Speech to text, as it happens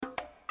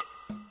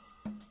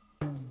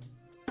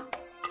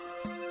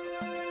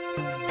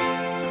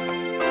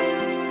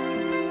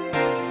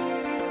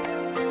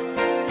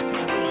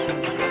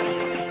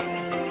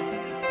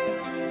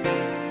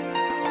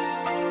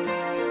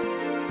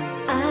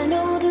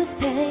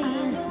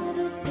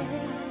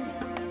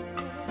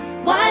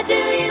Why do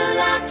you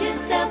lock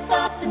yourself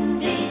up in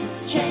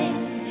these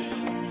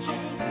chains?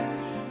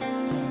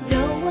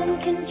 No one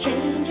can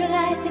change your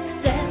life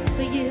except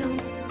for you.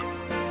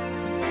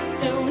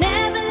 Don't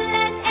ever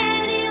let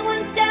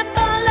anyone step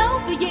all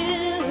over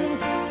you.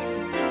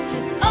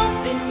 Just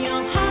open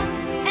your heart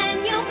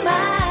and your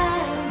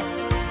mind.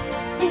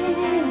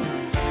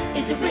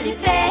 Is it really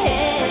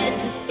fair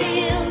to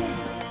feel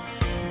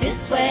this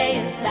way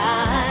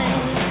inside?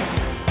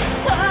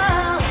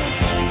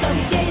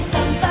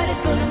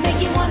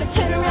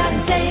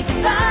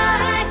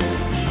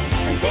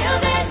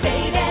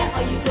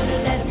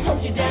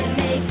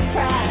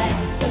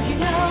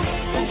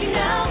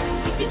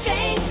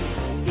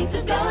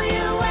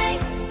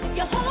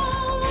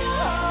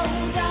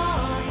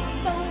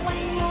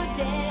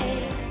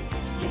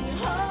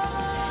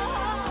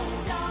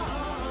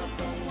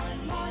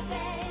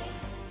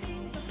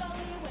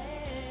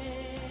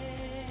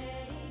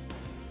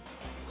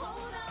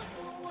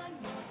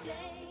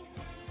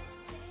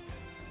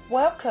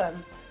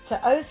 Welcome to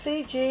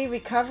OCG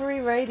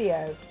Recovery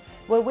Radio,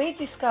 where we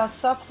discuss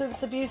substance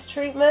abuse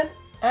treatment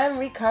and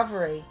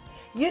recovery.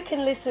 You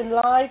can listen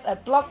live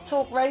at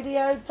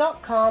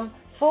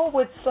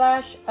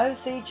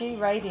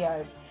blogtalkradio.com/OCG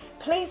Radio.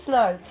 Please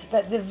note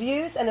that the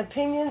views and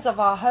opinions of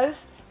our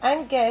hosts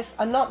and guests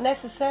are not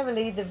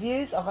necessarily the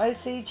views of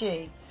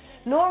OCG,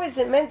 nor is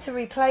it meant to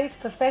replace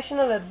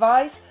professional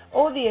advice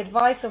or the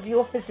advice of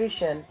your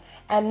physician.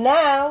 And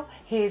now,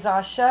 here's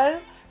our show,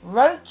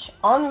 Roach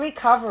on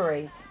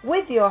Recovery,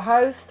 with your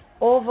host,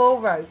 Orville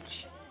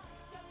Roach.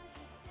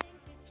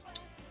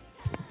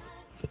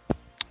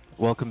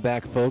 Welcome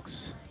back, folks,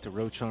 to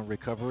Roach on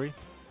Recovery.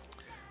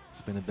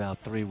 It's been about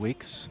 3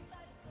 weeks.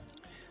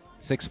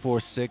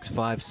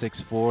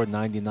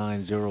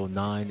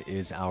 646-564-9909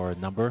 is our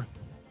number.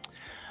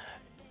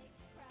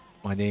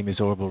 My name is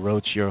Orville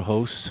Roach, your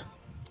host.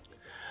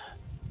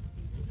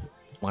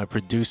 My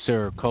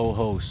producer,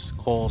 co-host,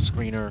 call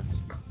screener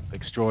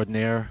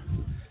extraordinaire,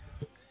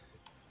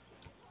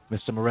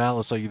 Mr.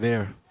 Morales, are you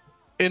there?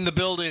 In the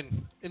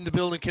building.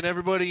 Can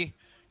everybody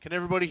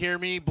hear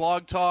me?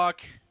 Blog Talk,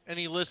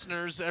 any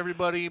listeners,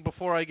 everybody,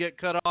 before I get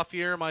cut off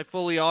here, am I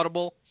fully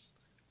audible?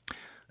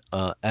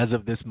 As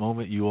of this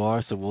moment, you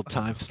are, so we'll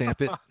timestamp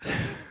it.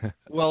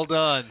 Well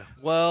done.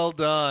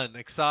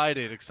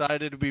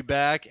 Excited to be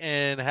back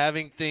and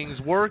having things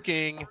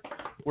working.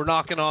 We're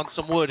knocking on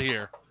some wood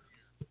here.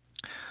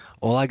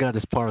 All I got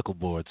is particle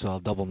board, so I'll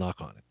double knock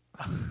on it.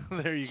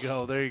 There you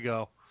go.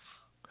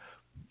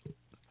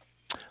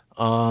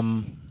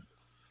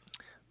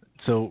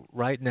 So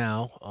right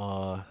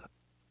now,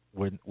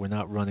 we're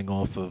not running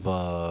off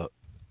of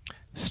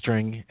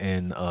string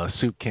and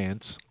soup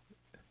cans,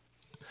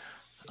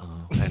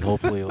 and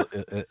hopefully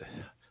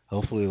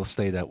it'll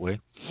stay that way.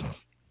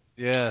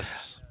 Yes.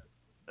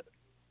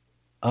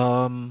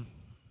 All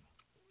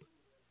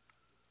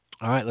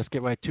right, let's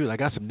get right to it. I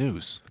got some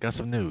news.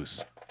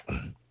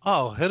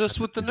 Oh, hit us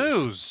with the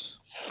news.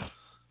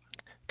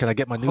 Can I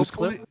get my news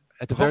clip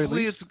at the very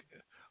least?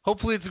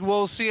 Hopefully it's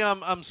well. See,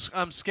 I'm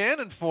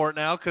scanning for it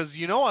now because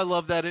I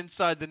love that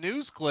inside the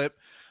news clip,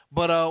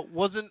 but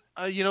wasn't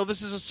this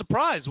is a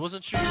surprise.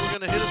 Wasn't sure you were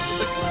going to hit us with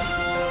the.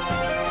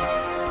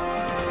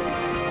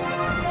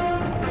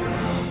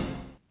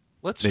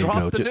 Let's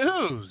drop the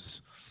news.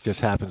 Just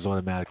happens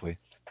automatically.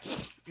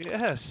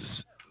 Yes.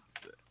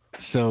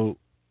 So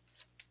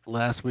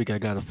last week I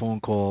got a phone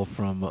call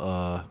from.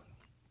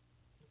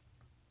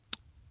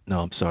 No,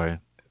 I'm sorry. It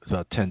was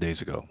about 10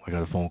 days ago. I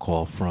got a phone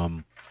call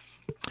from.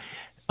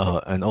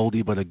 An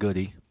oldie but a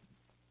goodie,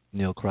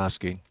 Neil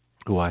Krosky,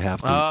 who I have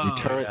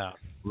to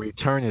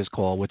return his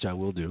call, which I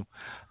will do.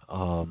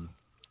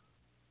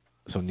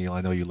 So Neil,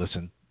 I know you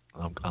listen.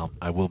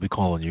 I will be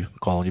calling you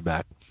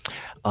back.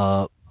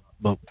 But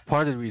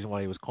part of the reason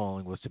why he was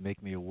calling was to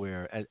make me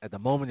aware. At the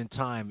moment in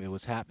time it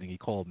was happening, he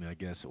called me, I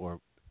guess, or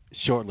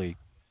shortly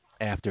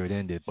after it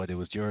ended. But it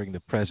was during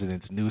the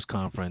president's news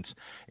conference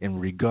in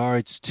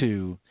regards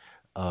to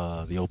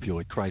the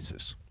opioid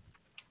crisis.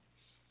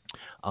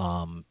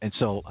 And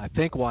so I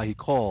think why he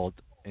called,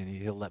 and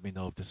he'll let me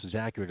know if this is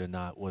accurate or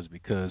not, was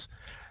because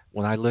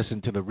when I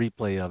listened to the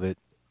replay of it,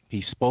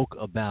 he spoke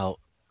about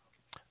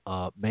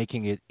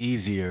making it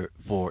easier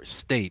for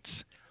states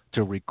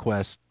to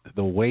request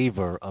the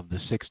waiver of the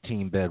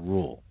 16-bed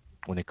rule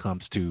when it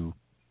comes to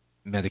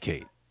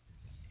Medicaid.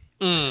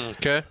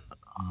 Okay.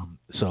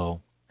 So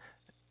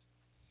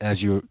as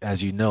you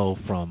know,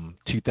 from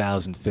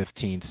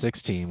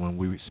 2015-16, when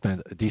we spent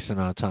a decent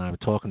amount of time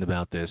talking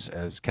about this,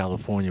 as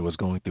California was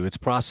going through its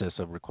process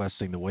of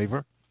requesting the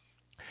waiver,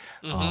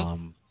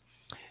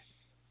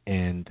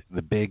 and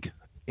the big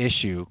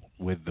issue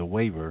with the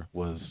waiver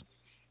was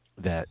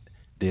that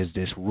there's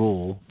this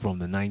rule from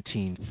the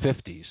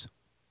 1950s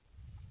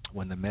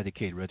when the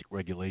Medicaid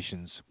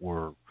regulations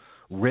were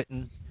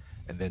written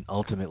and then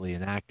ultimately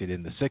enacted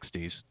in the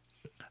 60s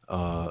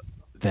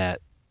that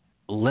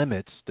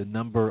limits the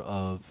number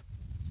of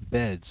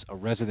beds a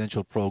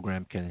residential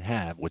program can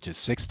have, which is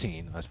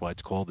 16. That's why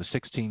it's called the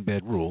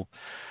 16-bed rule.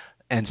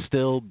 and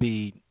still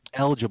be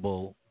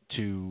eligible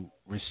to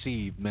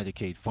receive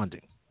Medicaid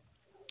funding.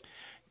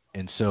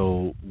 And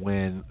so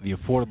when the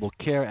Affordable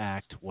Care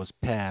Act was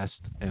passed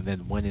and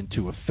then went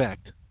into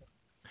effect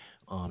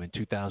in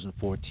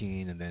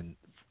 2014 and then,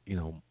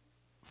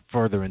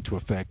 further into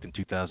effect in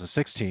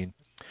 2016,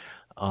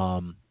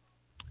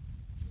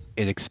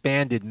 it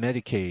expanded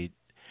Medicaid,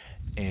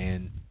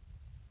 and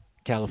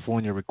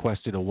California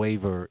requested a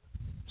waiver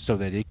so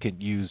that it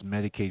could use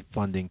Medicaid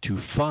funding to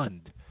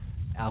fund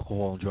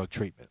alcohol and drug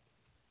treatment.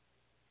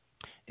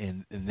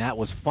 And that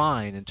was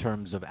fine in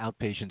terms of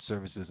outpatient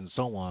services and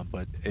so on,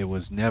 but it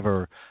was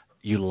never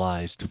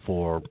utilized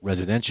for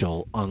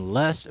residential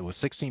unless it was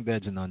 16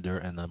 beds and under,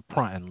 and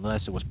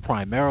unless it was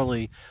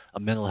primarily a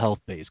mental health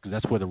base, because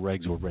that's where the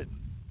regs were written.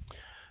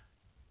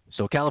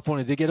 So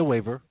California did get a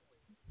waiver,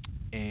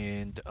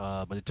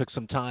 but it took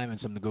some time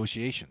and some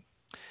negotiation.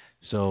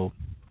 So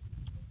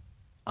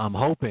I'm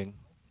hoping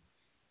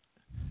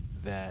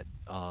that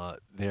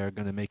they're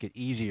going to make it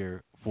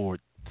easier for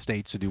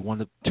states to do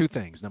one of two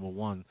things. Number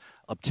one,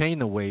 obtain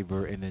the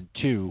waiver, and then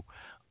two,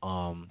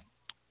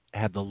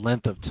 have the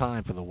length of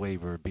time for the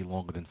waiver be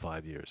longer than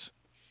 5 years.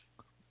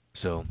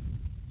 So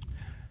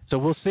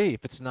we'll see if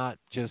it's not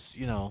just,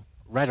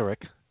 rhetoric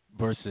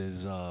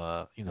versus,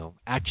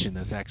 action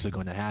that's actually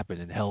going to happen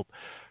and help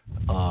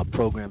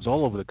programs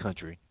all over the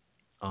country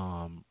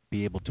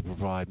be able to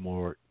provide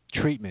more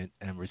treatment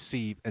and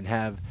receive and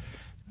have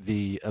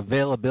the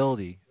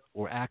availability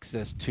or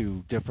access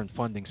to different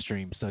funding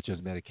streams such as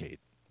Medicaid.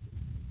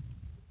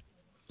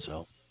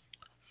 So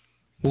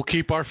we'll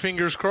keep our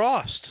fingers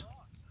crossed.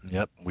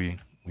 Yep, we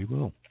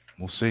will.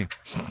 We'll see.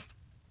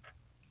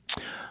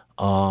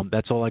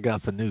 That's all I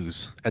got for news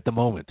at the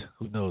moment.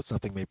 Who knows?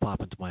 Something may pop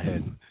into my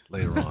head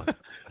later on.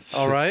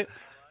 All right.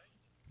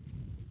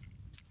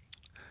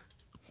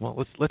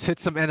 Well, let's hit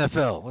some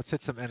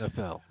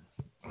NFL.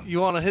 You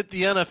want to hit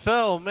the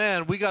NFL?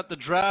 Man, we got the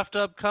draft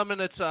upcoming.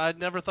 I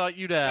never thought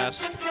you'd ask.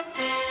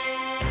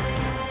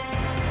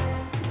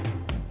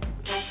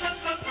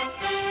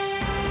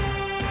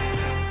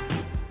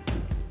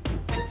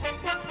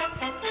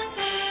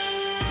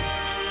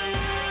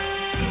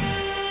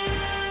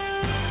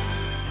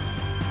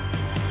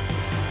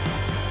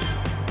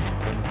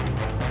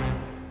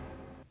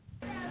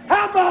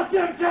 How about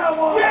them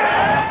Cowboys?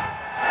 Yeah!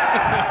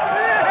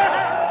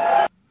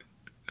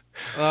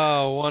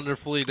 Oh,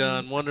 wonderfully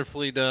done.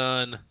 Wonderfully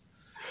done.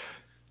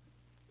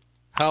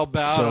 How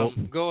about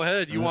them? Go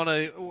ahead. You want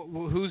to?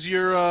 Who's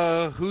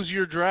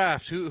your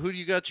draft? Who do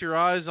you got your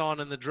eyes on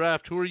in the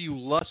draft? Who are you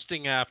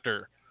lusting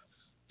after?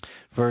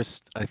 First,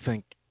 I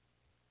think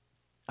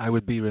I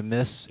would be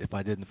remiss if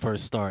I didn't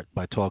first start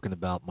by talking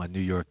about my New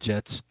York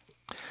Jets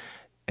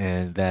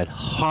and that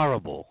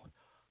horrible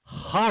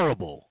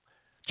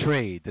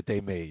trade that they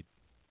made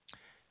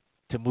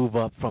to move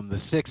up from the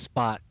 6th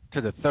spot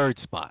to the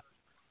 3rd spot.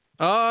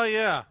 Oh,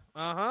 yeah.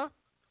 Uh-huh.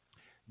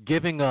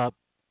 Giving up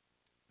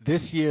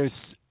this year's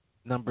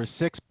number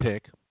 6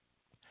 pick,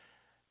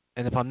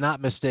 and if I'm not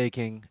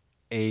mistaken,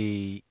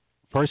 a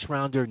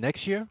first-rounder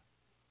next year?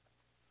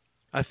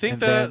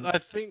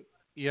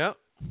 Yeah.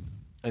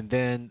 And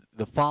then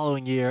the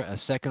following year, a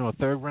 2nd or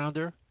 3rd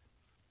rounder?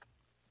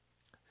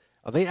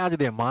 Are they out of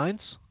their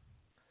minds?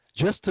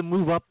 Just to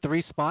move up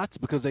 3 spots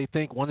because they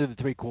think one of the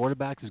 3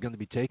 quarterbacks is going to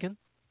be taken?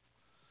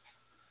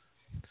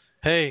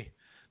 Hey,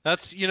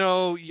 that's, if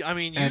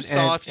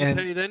you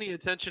paid any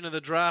attention to the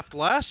draft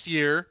last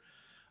year,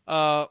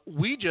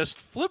 we just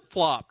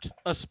flip-flopped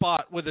a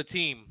spot with a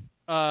team,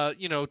 2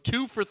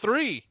 for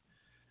 3,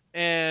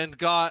 and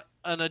got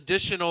an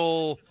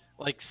additional,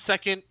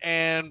 2nd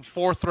and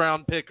 4th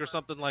round pick or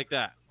something like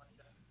that.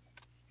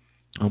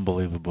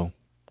 Unbelievable.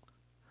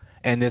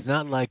 And it's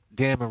not like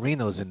Dan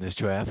Marino's in this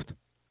draft.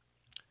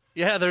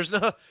 Yeah, there's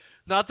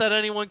not that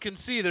anyone can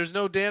see. There's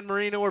no Dan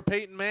Marino or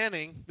Peyton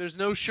Manning. There's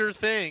no sure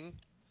thing.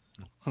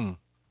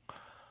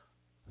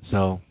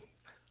 So,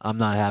 I'm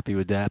not happy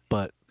with that,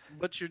 but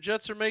your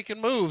Jets are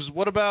making moves.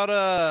 What about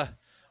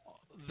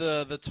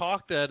the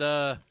talk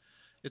that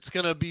it's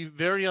going to be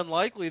very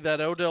unlikely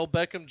that Odell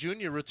Beckham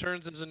Jr.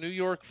 returns as a New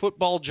York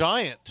Football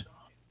Giant?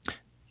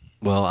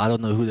 Well, I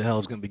don't know who the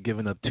hell is going to be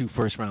giving up 2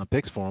 first-round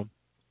picks for him.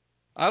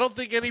 I don't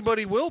think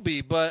anybody will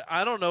be, but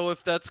I don't know if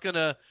that's going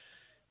to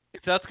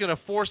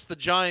force the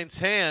Giants'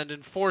 hand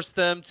and force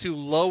them to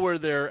lower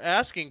their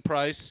asking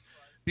price,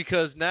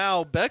 because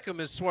now Beckham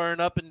is swearing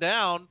up and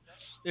down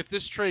if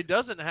this trade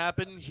doesn't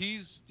happen,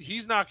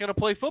 he's not going to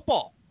play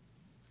football.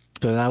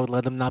 Then I would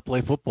let him not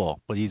play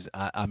football. But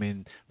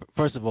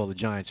first of all, the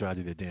Giants are out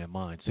of their damn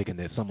minds, thinking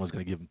that someone's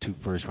going to give him 2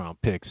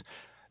 first-round picks,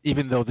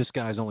 even though this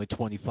guy's only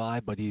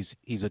 25. But he's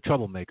a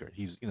troublemaker.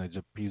 He's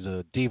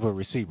a diva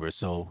receiver.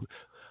 So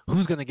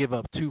who's going to give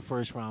up 2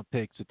 first-round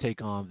picks to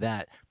take on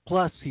that?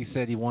 Plus, he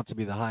said he wants to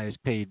be the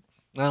highest paid,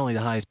 not only the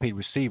highest paid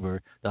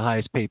receiver, the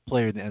highest paid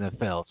player in the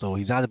NFL. So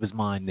he's out of his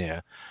mind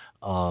there.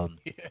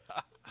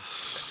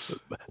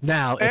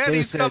 Now, if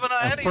he's coming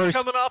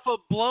off a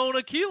blown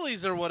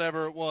Achilles or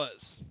whatever it was.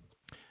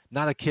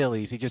 Not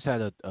Achilles. He just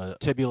had a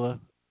tibia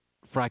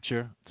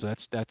fracture, so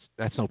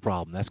that's no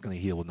problem. That's going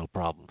to heal with no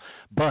problem.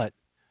 But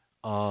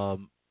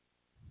then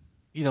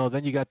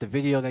you got the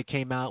video that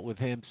came out with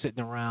him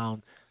sitting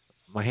around.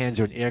 My hands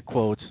are in air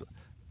quotes.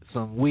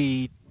 Some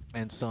weed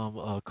and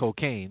some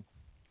cocaine.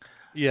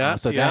 Yeah.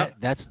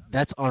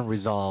 That's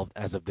unresolved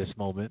as of this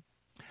moment.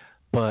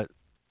 But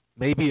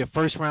maybe a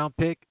first-round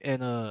pick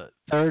and a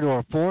third or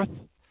a fourth,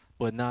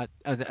 but not.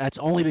 That's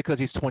only because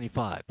he's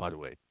 25, by the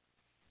way.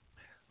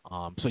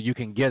 So you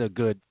can get a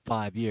good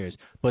 5 years.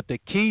 But the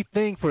key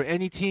thing for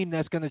any team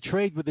that's going to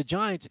trade with the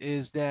Giants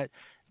is that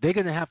they're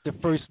going to have to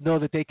first know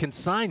that they can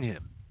sign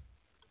him.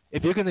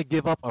 If you're going to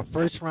give up a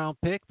first-round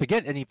pick,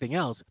 forget anything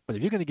else, but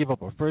if you're going to give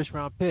up a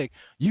first-round pick,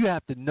 you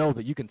have to know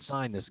that you can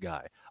sign this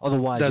guy.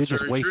 Otherwise, That's you're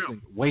just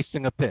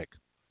wasting a pick.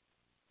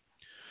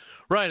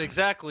 Right,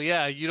 exactly.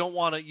 Yeah, you don't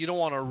want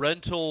a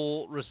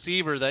rental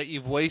receiver that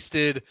you've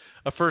wasted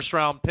a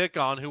first-round pick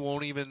on who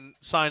won't even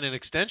sign an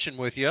extension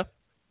with you.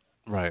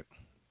 Right.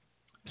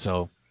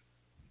 So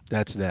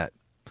that's that.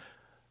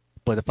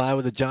 But if I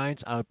were the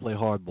Giants, I would play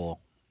hardball.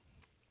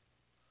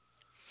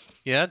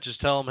 Yeah, just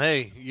tell them,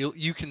 hey,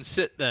 you can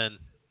sit then.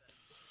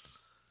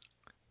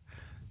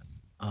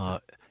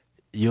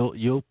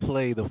 You'll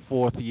play the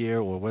fourth year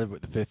or whatever,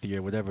 the fifth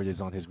year, whatever it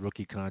is on his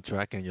rookie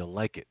contract, and you'll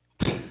like it.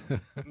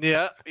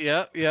 Yeah.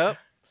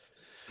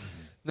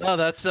 No,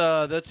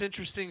 that's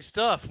interesting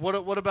stuff.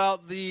 What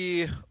about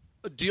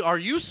are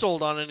you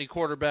sold on any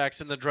quarterbacks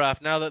in the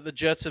draft now that the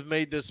Jets have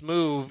made this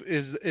move?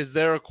 Is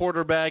there a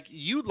quarterback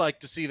you'd like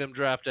to see them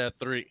draft at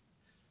 3?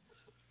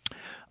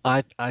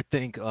 I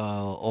think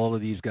all of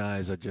these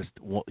guys are just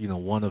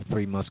one of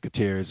 3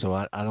 musketeers. So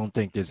I don't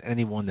think there's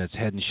anyone that's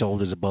head and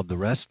shoulders above the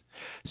rest.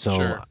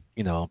 So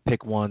sure.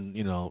 Pick one.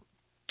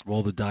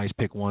 Roll the dice,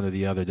 pick one or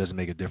the other. It doesn't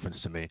make a difference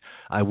to me.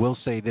 I will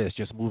say this,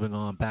 just moving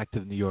on back to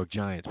the New York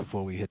Giants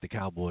before we hit the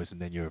Cowboys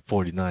and then your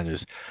 49ers.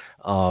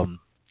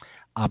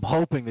 I'm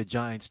hoping the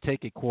Giants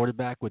take a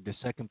quarterback with the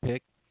second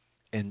pick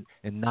and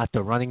not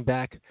the running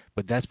back,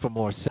 but that's for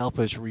more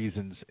selfish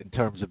reasons in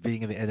terms of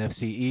being in the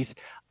NFC East.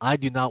 I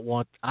do not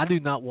want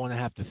to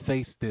have to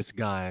face this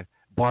guy,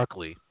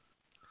 Barkley,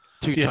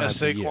 2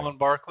 times a year. Saquon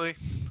Barkley.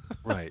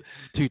 Right,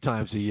 2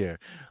 times a year.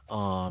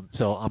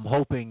 So I'm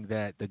hoping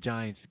that the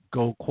Giants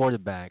go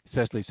quarterback,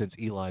 especially since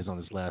Eli's on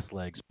his last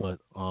legs. But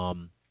so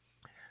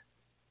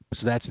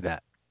that's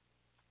that.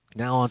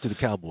 Now on to the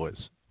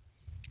Cowboys.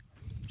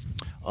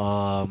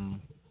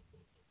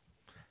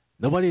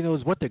 Nobody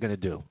knows what they're going to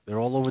do. They're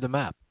all over the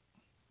map.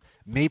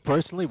 Me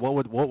personally, what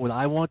would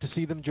I want to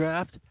see them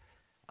draft?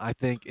 I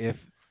think if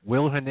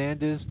Will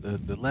Hernandez,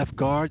 the left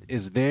guard,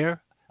 is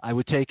there, I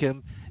would take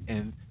him,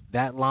 and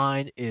that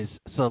line is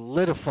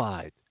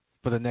solidified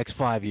for the next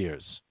 5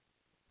 years.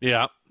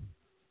 Yeah.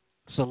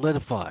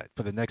 Solidified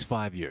for the next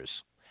 5 years.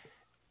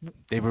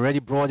 They've already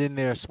brought in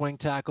their swing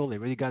tackle. They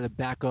already got a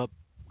backup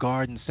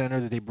guard and center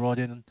that they brought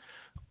in,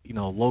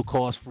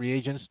 low-cost free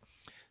agents.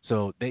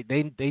 So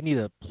they need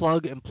a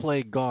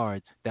plug-and-play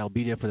guard that will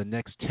be there for the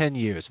next 10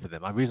 years for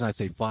them. The reason I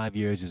say 5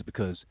 years is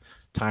because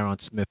Tyron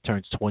Smith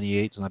turns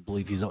 28, and I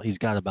believe he's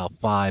got about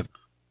 5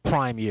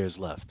 prime years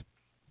left.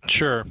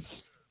 Sure.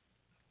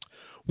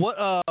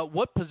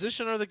 What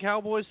position are the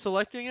Cowboys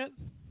selecting at?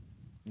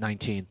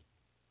 19.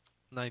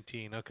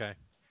 19, okay.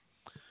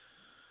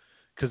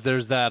 Because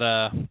there's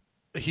that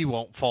he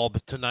won't fall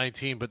to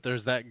 19, but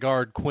there's that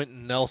guard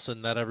Quentin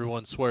Nelson that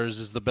everyone swears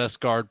is the best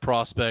guard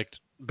prospect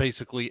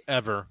basically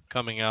ever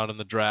coming out in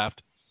the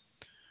draft.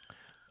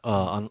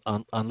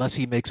 Unless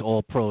he makes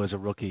All-Pro as a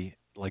rookie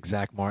like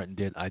Zach Martin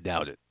did, I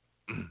doubt it.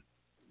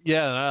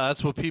 Yeah,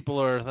 that's what people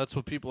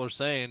are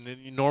saying.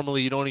 And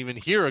normally you don't even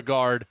hear a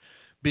guard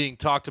being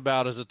talked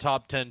about as a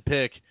top 10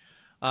 pick.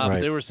 Right.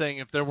 But they were saying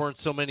if there weren't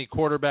so many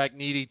quarterback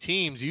needy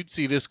teams, you'd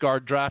see this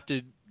guard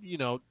drafted,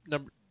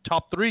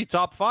 top 3,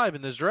 top 5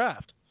 in this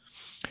draft.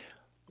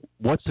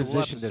 What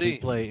position does he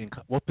play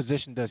What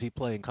position does he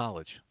play in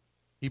college?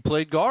 He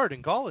played guard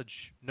in college,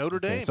 Notre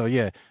Dame.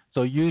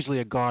 So usually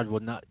a guard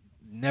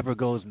never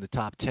goes in the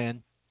top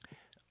 10.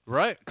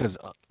 Right. Because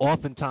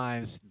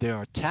oftentimes there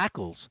are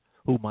tackles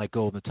who might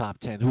go in the top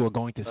 10 who are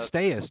going to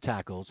stay as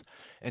tackles,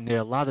 and there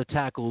are a lot of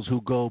tackles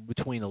who go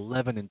between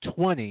 11 and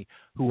 20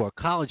 who are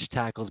college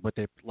tackles, but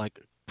they're like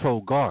pro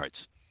guards.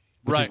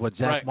 Which is what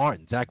Zach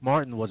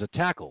Martin was a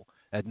tackle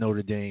at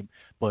Notre Dame,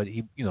 but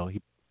he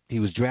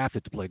was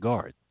drafted to play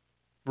guard.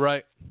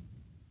 Right.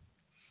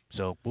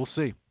 So we'll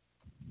see.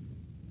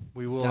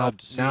 We will have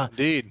to see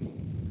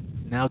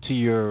indeed. Now to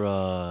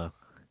your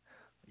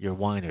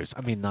Niners.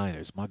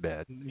 My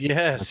bad.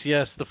 Yes,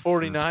 the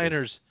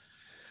 49ers.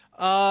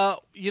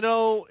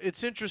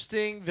 It's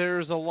interesting.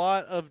 There's a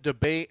lot of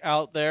debate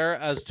out there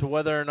as to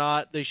whether or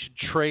not they should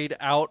trade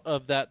out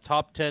of that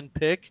top 10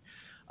 pick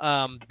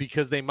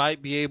because they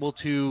might be able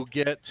to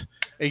get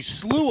a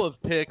slew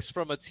of picks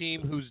from a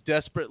team who's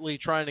desperately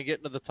trying to get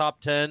into the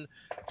top 10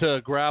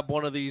 to grab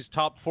one of these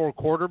top 4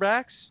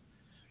 quarterbacks.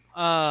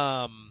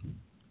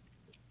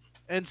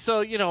 And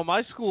so,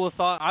 my school of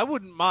thought, I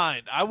wouldn't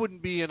mind. I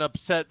wouldn't be an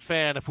upset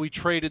fan if we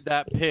traded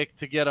that pick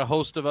to get a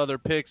host of other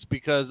picks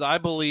because I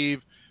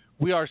believe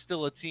we are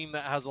still a team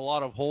that has a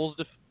lot of holes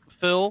to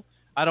fill.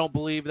 I don't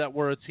believe that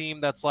we're a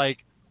team that's like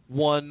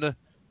one,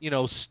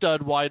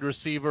 stud wide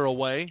receiver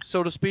away,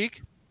 so to speak.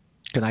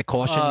 Can I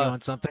caution you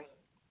on something?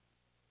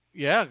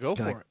 Yeah, go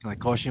for it. Can I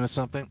caution you on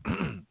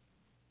something?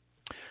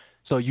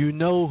 So you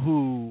know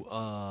who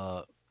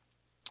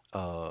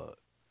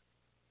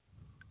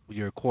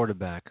your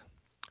quarterback?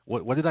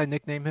 What did I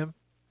nickname him?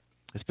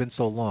 It's been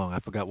so long, I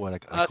forgot what I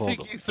called him. I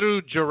think you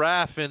threw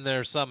Giraffe in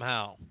there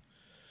somehow.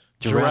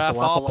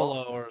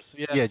 Giraffe-opolo or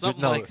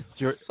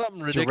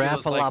something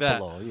ridiculous like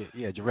that.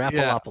 Yeah,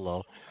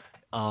 Giraffe-opolo.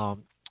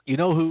 You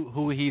know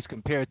who he's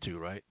compared to,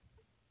 right?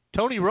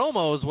 Tony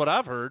Romo is what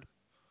I've heard.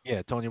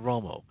 Yeah, Tony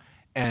Romo.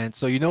 And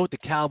so you know what the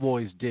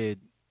Cowboys did,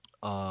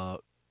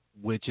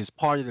 which is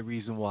part of the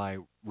reason why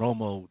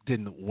Romo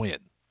didn't win.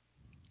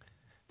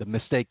 The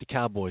mistake the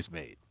Cowboys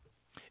made.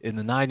 And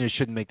the Niners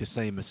shouldn't make the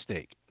same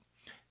mistake.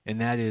 And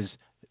that is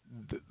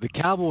the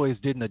Cowboys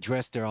didn't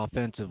address their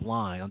offensive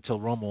line until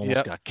Romo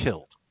almost got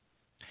killed.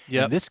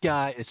 Yep. And this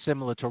guy is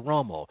similar to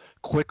Romo.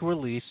 Quick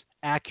release,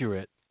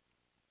 accurate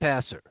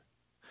passer.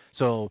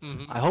 So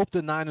I hope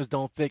the Niners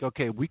don't think,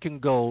 okay, we can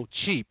go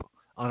cheap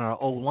on our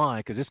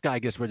O-line because this guy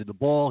gets rid of the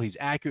ball. He's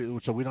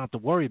accurate, so we don't have to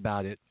worry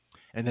about it.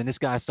 And then this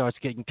guy starts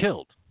getting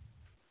killed.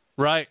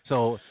 Right.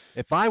 So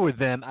if I were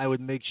them, I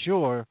would make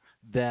sure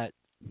that,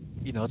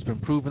 it's been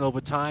proven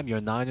over time. Your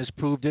Niners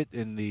proved it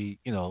in the,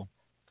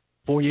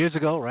 4 years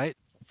ago, right?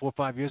 4 or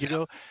 5 years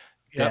ago,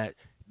 that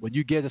when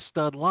you get a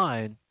stud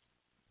line,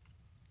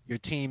 your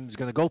team's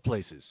going to go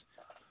places.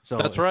 So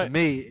that's right. For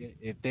me,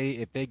 if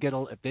they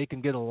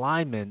can get a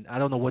lineman, I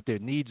don't know what their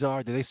needs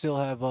are. Do they still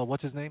have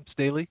what's his name,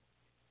 Staley?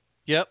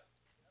 Yep.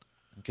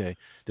 Okay.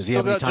 Does he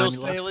have any time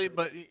left? Staley,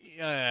 but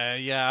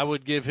I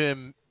would give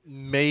him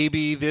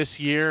maybe this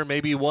year,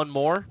 maybe one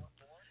more.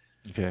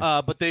 Okay.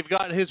 But they've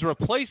got his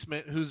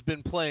replacement, who's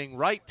been playing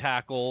right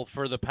tackle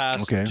for the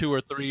past 2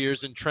 or 3 years,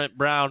 in Trent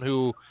Brown,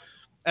 who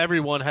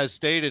everyone has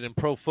stated, and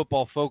Pro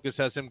Football Focus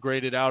has him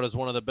graded out as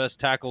one of the best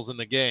tackles in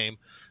the game.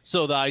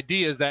 So the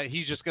idea is that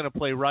he's just going to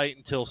play right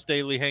until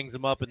Staley hangs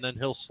him up, and then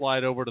he'll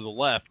slide over to the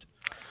left.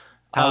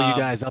 How are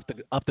you guys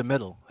up the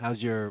middle? How's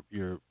your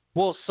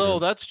Well, so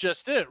that's just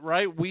it,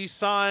 right? We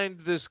signed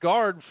this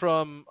guard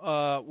from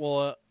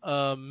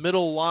a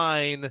middle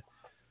line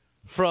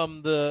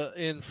from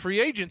in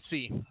free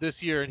agency this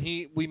year, and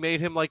we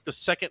made him like the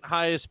second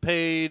highest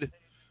paid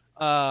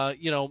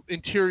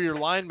interior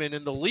lineman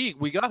in the league.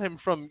 We got him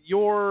from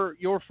your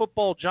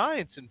football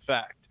Giants, in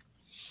fact.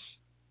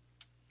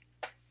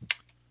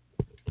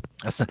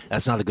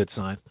 That's not a good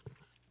sign.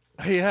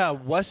 Yeah,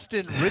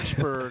 Weston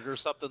Richburg or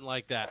something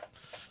like that.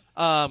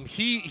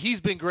 He's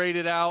been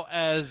graded out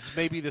as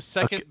maybe the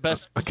second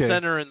best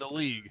center in the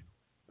league.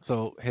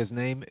 So his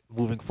name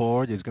moving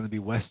forward is going to be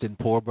Weston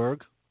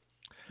Porberg.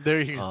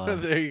 There you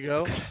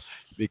go.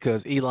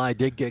 Because Eli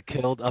did get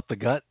killed up the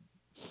gut,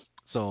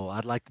 so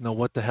I'd like to know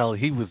what the hell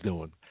he was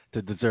doing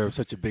to deserve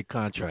such a big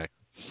contract.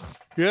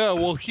 Yeah,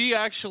 well, he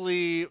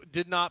actually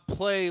did not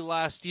play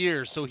last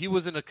year, so he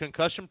was in a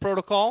concussion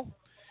protocol.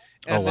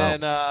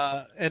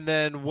 And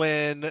then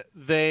when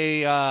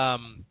they,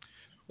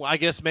 I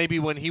guess maybe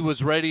when he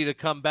was ready to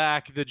come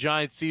back, the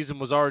Giants' season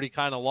was already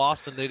kind of lost,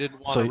 and they didn't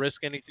want to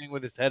risk anything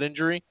with his head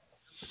injury.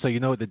 So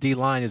you know what the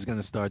D-line is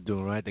going to start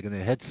doing, right? They're going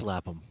to head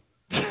slap him.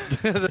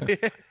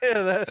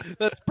 Yeah,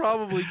 that's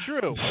probably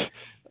true.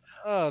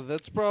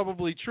 That's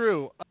probably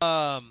true.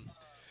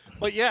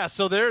 But yeah,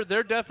 so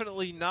they're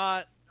definitely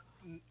not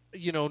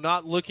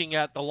looking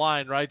at the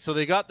line, right? So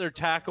they got their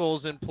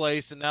tackles in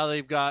place, and now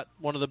they've got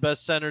one of the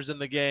best centers in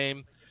the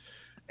game.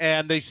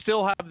 And they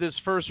still have this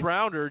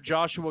first-rounder,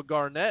 Joshua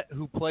Garnett,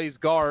 who plays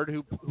guard,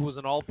 who was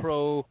an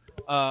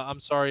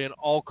an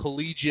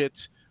all-collegiate,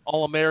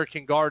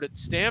 all-American guard at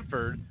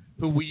Stanford,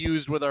 who we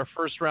used with our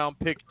first-round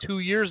pick 2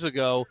 years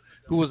ago,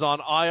 who was on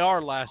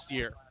IR last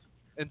year.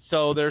 And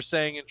so they're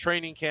saying in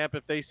training camp,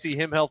 if they see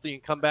him healthy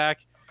and come back,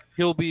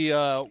 he'll be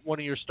one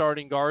of your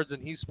starting guards,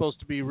 and he's supposed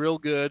to be real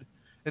good.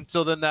 And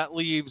so then that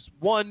leaves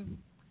one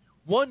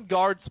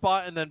guard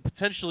spot, and then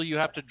potentially you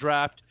have to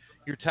draft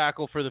your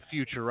tackle for the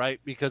future, right?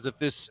 Because if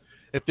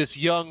this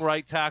young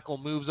right tackle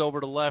moves over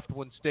to left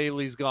when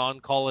Staley's gone,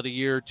 call it a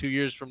year or 2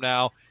 years from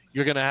now,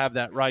 you're going to have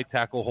that right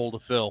tackle hole to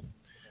fill.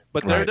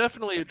 But they're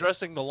definitely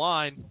addressing the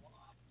line.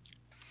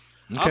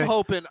 Okay. I'm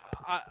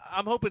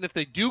hoping if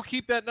they do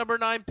keep that number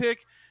 9 pick,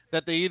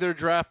 that they either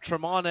draft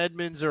Tremont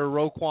Edmonds or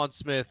Roquan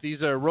Smith.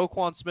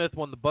 Roquan Smith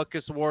won the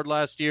Butkus Award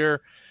last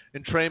year,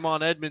 and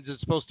Tremont Edmonds is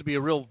supposed to be a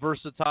real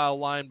versatile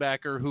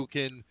linebacker who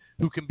can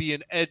be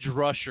an edge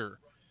rusher.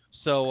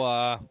 So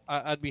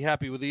I'd be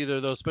happy with either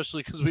of those,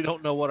 especially because we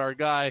don't know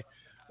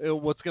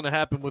what's going to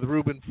happen with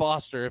Reuben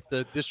Foster if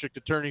the district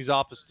attorney's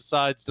office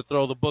decides to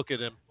throw the book at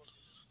him.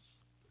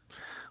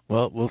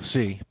 Well, we'll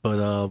see.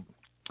 But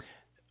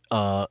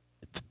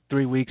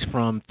 3 weeks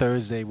from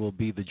Thursday will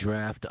be the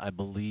draft, I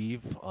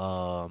believe,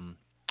 or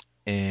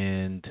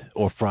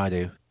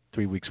Friday.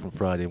 3 weeks from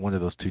Friday, one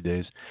of those 2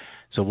 days.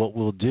 So what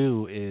we'll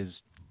do is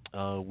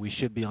we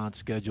should be on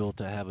schedule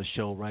to have a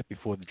show right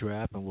before the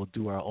draft, and we'll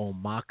do our own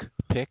mock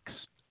picks.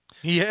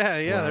 Yeah,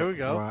 there we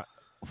go.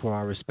 For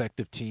our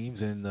respective teams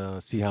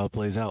and see how it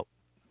plays out.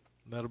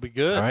 That'll be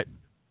good.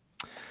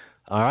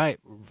 All right.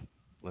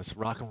 Let's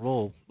rock and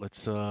roll. Let's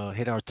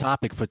hit our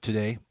topic for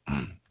today.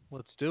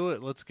 Let's do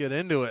it. Let's get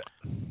into it.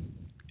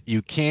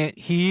 You can't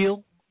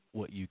heal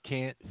what you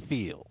can't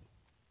feel.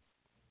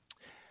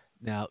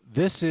 Now,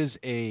 this is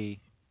a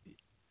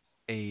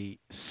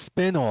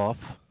spin-off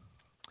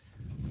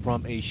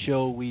from a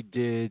show we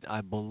did,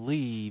 I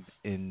believe,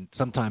 in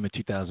sometime in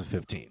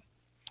 2015,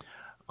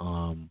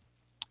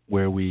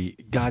 where we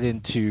got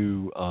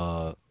into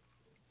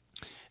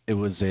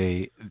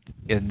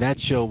and that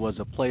show was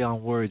a play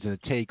on words and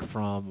a take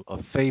from a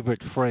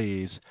favorite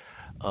phrase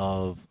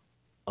of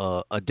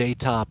a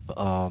daytop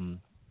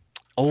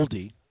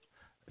oldie,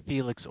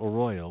 Felix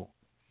Arroyo,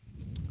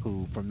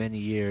 who for many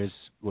years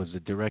was the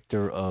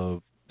director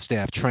of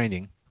staff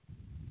training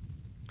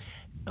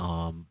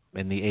in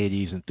the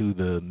 80s and through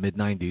the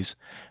mid-90s.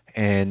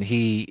 And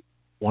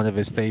one of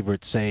his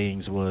favorite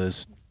sayings was,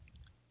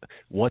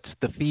 "What's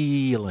the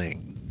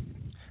feeling?"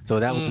 So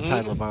that was the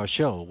title of our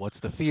show, "What's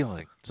the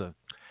Feeling?" So,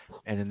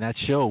 and in that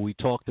show, we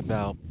talked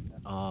about,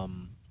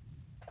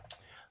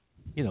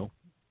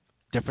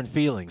 different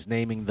feelings,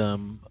 naming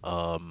them,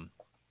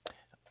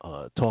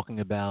 talking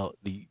about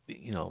the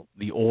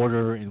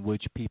order in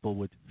which people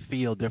would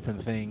feel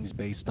different things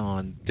based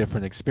on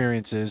different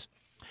experiences,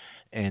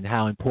 and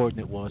how important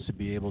it was to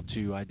be able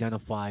to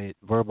identify it,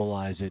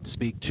 verbalize it,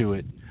 speak to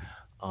it,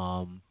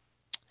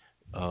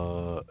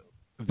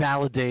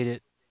 validate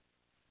it.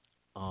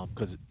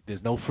 Because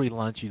there's no free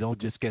lunch. You don't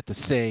just get to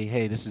say,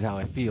 "Hey, this is how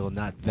I feel," and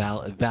not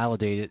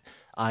validate it,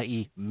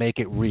 i.e., make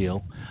it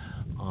real,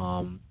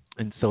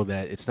 and so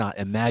that it's not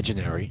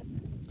imaginary,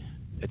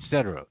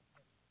 etc.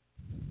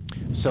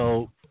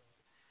 So,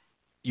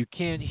 you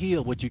can't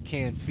heal what you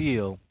can't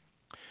feel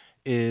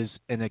is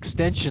an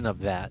extension of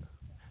that,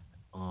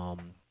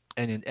 and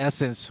in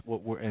essence, we're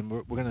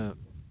going to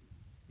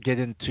get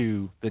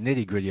into the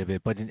nitty-gritty of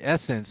it. But in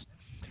essence,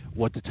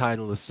 what the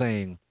title is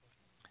saying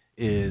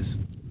is,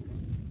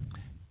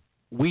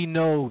 we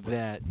know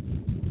that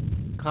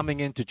coming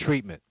into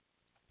treatment,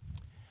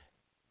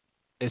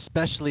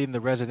 especially in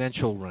the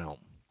residential realm,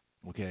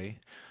 okay,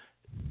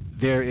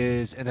 there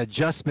is an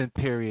adjustment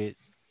period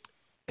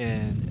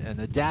and an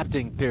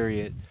adapting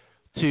period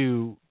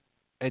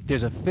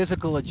there's a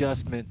physical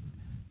adjustment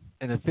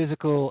and a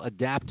physical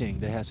adapting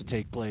that has to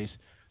take place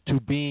to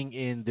being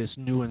in this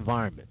new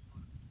environment.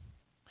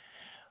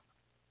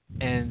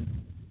 And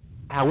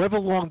however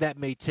long that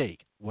may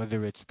take,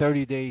 whether it's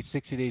 30 days,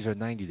 60 days, or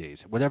 90 days,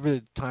 whatever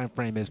the time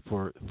frame is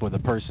for the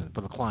person,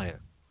 for the client.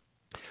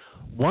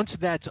 Once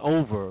that's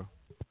over,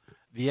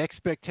 the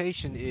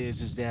expectation is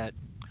that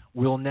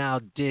we'll now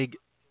dig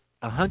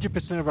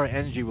 100% of our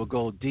energy will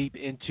go deep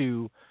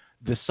into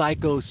the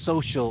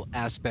psychosocial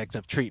aspect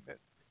of treatment.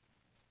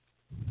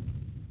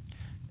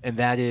 And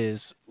that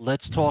is,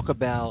 let's talk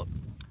about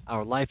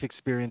our life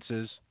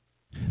experiences,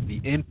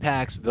 the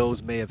impacts those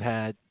may have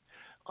had,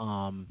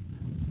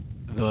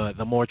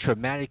 the more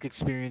traumatic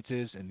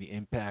experiences and the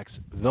impacts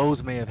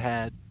those may have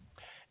had,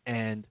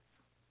 and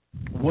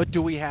what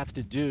do we have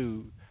to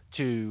do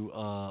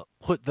to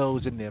put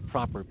those in their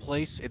proper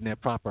place, in their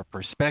proper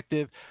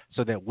perspective,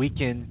 so that we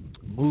can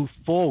move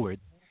forward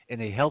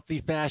in a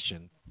healthy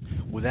fashion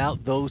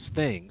without those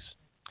things.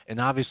 And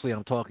obviously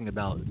I'm talking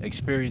about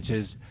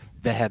experiences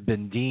that have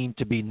been deemed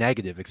to be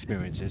negative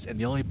experiences, and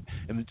the only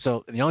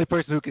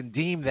person who can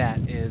deem that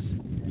is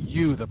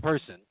you, the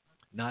person,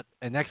 not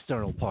an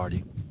external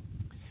party.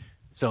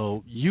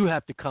 So you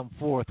have to come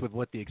forth with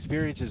what the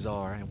experiences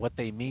are and what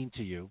they mean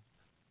to you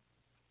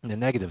in a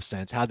negative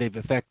sense, how they've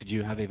affected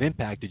you, how they've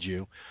impacted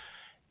you,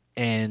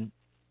 and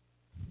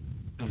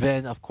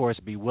then, of course,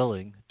 be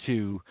willing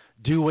to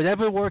do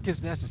whatever work is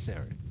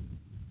necessary.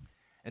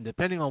 And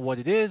depending on what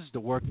it is, the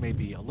work may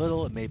be a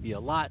little, it may be a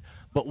lot,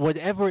 but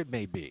whatever it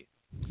may be,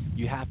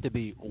 you have to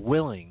be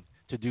willing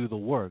to do the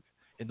work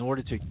in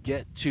order to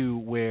get to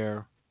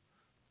where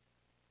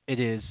it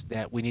is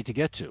that we need to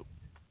get to.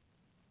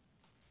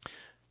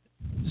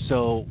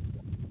 So,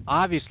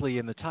 obviously,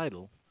 in the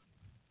title,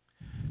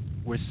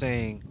 we're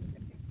saying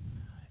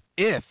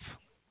if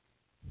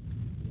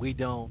we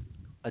don't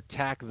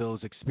attack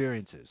those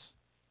experiences,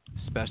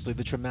 especially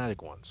the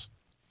traumatic ones,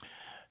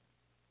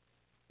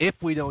 if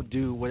we don't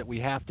do what we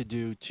have to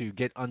do to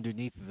get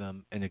underneath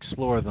them and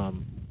explore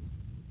them,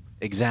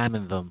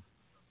 examine them,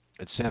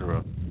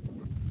 etc.,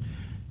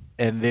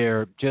 and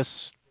they're just,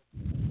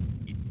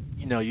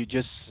 you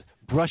just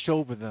brush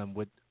over them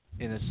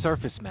in a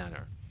surface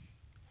manner,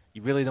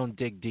 you really don't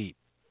dig deep,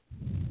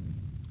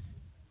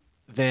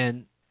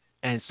 then,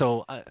 and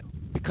so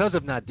because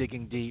of not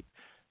digging deep,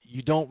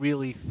 you don't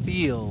really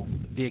feel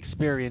the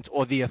experience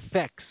or the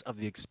effects of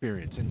the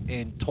experience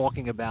and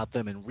talking about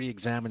them and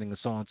re-examining and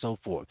so on and so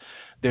forth.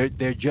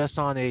 They're just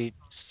on a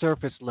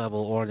surface level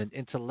or on an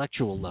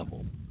intellectual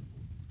level,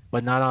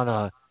 but not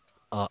on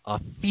a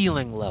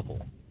feeling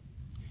level.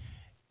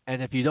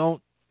 And if you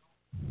don't,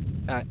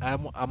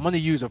 I'm going to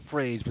use a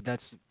phrase, but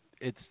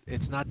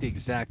it's not the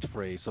exact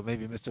phrase. So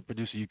maybe, Mr.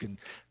 Producer, you can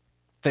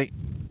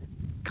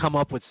come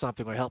up with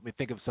something or help me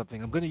think of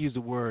something, I'm going to use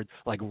the word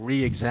like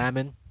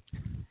re-examine.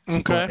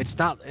 Okay. It's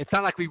not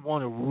like we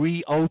want to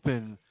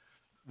reopen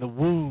the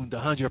wound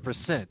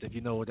 100%, if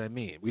you know what I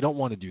mean. We don't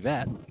want to do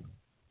that.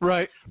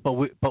 Right. But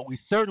we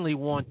certainly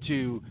want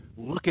to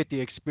look at the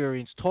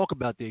experience, talk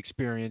about the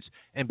experience,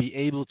 and be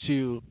able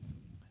to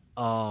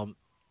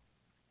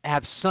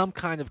have some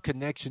kind of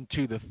connection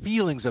to the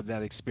feelings of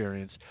that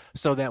experience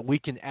so that we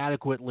can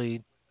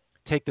adequately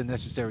take the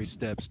necessary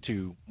steps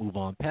to move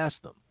on past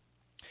them.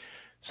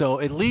 So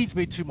it leads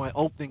me to my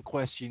opening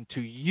question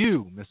to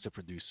you, Mr.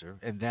 Producer,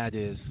 and that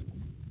is,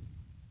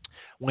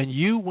 when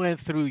you went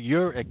through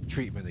your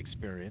treatment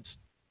experience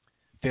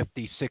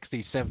 50,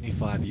 60,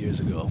 75 years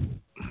ago,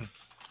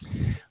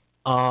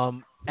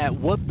 at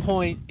what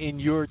point in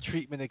your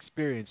treatment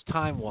experience,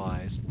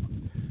 time-wise,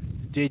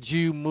 did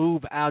you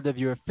move out of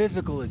your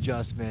physical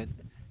adjustment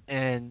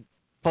and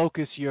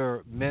focus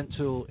your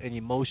mental and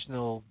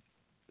emotional,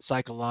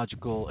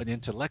 psychological, and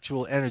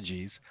intellectual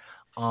energies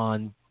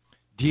on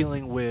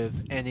dealing with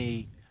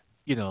any,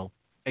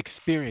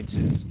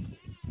 experiences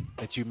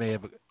that you may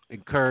have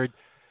incurred,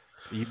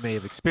 you may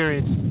have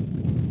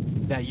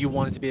experienced, that you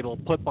wanted to be able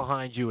to put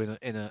behind you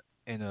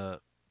in a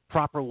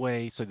proper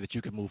way so that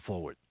you can move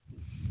forward?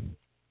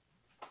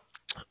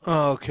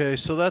 Okay,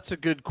 so that's a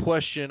good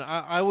question.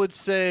 I would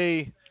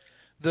say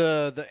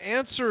the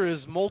answer is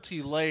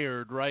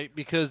multi-layered, right?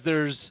 Because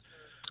there's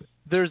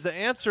the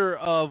answer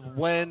of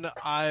when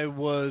I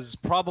was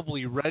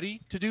probably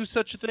ready to do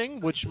such a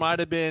thing, which might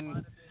have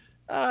been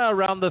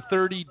around the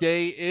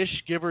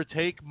 30-day-ish, give or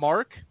take,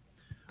 mark.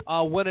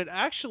 When it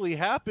actually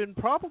happened,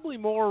 probably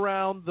more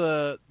around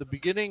the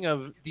beginning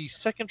of the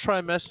second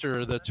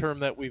trimester, the term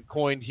that we've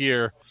coined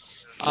here,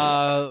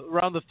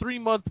 around the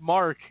 3-month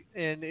mark,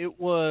 and it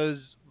was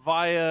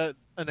via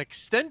an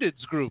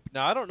extendeds group.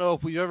 Now, I don't know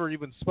if we've ever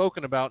even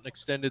spoken about an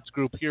extendeds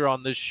group here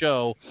on this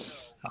show,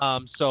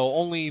 so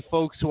only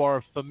folks who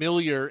are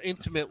familiar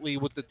intimately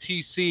with the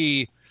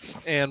TC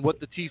and what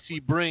the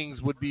TC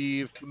brings would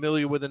be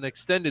familiar with an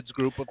extendeds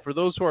group. But for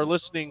those who are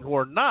listening who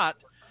are not,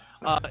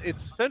 it's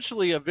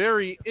essentially a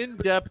very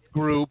in-depth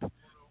group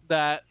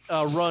that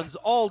runs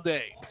all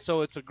day.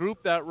 So it's a group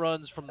that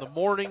runs from the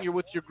morning you're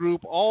with your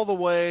group all the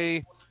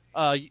way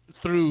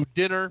through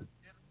dinner.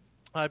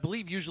 I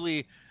believe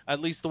usually, at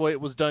least the way it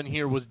was done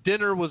here, was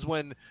dinner was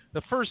when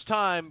the first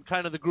time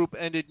kind of the group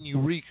ended and you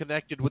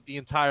reconnected with the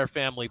entire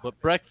family. But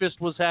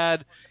breakfast was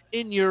had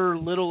in your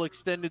little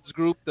extended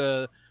group,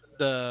 the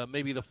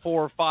maybe the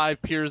 4 or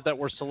 5 peers that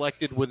were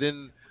selected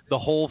within the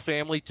whole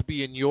family to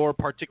be in your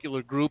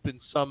particular group in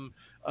some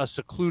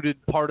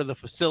secluded part of the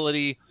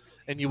facility.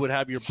 And you would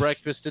have your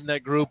breakfast in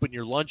that group and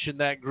your lunch in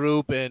that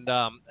group. And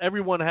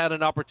everyone had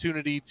an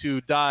opportunity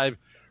to dive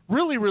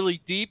really,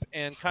 really deep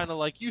and kind of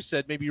like you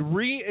said, maybe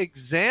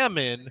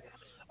re-examine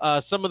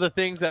some of the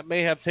things that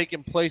may have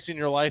taken place in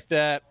your life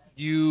that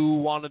you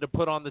wanted to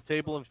put on the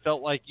table and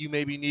felt like you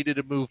maybe needed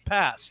to move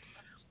past.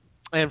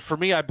 And for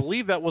me, I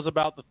believe that was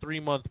about the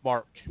 3-month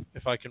mark,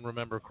 if I can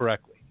remember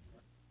correctly.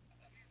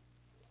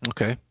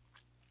 Okay.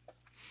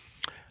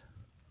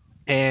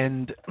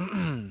 And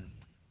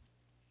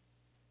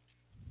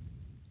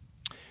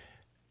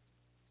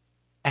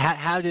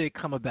how did it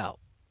come about?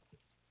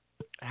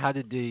 Are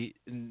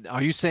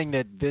you saying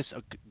that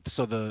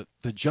the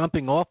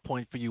jumping off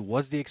point for you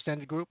was the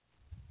extended group?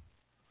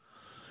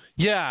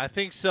 Yeah, I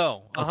think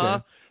so.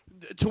 Okay.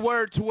 To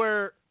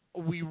where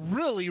we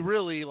really,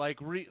 really like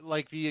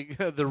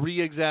the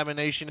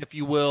re-examination, if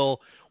you will,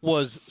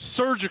 was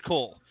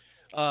surgical,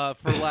 for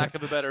lack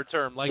of a better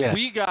term. Like yeah.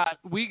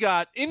 we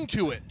got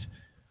into it.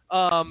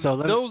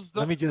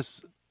 Let me just.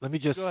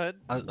 Go ahead.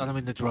 I don't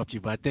mean to interrupt you,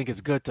 but I think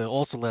it's good to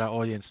also let our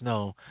audience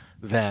know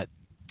that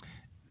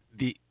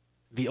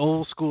the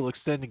old school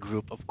extended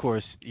group, of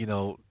course,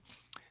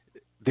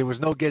 there was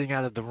no getting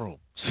out of the room.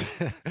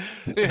 Yeah,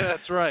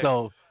 that's right.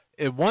 So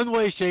in one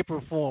way, shape,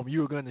 or form,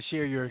 you were going to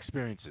share your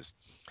experiences.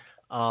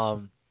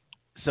 And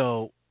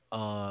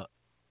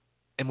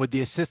with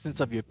the assistance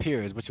of your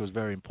peers, which was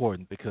very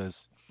important because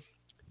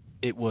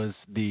it was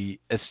the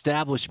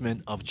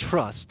establishment of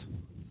trust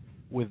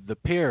with the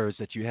peers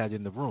that you had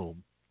in the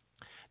room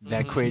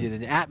that created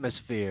an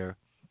atmosphere,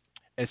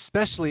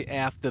 especially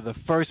after the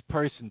first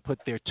person put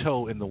their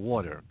toe in the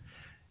water.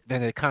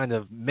 Then it kind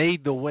of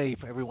made the way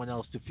for everyone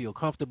else to feel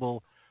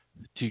comfortable,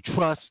 to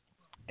trust,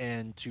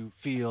 and to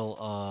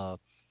feel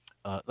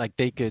like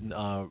they can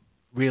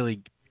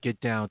really get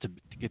down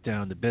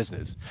to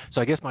business.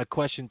 So I guess my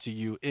question to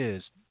you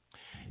is,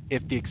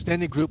 if the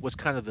extended group was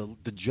kind of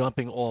the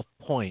jumping off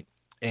point,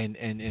 and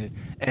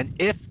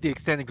if the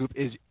extended group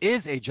is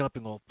a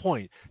jumping off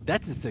point,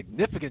 that's a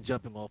significant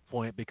jumping off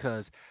point,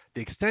 because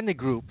the extended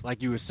group,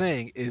 like you were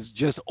saying, is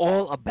just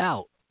all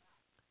about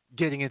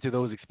getting into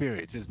those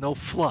experiences. There's no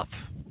fluff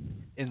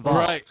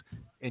involved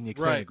in the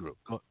extended group.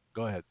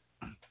 Go ahead.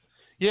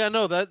 Yeah,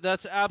 no,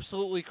 that's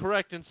absolutely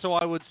correct. And so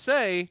I would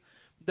say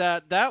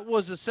that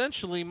was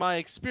essentially my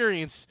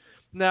experience.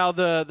 Now,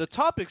 the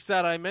topics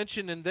that I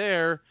mentioned in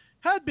there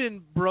had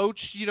been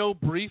broached,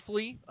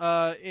 briefly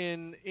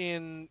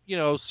in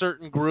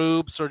certain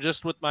groups or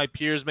just with my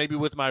peers, maybe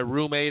with my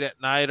roommate at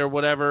night or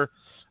whatever,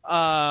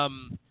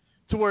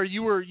 to where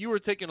you were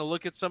taking a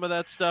look at some of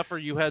that stuff or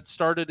you had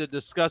started to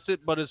discuss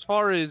it. But as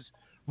far as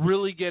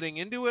really getting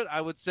into it,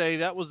 I would say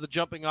that was the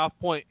jumping off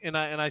point. And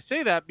I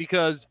say that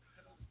because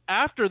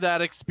after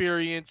that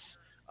experience,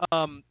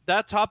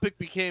 that topic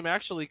became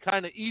actually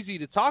kind of easy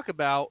to talk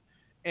about,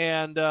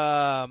 and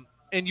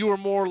you were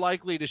more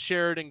likely to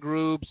share it in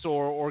groups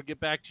or get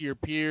back to your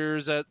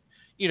peers at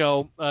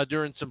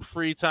during some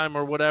free time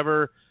or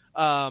whatever.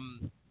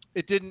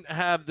 It didn't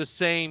have the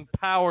same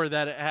power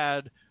that it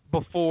had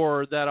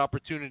before that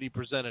opportunity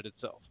presented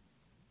itself.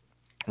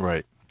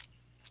 Right.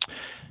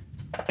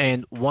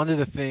 And one of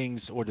the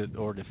things or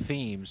the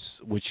themes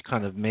which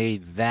kind of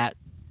made that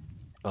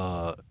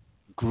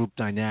group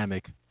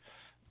dynamic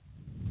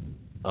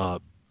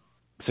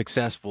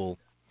successful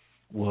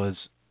was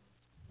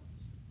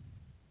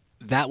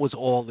that was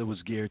all it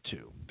was geared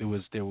to.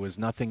 There was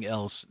nothing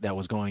else that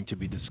was going to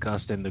be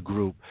discussed in the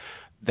group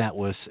that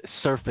was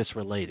surface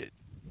related.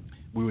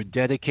 We were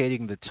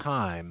dedicating the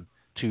time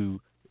to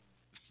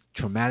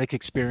traumatic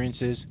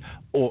experiences,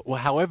 or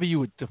however you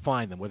would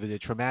define them, whether they're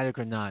traumatic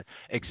or not,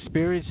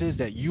 experiences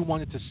that you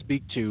wanted to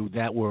speak to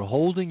that were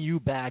holding you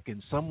back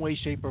in some way,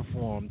 shape, or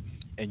form,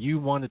 and you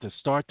wanted to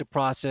start the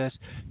process,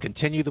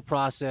 continue the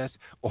process,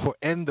 or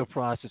end the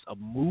process of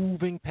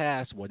moving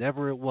past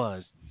whatever it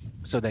was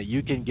so that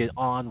you can get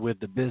on with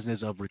the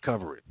business of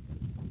recovery.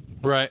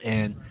 Right.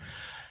 And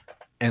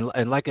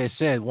like I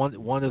said,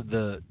 one of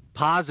the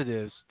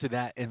positives to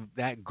that in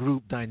that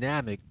group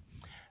dynamic,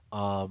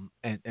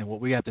 and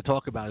what we have to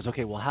talk about is,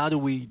 okay, well, how do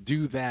we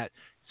do that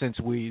since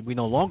we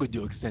no longer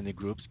do extended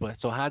groups, but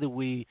so how do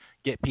we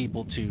get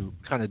people to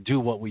kind of do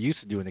what we used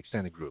to do in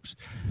extended groups?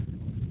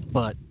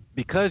 But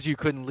because you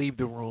couldn't leave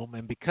the room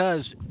and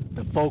because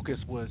the focus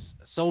was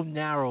so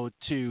narrowed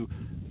to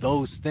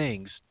those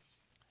things,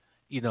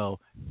 a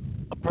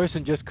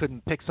person just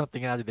couldn't pick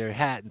something out of their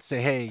hat and say,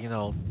 hey,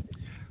 I'm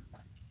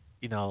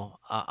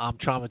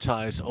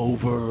traumatized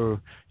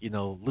over,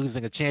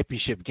 losing a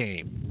championship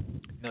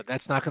game. No,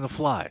 that's not going to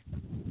fly.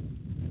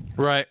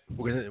 Right.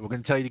 We're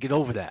going to tell you to get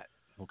over that.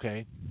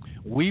 Okay.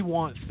 We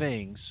want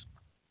things,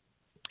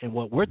 and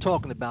what we're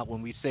talking about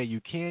when we say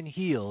you can't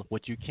heal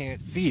what you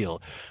can't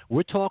feel,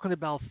 we're talking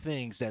about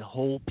things that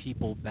hold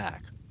people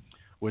back.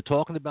 We're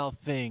talking about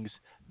things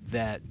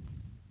that,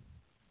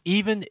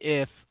 even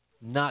if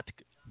not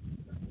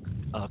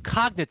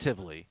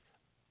cognitively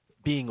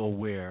being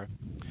aware,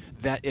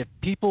 that if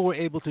people were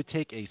able to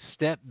take a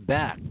step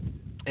back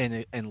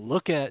and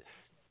look at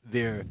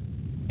their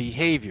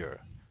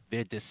behavior,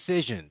 their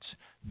decisions,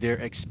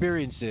 their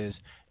experiences,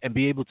 and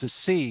be able to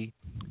see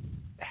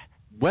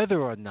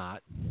whether or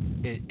not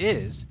it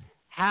is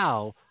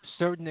how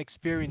certain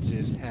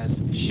experiences has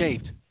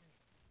shaped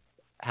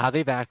how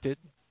they've acted,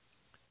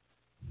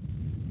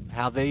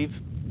 how they've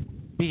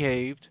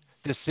behaved,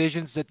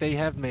 decisions that they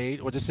have made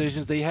or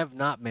decisions they have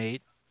not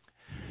made,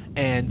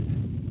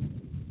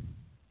 and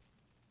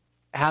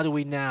how do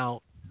we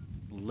now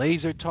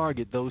laser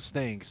target those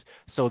things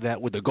so that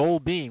with the goal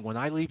being when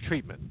I leave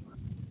treatment,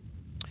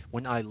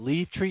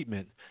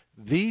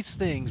 these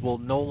things will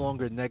no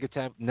longer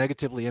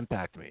negatively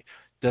impact me.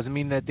 Doesn't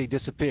mean that they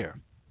disappear.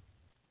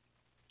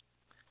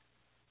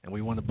 And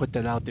we want to put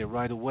that out there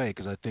right away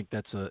because I think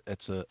that's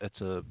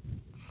a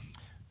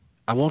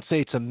I won't say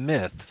it's a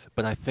myth,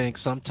 but I think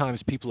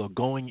sometimes people are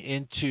going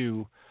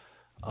into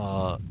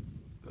the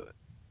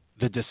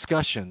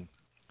discussion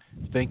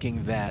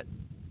thinking that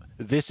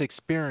this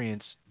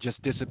experience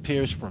just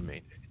disappears from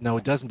me. No,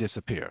 it doesn't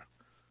disappear.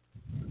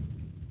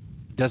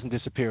 It doesn't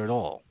disappear at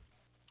all.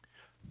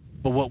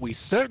 But what we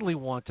certainly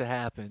want to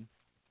happen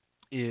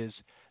is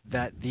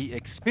that the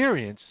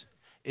experience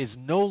is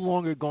no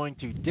longer going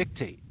to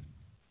dictate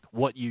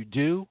what you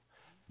do,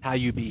 how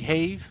you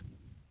behave,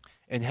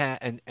 and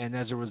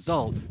as a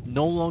result,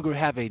 no longer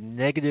have a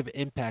negative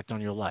impact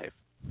on your life,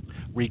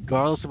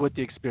 regardless of what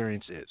the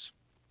experience is.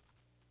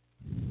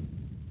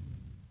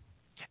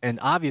 And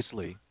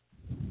obviously,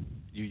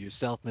 you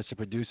yourself, Mr.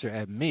 Producer,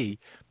 and me,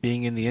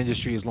 being in the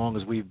industry as long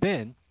as we've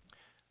been,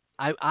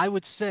 I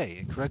would say,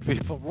 and correct me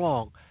if I'm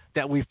wrong,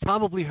 that we've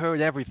probably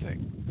heard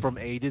everything from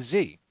A to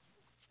Z.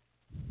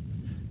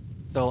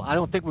 So I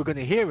don't think we're going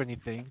to hear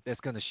anything that's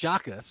going to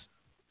shock us.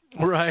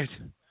 Right.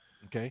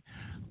 Okay.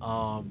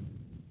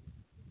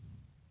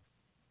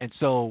 And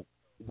so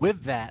with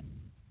that,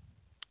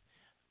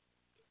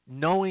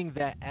 knowing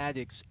that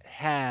addicts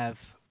have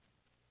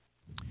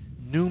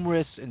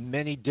numerous and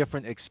many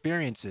different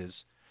experiences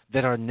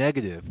that are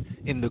negative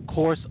in the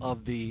course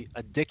of the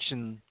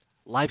addiction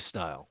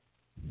lifestyle,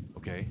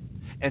 okay,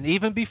 and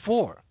even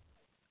before,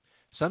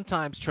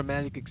 sometimes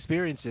traumatic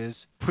experiences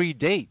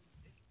predate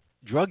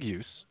drug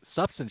use,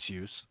 substance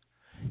use,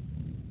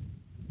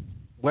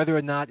 whether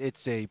or not it's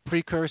a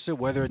precursor,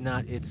 whether or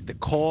not it's the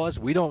cause,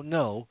 we don't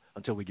know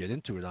until we get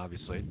into it,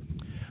 obviously.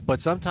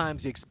 But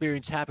sometimes the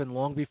experience happened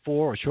long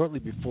before or shortly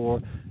before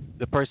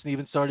the person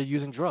even started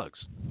using drugs.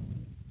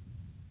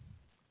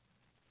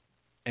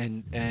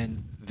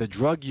 and the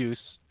drug use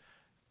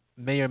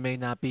may or may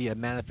not be a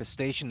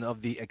manifestation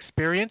of the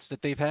experience that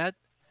they've had.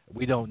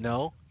 We don't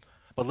know.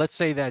 But let's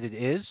say that it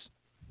is,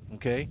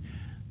 okay?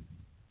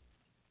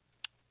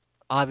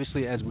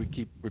 Obviously, as we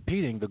keep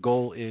repeating, the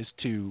goal is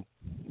to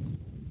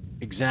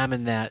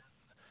examine that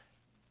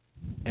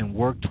and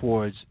work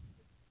towards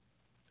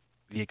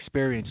the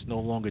experience no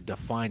longer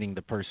defining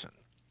the person,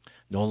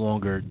 no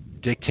longer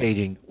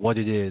dictating what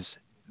it is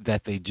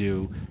that they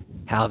do,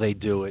 how they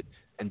do it,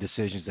 and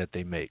decisions that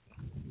they make.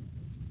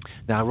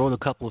 Now, I wrote a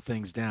couple of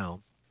things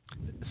down,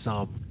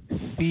 some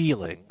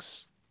feelings.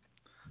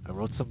 I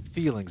wrote some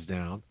feelings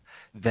down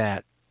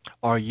that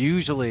are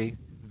usually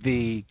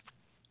the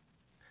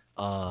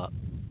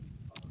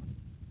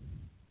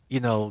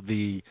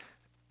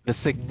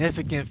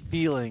significant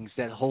feelings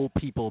that hold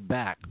people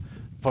back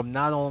from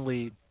not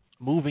only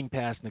moving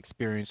past an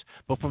experience,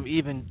 but from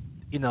even,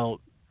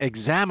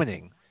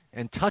 examining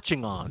and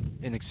touching on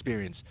an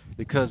experience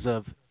because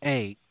of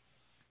A,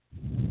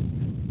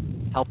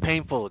 how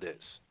painful it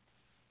is,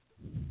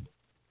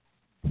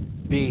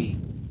 B,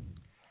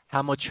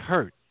 how much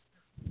hurt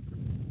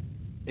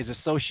is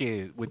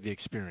associated with the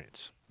experience,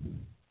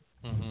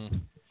 mm-hmm.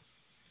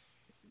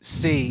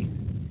 C,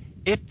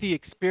 if the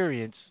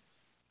experience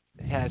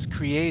has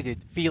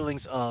created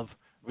feelings of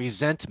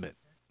resentment,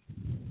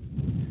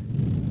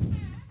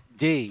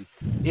 D,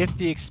 if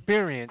the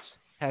experience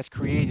has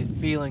created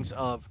feelings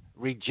of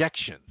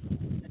rejection,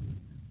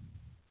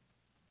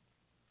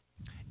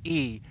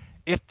 E,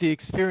 if the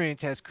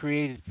experience has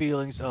created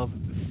feelings of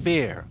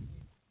fear,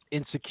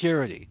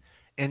 insecurity,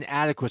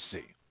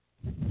 inadequacy.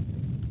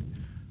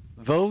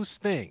 Those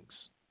things,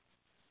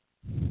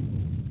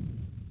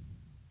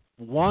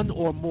 one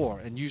or more,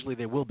 and usually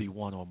there will be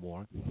one or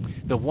more.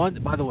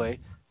 By the way,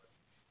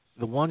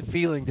 the one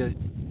feeling that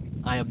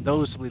I am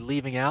noticeably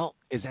leaving out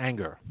is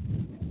anger.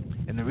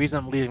 And the reason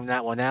I'm leaving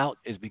that one out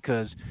is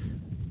because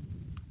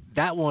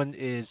that one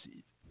is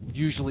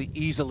usually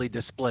easily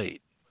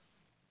displayed.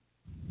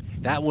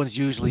 That one's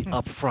usually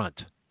up front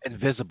and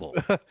visible.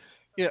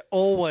 Yeah,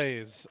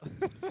 always.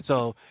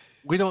 So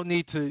we don't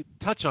need to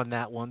touch on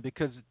that one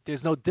because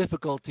there's no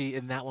difficulty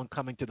in that one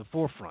coming to the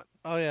forefront.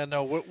 Oh yeah,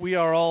 no, we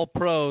are all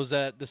pros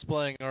at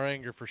displaying our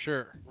anger for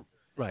sure.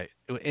 Right.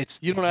 It's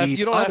you don't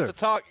have to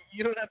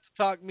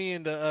talk me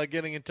into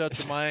getting in touch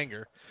with my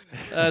anger.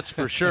 That's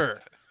for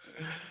sure.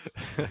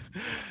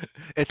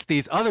 It's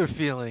these other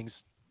feelings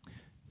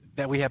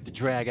that we have to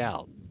drag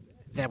out,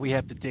 that we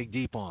have to dig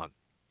deep on,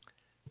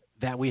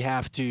 that we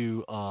have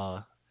to,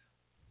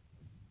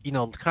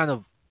 kind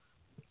of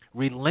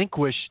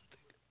relinquish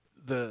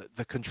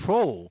the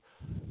control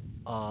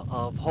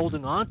of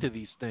holding on to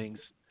these things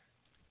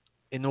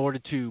in order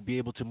to be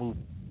able to move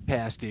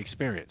past the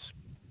experience.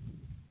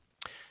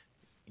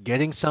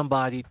 Getting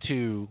somebody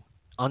to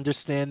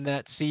understand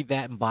that, see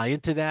that, and buy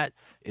into that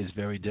is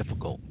very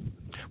difficult,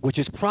 which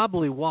is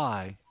probably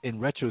why, in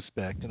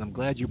retrospect, and I'm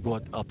glad you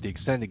brought up the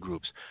extended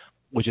groups,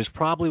 which is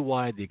probably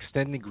why the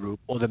extended group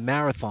or the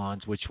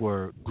marathons, which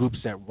were groups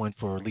that went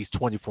for at least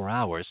 24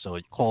 hours, so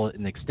you call it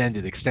an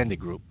extended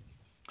group,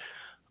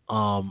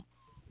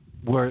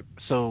 were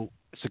so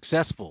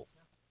successful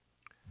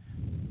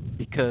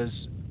because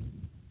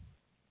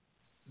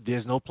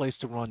there's no place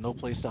to run, no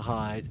place to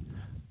hide,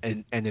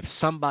 and if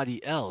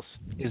somebody else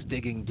is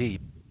digging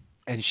deep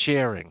and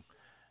sharing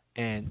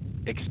and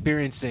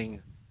experiencing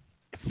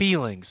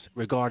feelings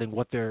regarding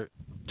what they're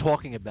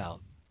talking about,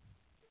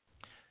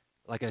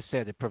 like I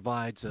said, it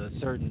provides a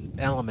certain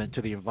element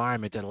to the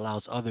environment that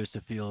allows others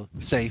to feel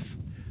safe,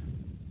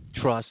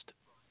 trust,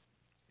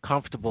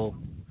 comfortable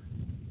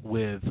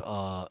with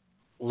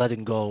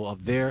letting go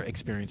of their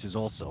experiences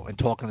also and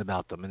talking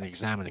about them and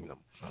examining them.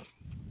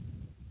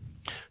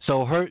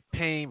 So hurt,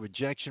 pain,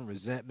 rejection,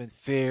 resentment,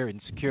 fear,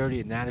 insecurity,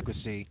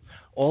 inadequacy,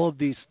 all of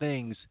these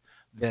things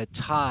that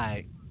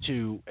tie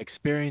to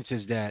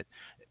experiences that,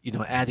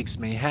 addicts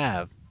may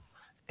have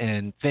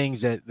and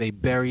things that they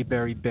bury,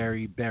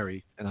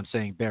 and I'm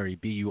saying bury,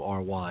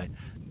 B-U-R-Y,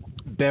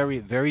 bury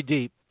it very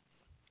deep,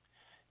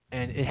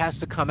 and it has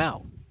to come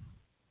out.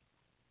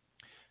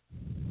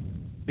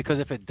 Because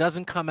if it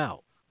doesn't come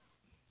out,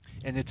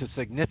 and it's a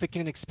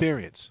significant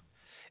experience,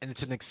 and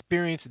it's an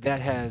experience that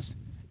has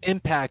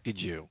impacted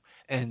you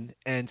and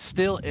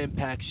still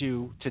impacts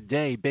you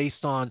today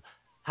based on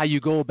how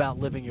you go about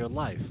living your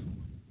life,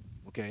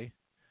 okay,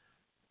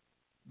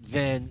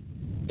 then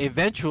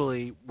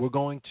eventually we're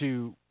going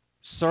to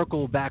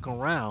circle back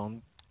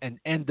around and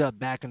end up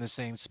back in the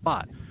same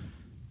spot.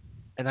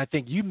 And I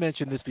think you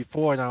mentioned this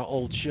before in our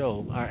old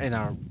show, in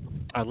our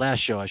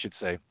last show, I should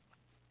say.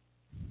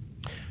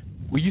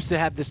 We used to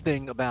have this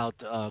thing about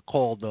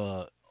called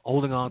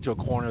holding on to a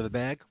corner of the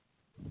bag.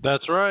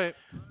 That's right.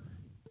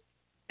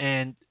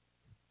 And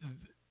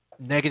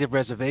negative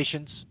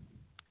reservations.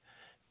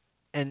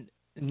 And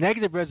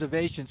negative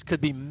reservations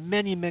could be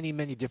many, many,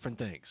 many different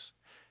things.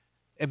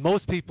 And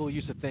most people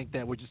used to think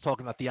that we're just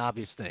talking about the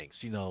obvious things,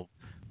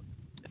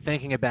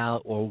 thinking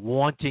about or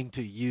wanting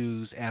to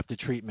use after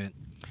treatment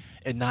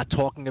and not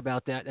talking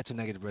about that, that's a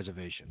negative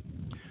reservation.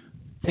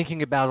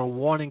 thinking about or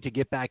wanting to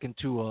get back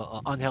into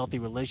an unhealthy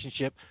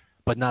relationship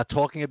but not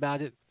talking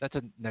about it, that's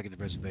a negative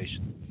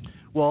reservation.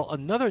 Well,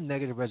 another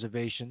negative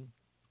reservation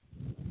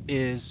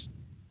is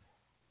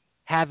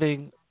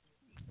having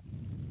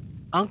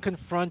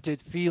unconfronted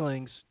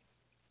feelings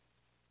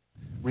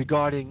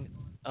regarding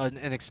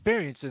an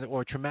experience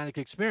or a traumatic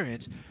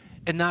experience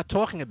and not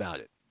talking about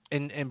it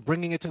and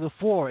bringing it to the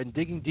fore and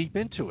digging deep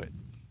into it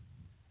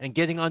and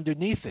getting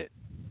underneath it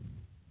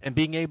and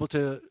being able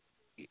to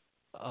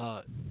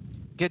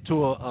get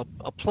to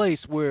a place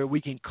where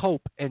we can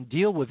cope and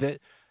deal with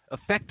it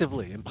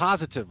effectively and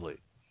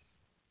positively.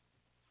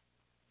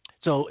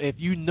 So if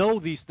you know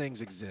these things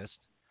exist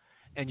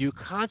and you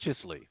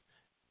consciously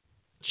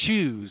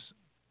choose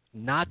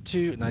not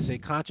to, and I say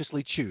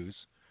consciously choose,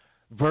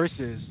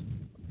 versus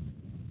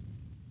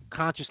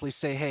consciously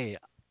say, hey,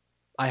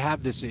 I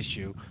have this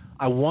issue,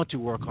 I want to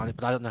work on it,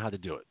 but I don't know how to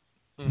do it.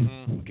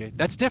 Mm-hmm. Okay,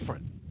 that's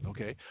different.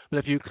 Okay, but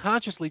if you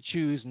consciously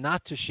choose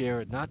not to share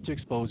it, not to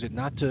expose it,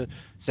 not to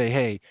say,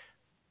 hey,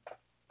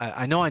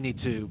 I know I need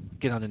to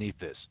get underneath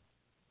this,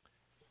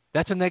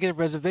 that's a negative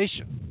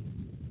reservation.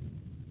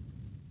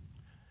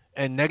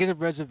 And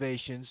negative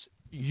reservations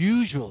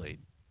usually,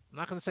 I'm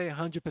not going to say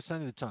 100%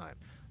 of the time,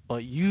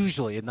 but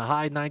usually in the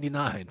high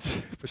 99th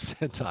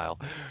percentile,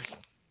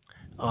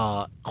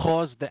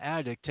 cause the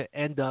addict to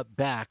end up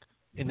back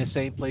in the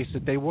same place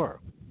that they were.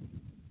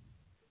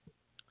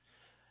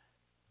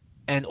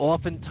 And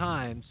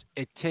oftentimes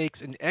it takes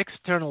an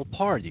external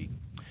party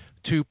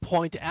to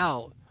point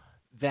out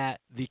that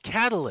the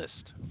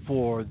catalyst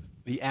for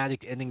the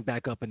addict ending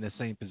back up in the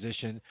same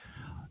position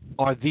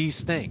are these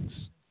things.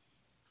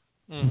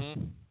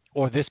 Mm-hmm.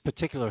 Or this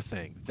particular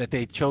thing that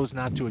they chose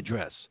not to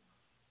address,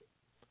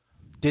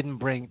 didn't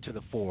bring to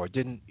the fore,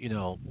 didn't,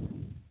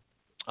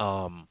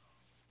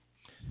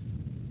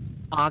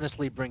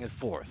 honestly bring it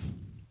forth.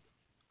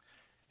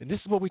 And this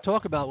is what we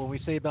talk about when we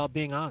say about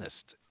being honest.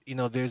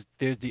 There's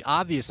the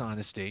obvious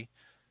honesty,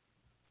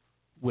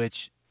 which,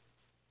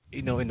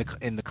 in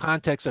the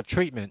context of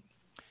treatment,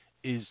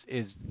 is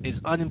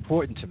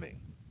unimportant to me.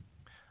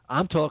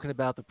 I'm talking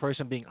about the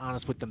person being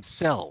honest with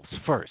themselves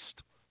first,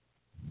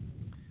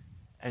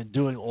 and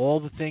doing all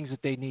the things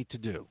that they need to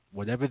do,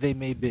 whatever they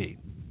may be,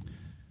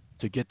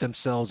 to get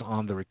themselves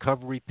on the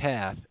recovery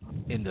path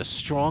in the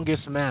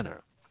strongest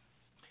manner,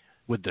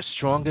 with the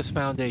strongest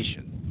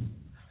foundation.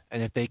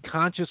 And if they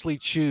consciously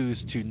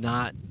choose to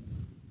not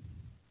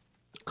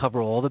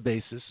cover all the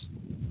bases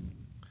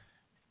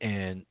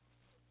and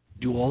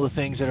do all the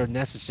things that are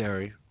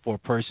necessary for a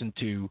person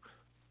to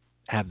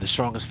have the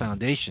strongest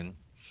foundation,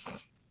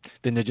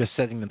 then they're just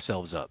setting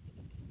themselves up.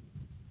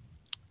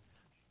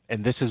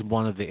 And this is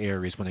one of the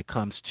areas when it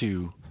comes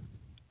to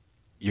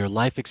your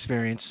life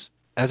experience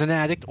as an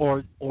addict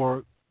or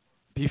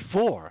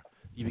before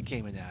you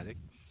became an addict,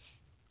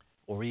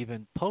 or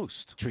even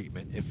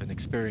post-treatment if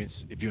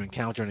you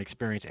encounter an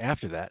experience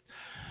after that.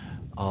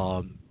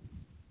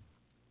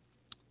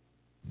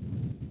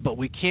 But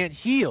we can't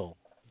heal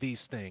these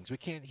things. We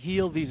can't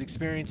heal these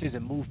experiences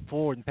and move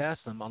forward and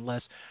past them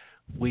unless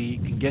we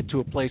can get to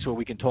a place where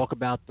we can talk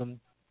about them,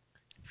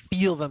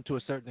 feel them to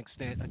a certain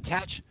extent,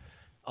 attach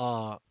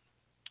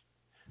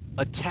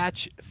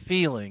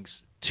feelings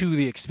to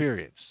the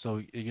experience.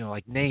 So,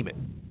 like name it.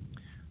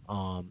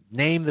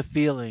 Name the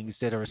feelings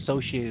that are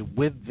associated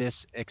with this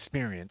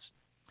experience.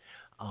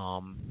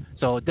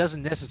 So it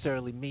doesn't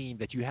necessarily mean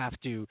that you have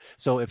to.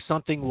 So if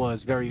something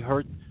was very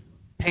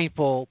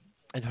painful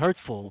and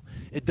hurtful,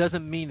 it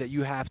doesn't mean that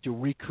you have to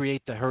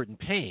recreate the hurt and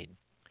pain,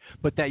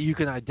 but that you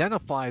can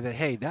identify that,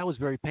 hey, that was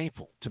very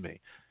painful to me,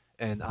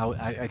 and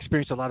I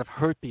experienced a lot of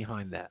hurt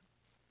behind that.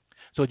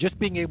 So just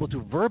being able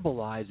to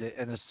verbalize it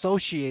and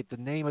associate the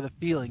name of the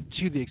feeling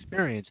to the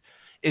experience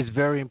is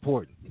very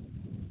important.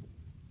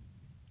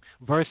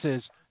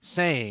 Versus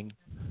saying,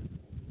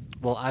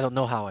 well, I don't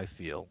know how I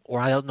feel, or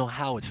I don't know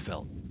how it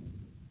felt.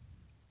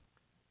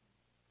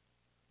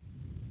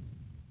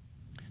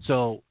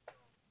 So,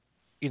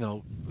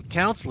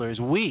 counselors,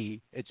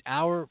 it's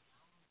our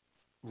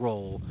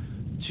role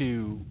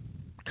to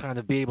kind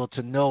of be able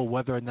to know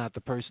whether or not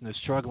the person is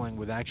struggling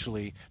with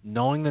actually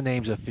knowing the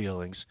names of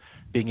feelings,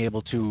 being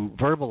able to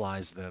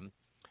verbalize them,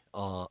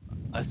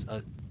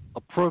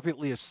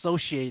 appropriately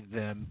associate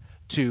them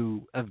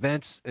to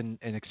events and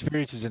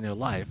experiences in their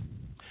life,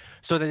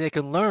 so that they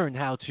can learn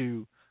how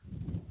to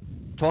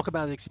talk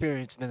about the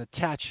experience and then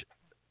attach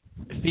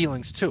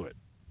feelings to it.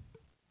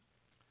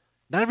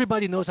 Not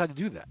everybody knows how to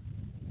do that.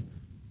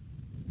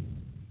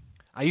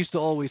 I used to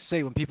always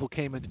say when people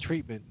came into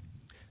treatment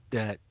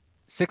that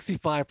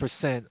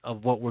 65%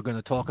 of what we're going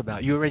to talk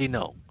about, you already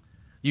know.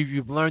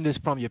 You've learned this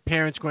from your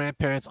parents,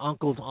 grandparents,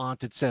 uncles,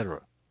 aunts,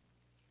 etc.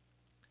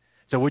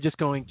 So we're just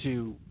going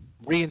to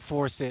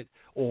reinforce it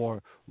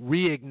or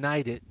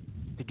reignite it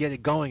to get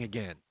it going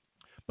again.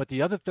 But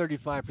the other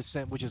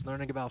 35%, which is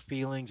learning about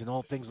feelings and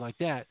all things like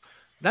that,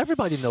 not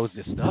everybody knows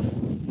this stuff.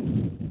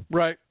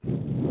 Right.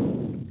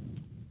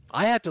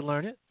 I had to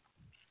learn it.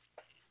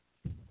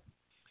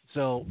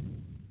 So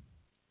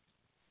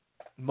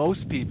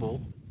most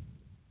people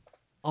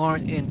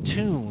aren't in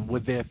tune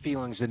with their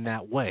feelings in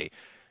that way.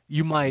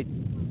 You might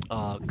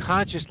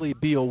consciously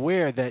be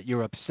aware that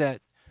you're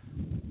upset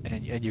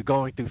and you're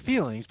going through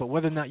feelings, but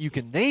whether or not you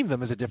can name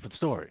them is a different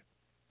story.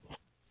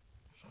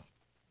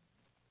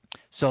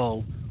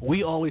 So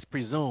we always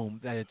presume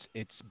that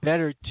it's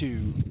better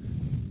to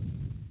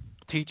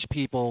teach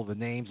people the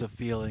names of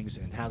feelings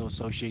and how to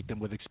associate them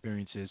with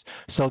experiences,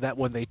 so that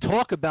when they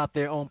talk about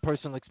their own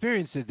personal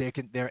experiences,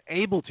 they're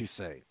able to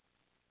say,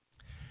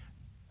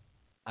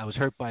 I was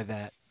hurt by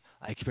that.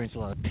 I experienced a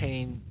lot of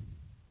pain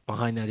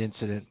behind that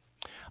incident.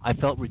 I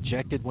felt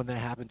rejected when that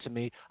happened to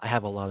me. I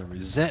have a lot of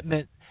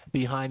resentment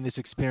behind this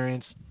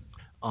experience.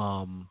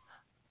 I'm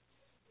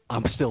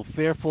still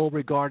fearful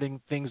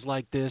regarding things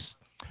like this.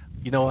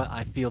 You know what?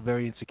 I feel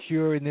very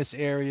insecure in this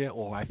area,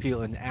 or I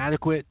feel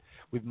inadequate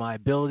with my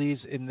abilities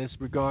in this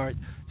regard.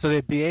 So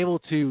they'd be able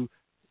to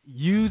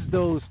use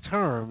those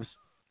terms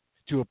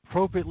to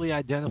appropriately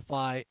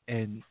identify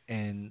and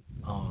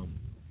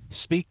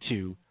speak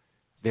to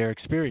their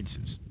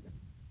experiences.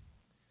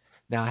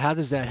 Now, how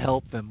does that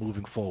help them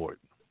moving forward?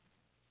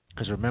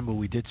 Because remember,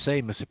 we did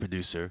say, Mr.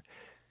 Producer,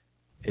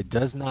 it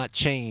does not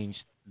change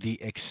the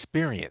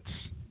experience.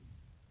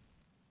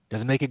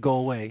 Doesn't make it go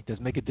away.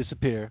 Doesn't make it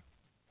disappear.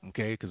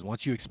 Okay? Because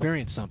once you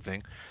experience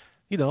something,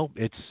 you know,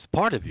 it's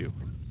part of you.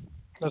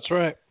 That's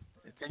right.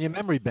 It's in your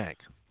memory bank.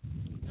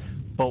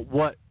 But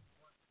what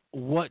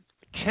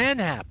can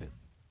happen,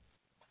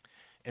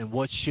 and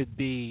what should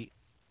be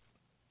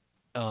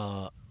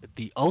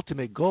the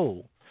ultimate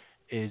goal,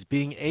 is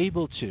being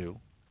able to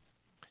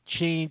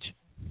change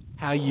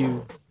how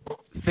you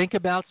think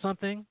about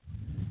something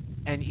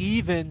and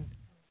even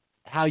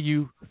how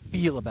you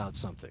feel about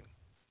something.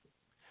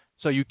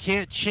 So you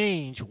can't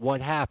change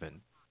what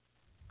happened,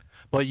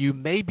 but you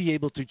may be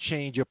able to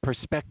change your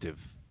perspective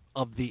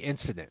of the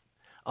incident,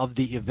 of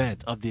the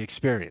event, of the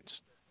experience.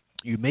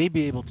 You may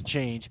be able to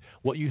change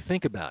what you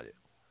think about it.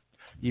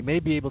 You may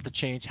be able to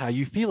change how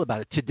you feel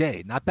about it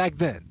today, not back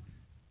then.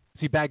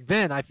 See, back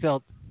then I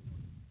felt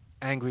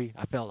angry,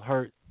 I felt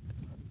hurt,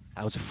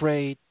 I was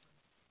afraid.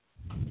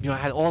 You know,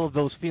 I had all of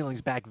those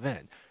feelings back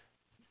then.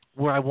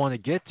 Where I want to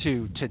get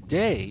to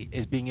today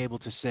is being able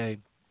to say,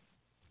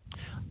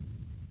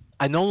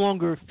 I no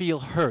longer feel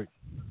hurt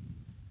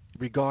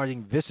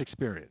regarding this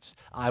experience.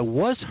 I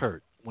was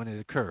hurt when it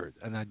occurred,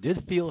 and I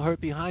did feel hurt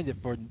behind it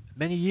for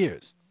many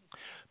years.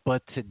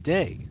 But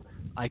today,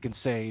 I can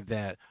say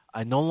that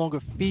I no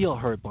longer feel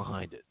hurt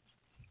behind it.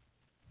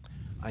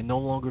 I no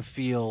longer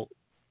feel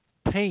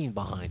pain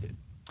behind it.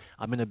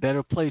 I'm in a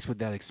better place with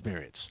that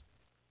experience.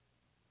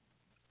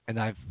 And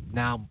I've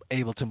now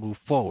able to move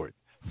forward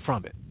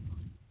from it.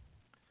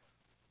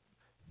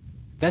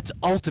 That's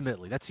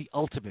the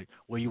ultimate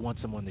where you want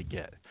someone to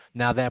get.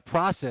 Now that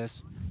process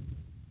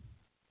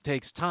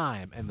takes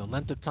time, and the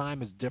length of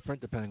time is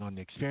different depending on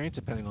the experience,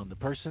 depending on the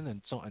person,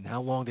 and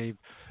how long they've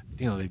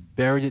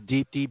buried it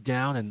deep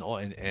down, and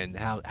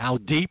how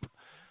deep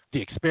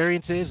the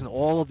experience is, and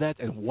all of that,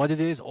 and what it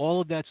is. All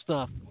of that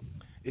stuff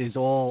is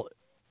all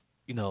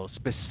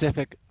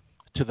specific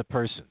to the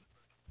person.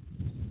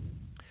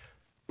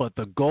 But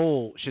the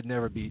goal should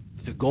be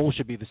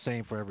the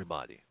same for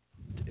everybody,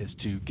 is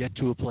to get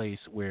to a place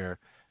where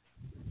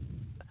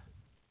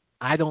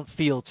I don't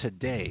feel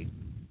today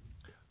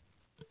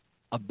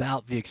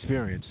about the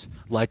experience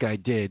like I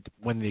did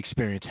when the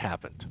experience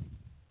happened.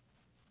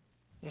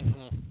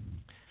 Mm-hmm.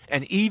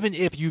 And even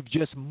if you've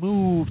just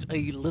moved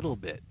a little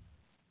bit,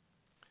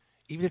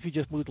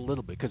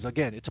 because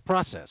again, it's a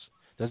process.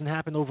 It doesn't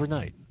happen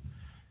overnight.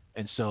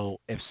 And so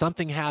if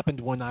something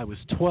happened when I was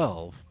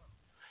 12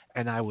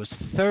 and I was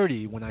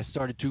 30 when I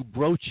started to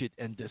broach it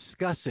and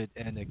discuss it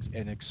and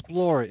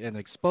explore it and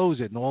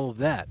expose it and all of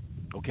that,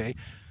 okay?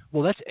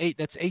 Well, that's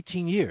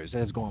 18 years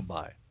that has gone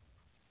by.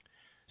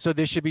 So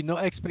there should be no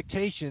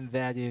expectation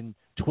that in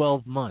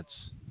 12 months,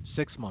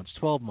 6 months,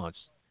 12 months,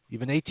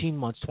 even 18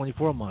 months,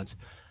 24 months,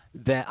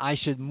 that I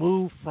should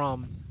move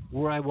from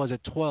where I was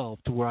at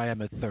 12 to where I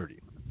am at 30.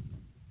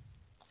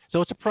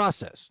 So it's a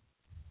process.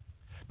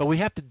 But we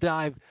have to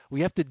dive,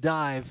 into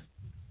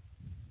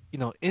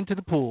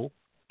the pool,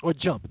 or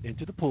jump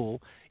into the pool,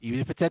 even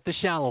if it's at the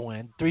shallow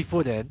end,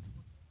 3-foot end,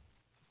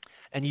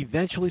 and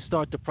eventually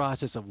start the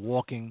process of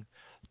walking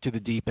to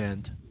the deep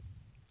end.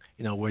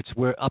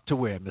 We're up to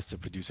where, Mr.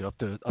 Producer? Up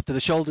to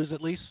the shoulders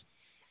at least?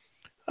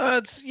 Maybe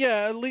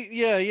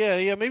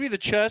the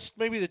chest.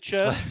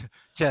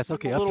 Chest,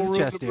 okay, up to the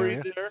chest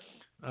area. There.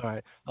 All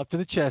right, up to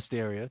the chest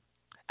area,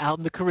 out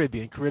in the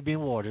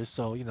Caribbean waters.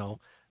 So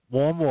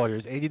warm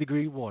waters,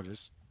 80-degree waters,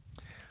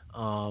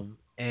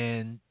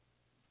 and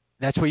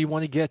that's where you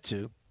want to get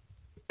to,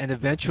 and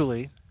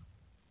eventually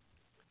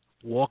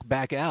walk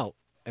back out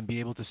and be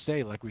able to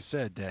say, like we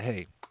said, that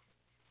hey,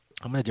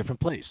 I'm in a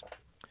different place.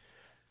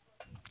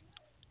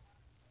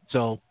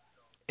 So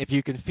if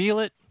you can feel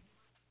it,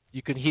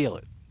 you can heal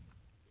it.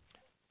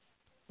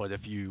 But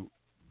if you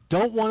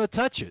don't want to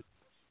touch it,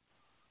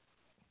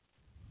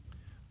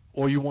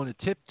 or you want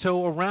to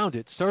tiptoe around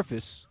it,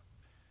 surface,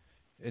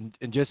 and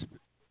just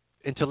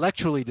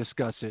intellectually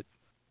discuss it,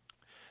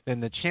 then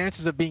the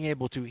chances of being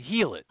able to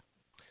heal it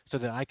so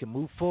that I can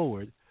move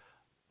forward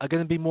are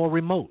going to be more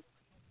remote.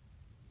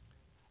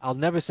 I'll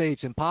never say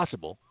it's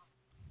impossible,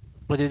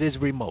 but it is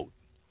remote.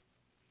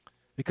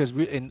 Because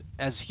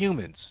as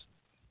humans,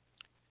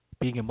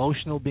 being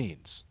emotional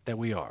beings that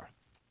we are,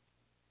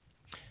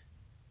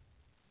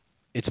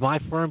 it's my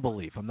firm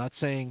belief. I'm not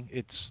saying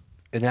it's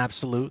an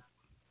absolute.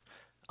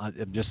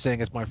 I'm just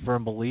saying it's my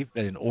firm belief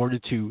that in order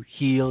to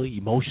heal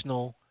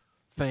emotional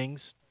things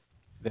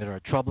that are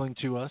troubling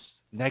to us,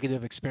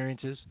 negative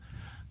experiences,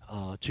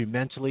 to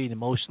mentally and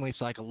emotionally,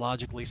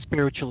 psychologically,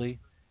 spiritually,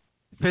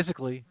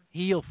 physically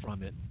heal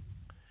from it,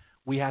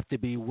 we have to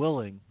be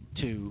willing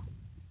to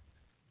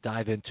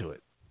dive into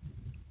it.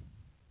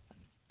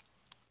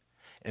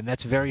 And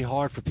that's very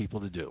hard for people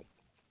to do.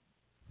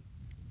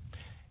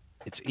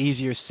 It's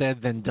easier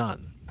said than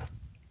done.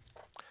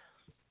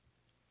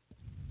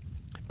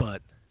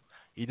 But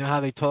you know how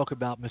they talk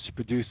about, Mr.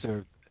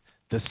 Producer,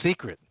 The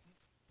Secret?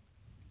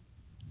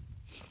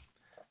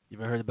 You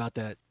ever heard about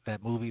that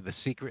movie, The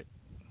Secret?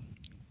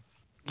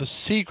 The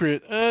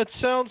Secret. It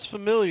sounds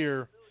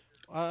familiar.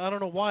 I don't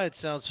know why it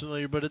sounds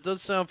familiar, but it does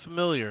sound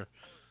familiar.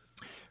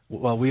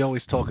 Well, we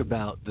always talk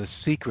about the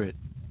secret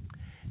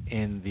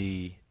in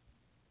the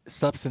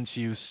substance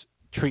use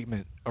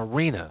treatment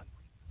arena.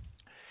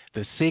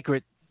 The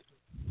secret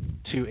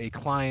to a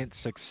client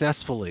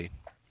successfully,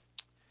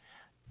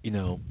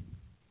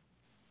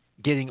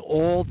 getting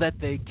all that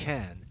they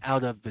can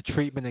out of the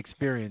treatment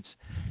experience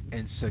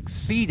and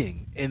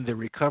succeeding in the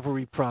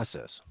recovery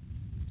process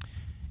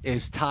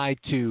is tied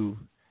to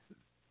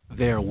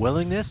their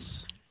willingness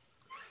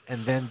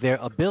and then their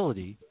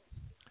ability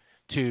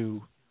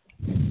to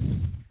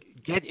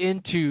get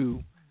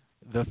into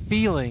the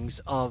feelings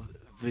of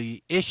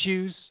the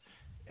issues,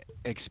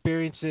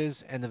 experiences,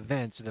 and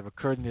events that have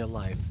occurred in their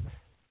life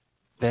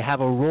that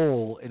have a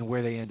role in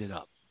where they ended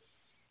up.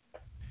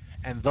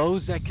 And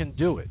those that can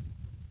do it,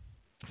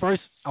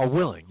 first, are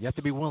willing. You have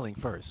to be willing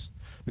first.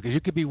 Because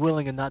you could be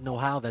willing and not know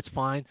how, that's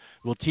fine.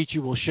 We'll teach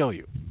you, we'll show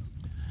you.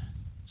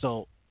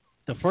 So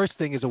the first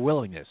thing is a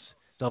willingness.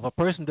 So if a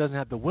person doesn't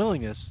have the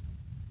willingness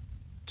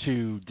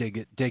to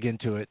dig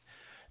into it,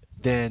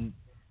 then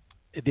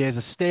there's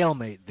a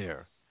stalemate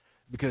there.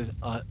 Because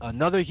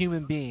another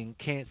human being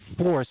can't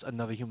force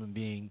another human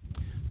being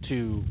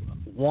to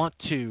want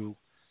to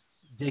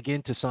dig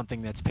into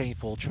something that's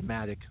painful,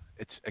 traumatic,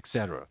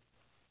 etc.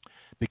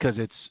 Because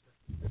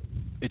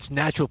it's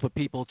natural for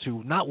people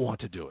to not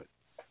want to do it,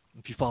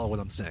 if you follow what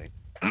I'm saying.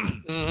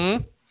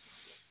 Mm-hmm.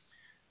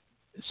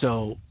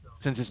 So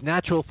since it's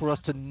natural for us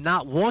to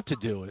not want to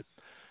do it,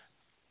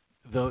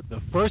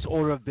 the first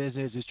order of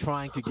business is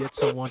trying to get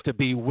someone to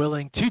be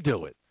willing to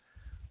do it.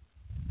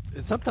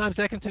 And sometimes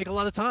that can take a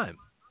lot of time.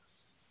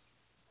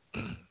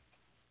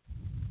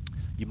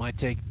 You might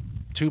take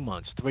 2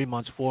 months, 3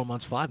 months, 4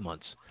 months, 5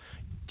 months,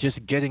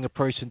 just getting a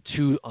person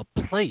to a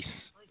place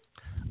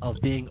of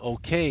being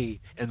okay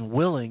and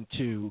willing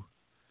to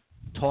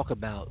talk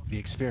about the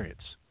experience.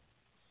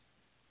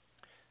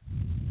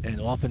 And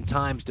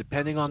oftentimes,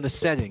 depending on the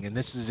setting, and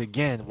this is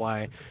again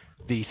why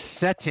the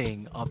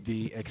setting of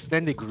the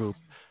extended group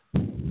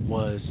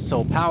was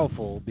so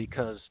powerful,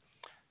 because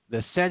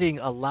the setting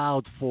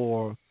allowed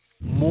for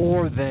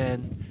more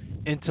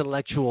than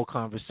intellectual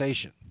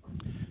conversation.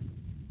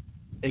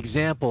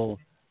 Example,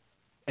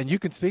 and you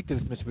can speak to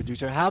this, Mr.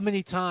 Producer, how many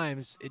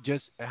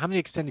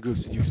extended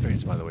groups did you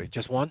experience, by the way?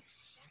 Just one?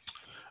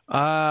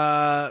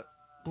 Oh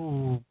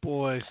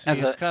boy,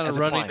 it's kind of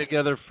running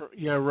together.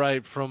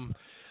 From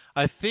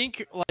I think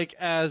like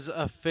as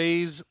a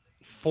phase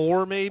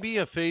 4, maybe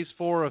a phase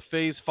 4, a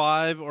phase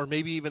 5, or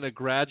maybe even a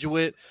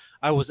graduate.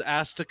 I was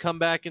asked to come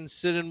back and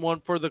sit in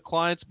one for the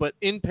clients, but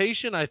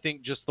inpatient, I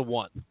think just the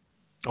one.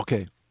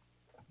 Okay.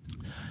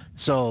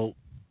 So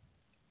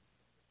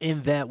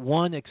in that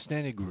one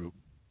extended group,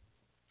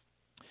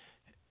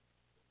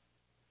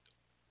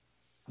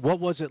 what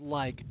was it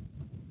like?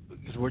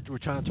 Because we're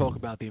trying to talk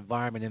about the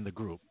environment in the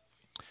group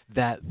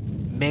that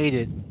made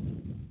it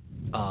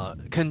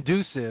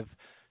conducive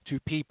to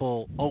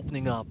people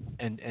opening up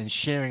and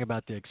sharing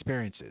about their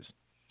experiences.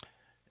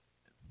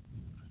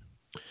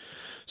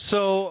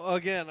 So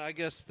again, I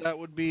guess that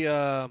would be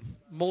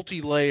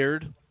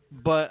multi-layered,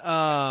 but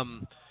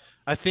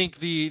I think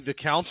the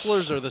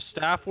counselors or the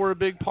staff were a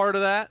big part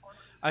of that.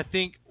 I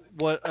think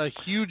what a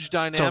huge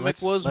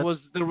dynamic was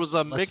there was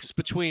a mix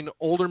between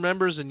older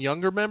members and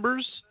younger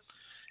members.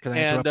 Can I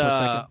interrupt for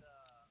a second?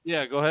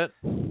 Yeah, go ahead.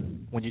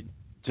 When you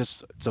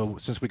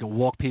since we can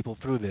walk people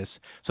through this,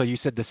 so you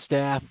said the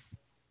staff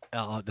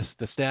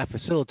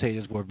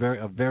facilitators were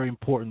a very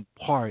important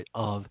part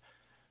of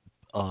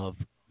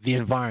the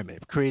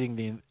environment, creating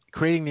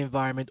the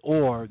environment,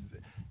 or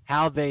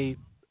how they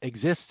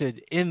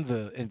existed in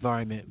the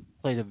environment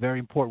played a very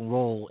important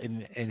role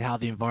in how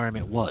the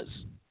environment was.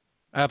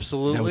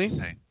 Absolutely. Is that what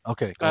you're saying?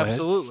 Okay, go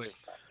Absolutely.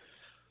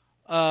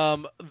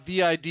 ahead.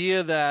 The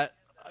idea that,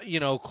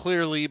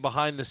 clearly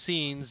behind the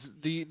scenes,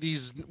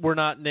 these were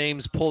not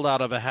names pulled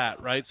out of a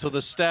hat, right? So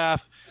the staff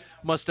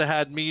must have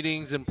had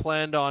meetings and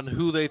planned on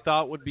who they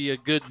thought would be a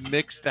good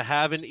mix to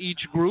have in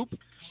each group.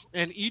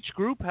 And each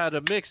group had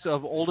a mix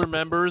of older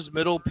members,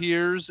 middle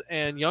peers,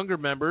 and younger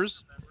members.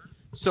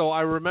 So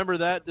I remember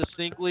that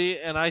distinctly,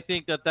 and I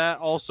think that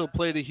also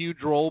played a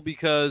huge role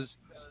because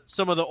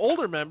some of the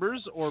older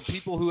members or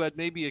people who had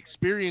maybe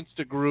experienced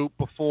a group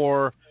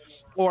before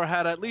or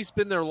had at least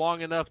been there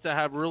long enough to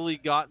have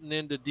really gotten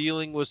into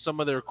dealing with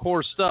some of their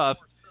core stuff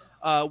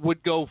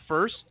would go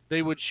first.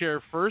 They would share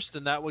first,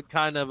 and that would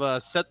kind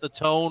of set the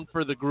tone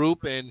for the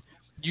group, and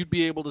you'd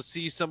be able to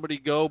see somebody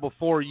go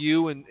before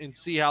you and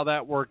see how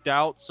that worked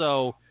out.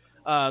 So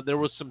there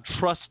was some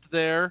trust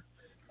there.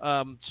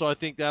 So I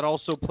think that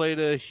also played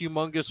a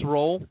humongous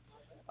role.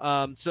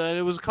 So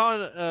it was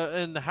kind of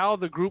and how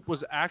the group was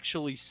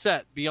actually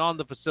set beyond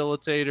the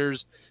facilitators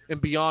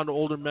and beyond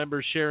older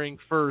members sharing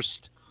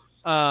first.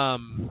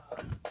 The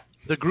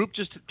group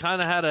just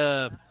kind of had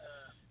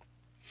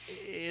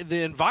the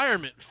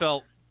environment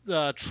felt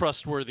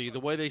trustworthy, the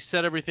way they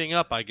set everything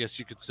up, I guess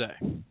you could say.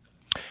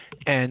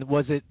 And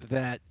was it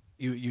that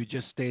you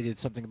just stated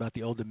something about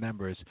the older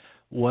members?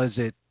 Was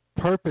it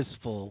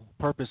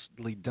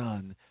purposely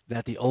done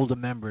that the older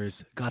members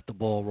got the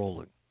ball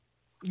rolling?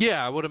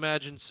 Yeah, I would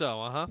imagine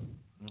so.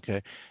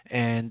 Okay.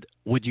 And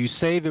would you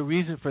say the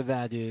reason for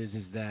that is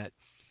that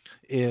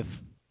if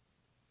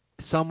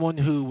someone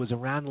who was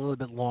around a little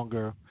bit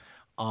longer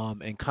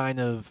and kind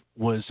of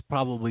was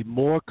probably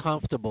more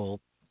comfortable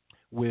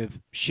with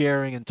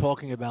sharing and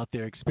talking about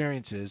their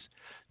experiences,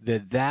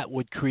 that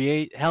would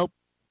help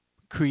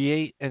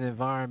create an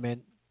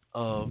environment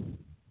of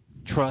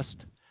trust,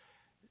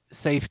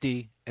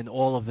 safety, and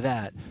all of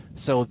that,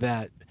 so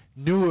that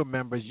newer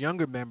members,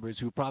 younger members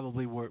who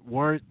probably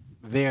weren't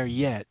there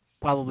yet,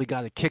 probably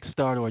got a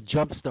kickstart or a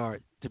jump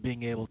start to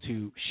being able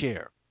to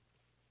share.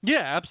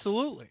 Yeah,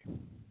 absolutely.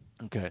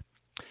 Okay.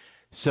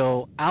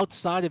 So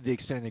outside of the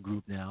extended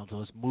group now, so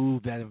let's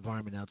move that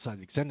environment outside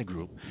the extended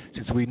group.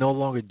 Since we no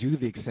longer do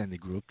the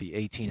extended group, the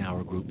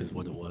 18-hour group is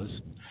what it was.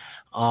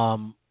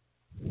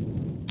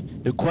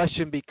 The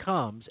question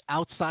becomes,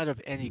 outside of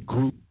any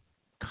group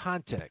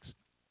context,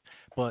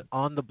 but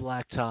on the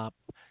blacktop,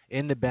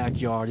 in the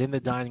backyard, in the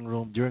dining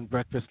room, during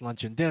breakfast,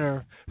 lunch, and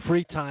dinner,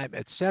 free time,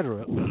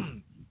 etc.,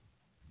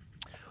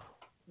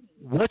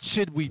 what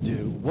should we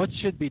do? What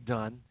should be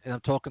done? And I'm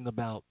talking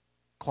about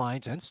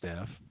clients and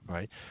staff,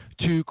 right,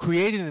 to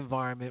create an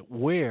environment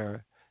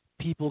where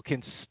people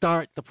can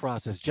start the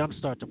process,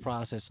 jumpstart the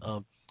process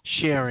of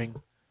sharing,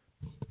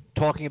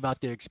 talking about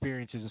their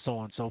experiences, and so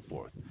on and so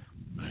forth.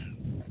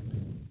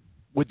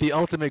 With the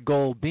ultimate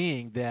goal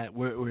being that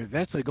we're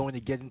eventually going to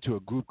get into a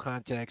group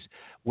context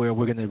where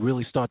we're going to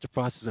really start the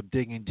process of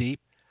digging deep.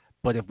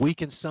 But if we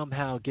can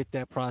somehow get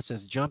that process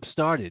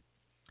jump-started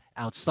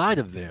outside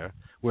of there,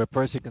 where a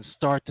person can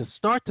start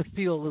to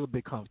feel a little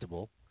bit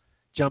comfortable,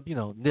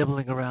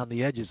 nibbling around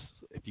the edges,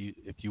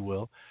 if you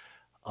will,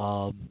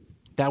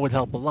 that would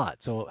help a lot.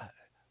 So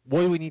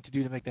what do we need to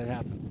do to make that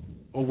happen?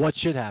 Or what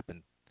should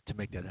happen to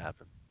make that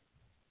happen?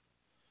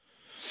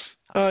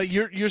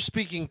 You're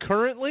speaking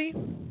currently?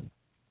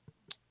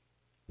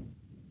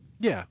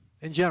 Yeah,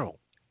 in general.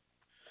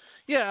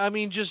 Yeah, I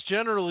mean, just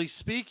generally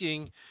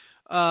speaking,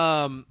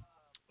 I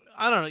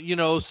don't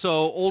know, so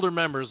older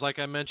members, like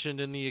I mentioned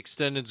in the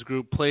extended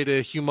group, played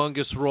a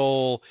humongous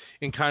role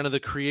in kind of the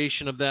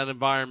creation of that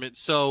environment.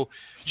 So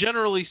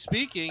generally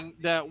speaking,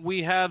 that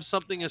we have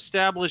something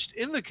established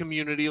in the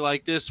community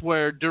like this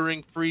where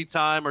during free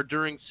time or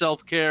during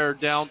self-care or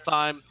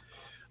downtime,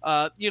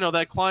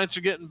 that clients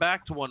are getting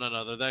back to one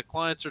another, that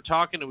clients are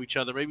talking to each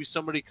other. Maybe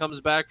somebody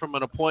comes back from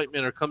an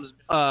appointment or comes,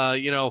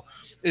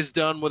 is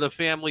done with a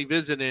family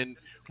visit, and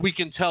we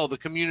can tell, the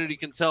community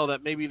can tell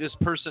that maybe this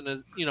person has,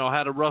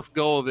 had a rough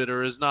go of it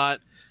or is not,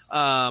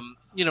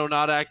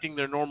 not acting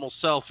their normal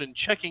self, and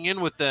checking in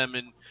with them.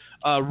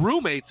 And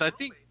roommates, I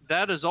think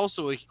that is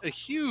also a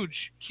huge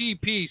key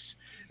piece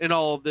in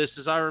all of this.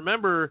 As I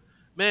remember,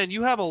 man,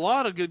 you have a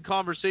lot of good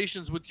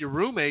conversations with your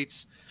roommates.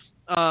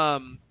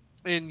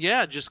 And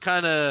yeah, just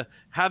kind of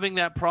having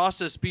that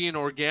process be an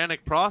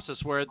organic process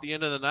where at the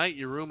end of the night,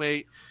 your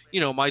roommate,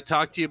 might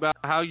talk to you about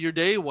how your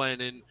day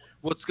went and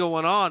what's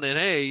going on. And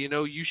hey,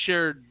 you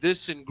shared this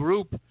in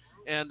group,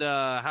 and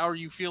how are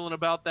you feeling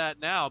about that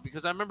now?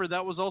 Because I remember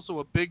that was also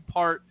a big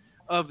part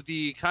of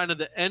the kind of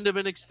the end of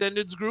an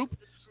extended group,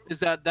 is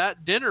that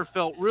dinner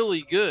felt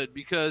really good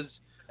because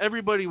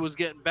everybody was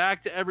getting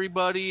back to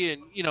everybody,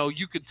 and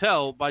you could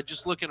tell by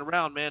just looking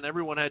around, man,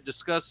 everyone had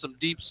discussed some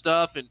deep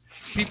stuff and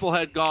people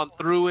had gone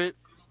through it,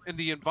 and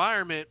the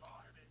environment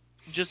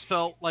just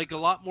felt like a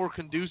lot more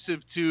conducive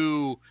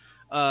to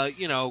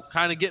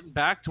kind of getting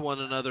back to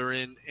one another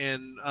and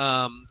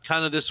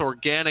kind of this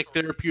organic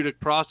therapeutic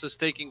process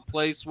taking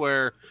place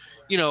where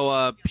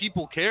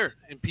people cared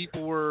and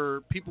people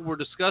were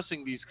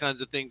discussing these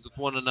kinds of things with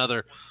one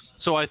another.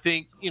 So I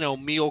think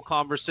meal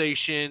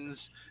conversations,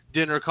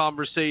 dinner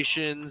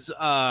conversations,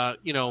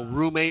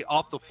 roommate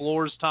off the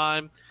floors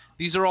time.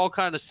 These are all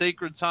kind of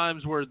sacred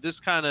times where this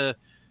kind of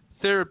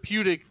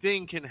therapeutic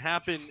thing can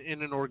happen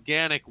in an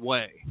organic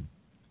way.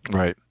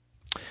 Right.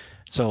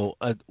 So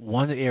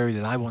one area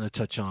that I want to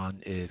touch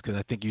on is, because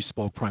I think you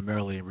spoke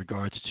primarily in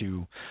regards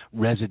to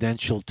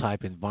residential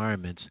type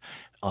environments,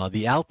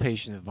 the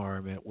outpatient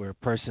environment where a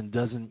person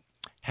doesn't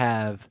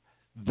have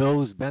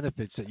those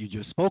benefits that you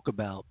just spoke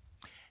about,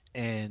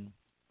 and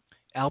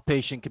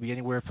outpatient can be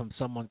anywhere from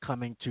someone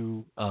coming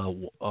to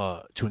an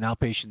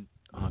outpatient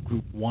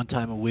group 1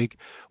 time a week,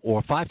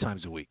 or 5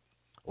 times a week,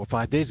 or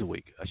 5 days a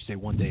week. I should say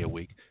 1 day a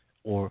week,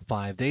 or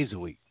 5 days a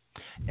week.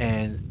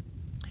 And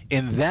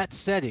in that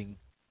setting,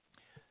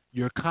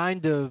 you're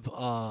kind of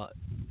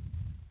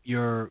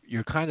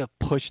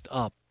pushed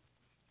up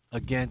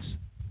against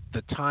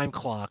the time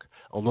clock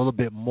a little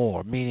bit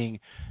more, meaning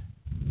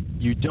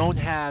you don't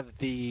have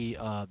the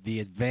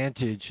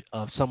advantage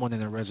of someone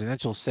in a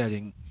residential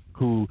setting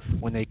who,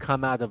 when they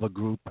come out of a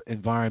group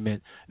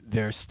environment,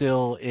 they're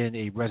still in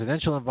a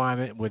residential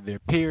environment with their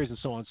peers and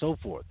so on and so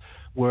forth.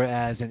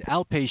 Whereas an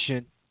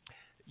outpatient,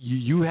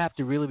 you have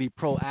to really be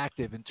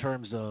proactive in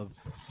terms of,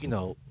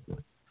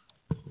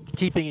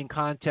 keeping in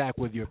contact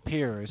with your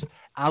peers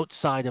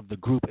outside of the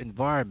group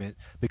environment,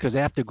 because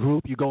after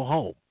group, you go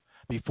home.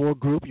 Before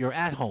group, you're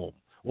at home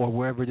or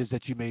wherever it is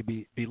that you may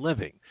be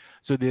living.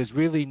 So there's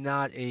really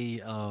not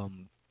a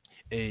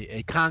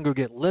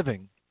congregate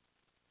living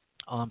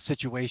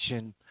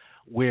situation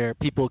where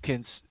people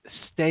can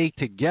stay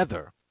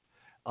together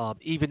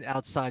even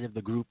outside of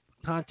the group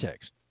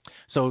context.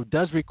 So it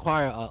does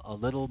require a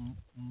little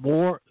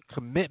more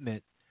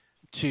commitment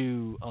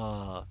to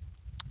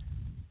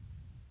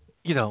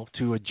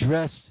to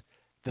address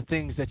the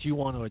things that you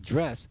want to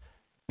address,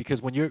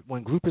 because when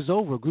group is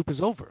over, group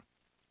is over.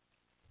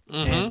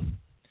 Mm-hmm. And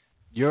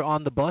you're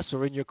on the bus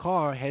or in your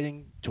car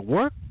heading to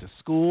work, to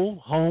school,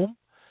 home,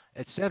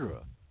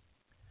 etc.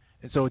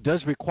 And so it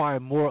does require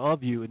more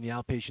of you in the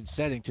outpatient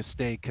setting to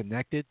stay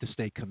connected, to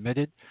stay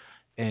committed,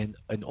 and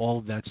all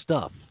of that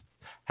stuff.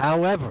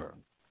 However,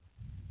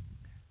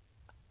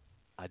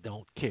 I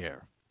don't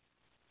care,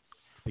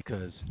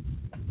 because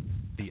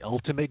the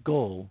ultimate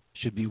goal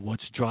should be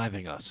what's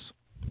driving us.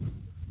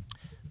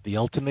 The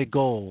ultimate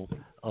goal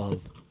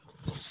of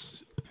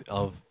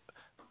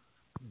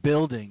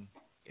building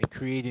and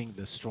creating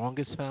the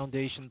strongest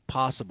foundation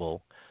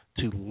possible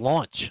to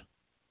launch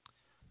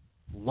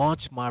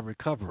my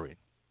recovery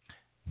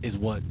is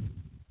what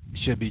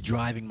should be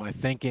driving my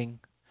thinking,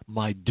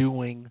 my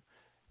doing,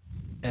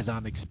 as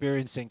I'm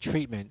experiencing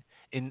treatment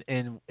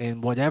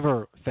in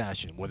whatever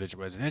fashion, whether it's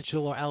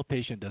residential or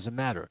outpatient, doesn't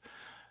matter.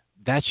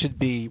 That should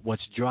be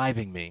what's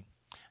driving me,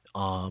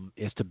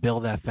 is to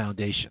build that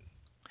foundation.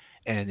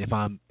 And if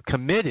I'm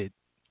committed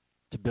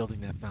to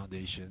building that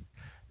foundation,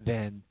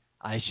 then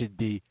I should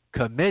be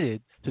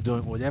committed to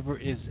doing whatever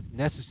is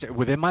necessary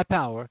within my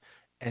power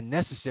and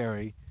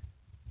necessary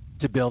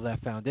to build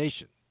that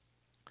foundation.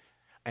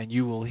 And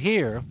you will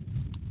hear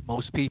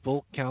most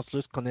people,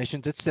 counselors,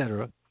 clinicians,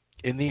 etc.,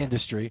 in the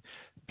industry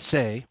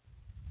say,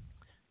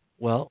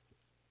 well,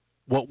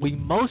 what we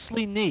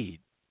mostly need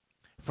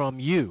from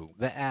you,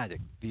 the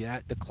addict,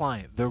 the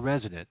client, the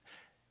resident,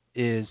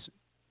 is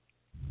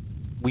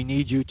we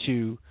need you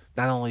to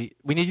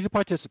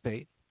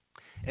participate,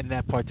 and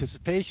that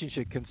participation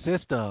should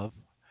consist of,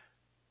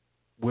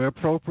 where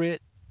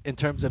appropriate in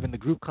terms of in the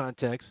group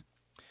context,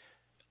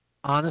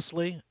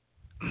 honestly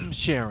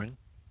sharing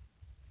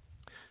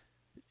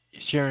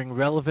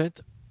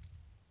relevantly,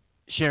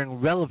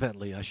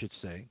 I should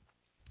say.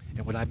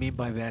 And what I mean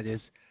by that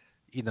is,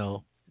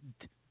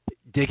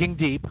 digging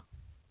deep,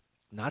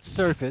 not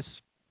surface.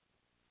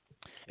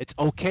 It's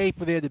okay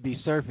for there to be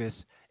surface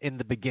in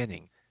the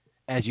beginning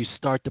as you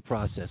start the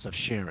process of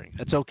sharing.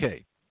 That's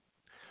okay.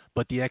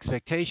 But the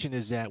expectation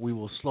is that we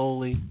will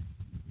slowly,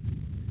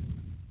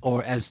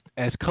 or as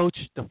coach,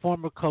 the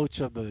former coach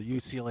of the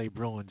UCLA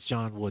Bruins,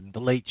 John Wooden, the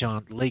late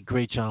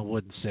great John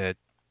Wooden said,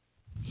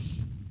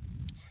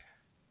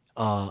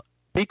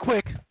 be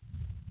quick,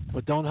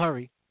 but don't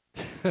hurry.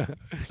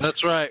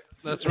 That's right.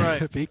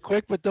 Be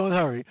quick, but don't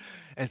hurry.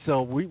 And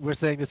so we're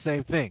saying the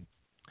same thing.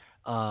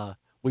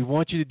 We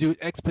want you to do it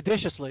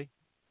expeditiously,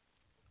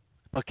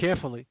 but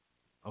carefully,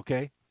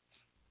 okay?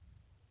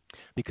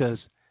 Because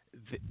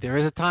there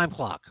is a time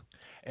clock,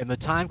 and the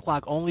time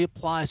clock only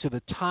applies to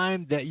the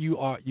time that you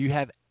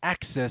have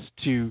access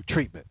to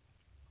treatment.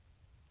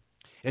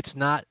 It's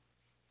not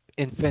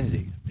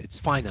infinity; it's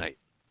finite.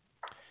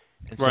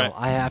 And so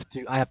I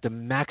have to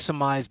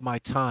maximize my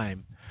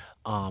time,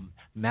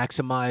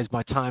 maximize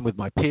my time with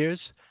my peers,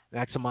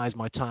 maximize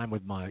my time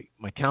with my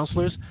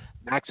counselors,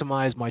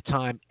 maximize my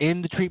time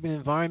in the treatment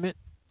environment,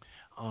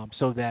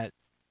 so that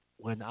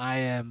when I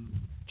am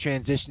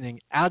transitioning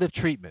out of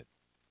treatment,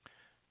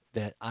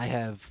 that I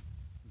have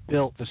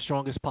built the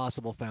strongest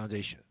possible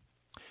foundation.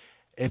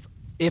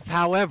 If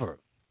however,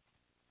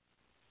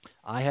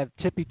 I have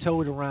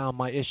tippy-toed around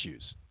my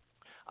issues,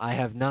 I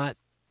have not,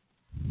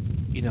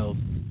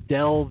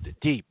 delved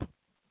deep,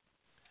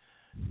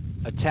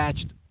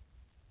 attached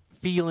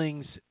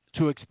feelings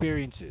to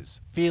experiences,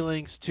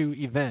 feelings to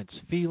events,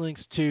 feelings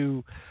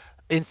to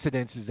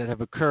incidences that have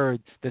occurred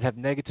that have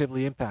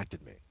negatively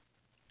impacted me.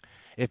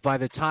 If by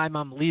the time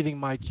I'm leaving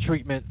my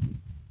treatment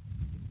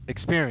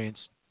experience,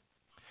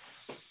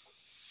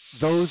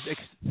 those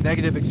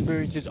negative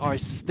experiences are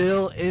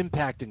still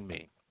impacting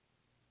me,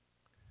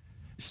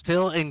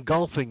 still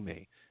engulfing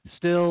me,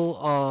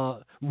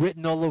 still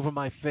written all over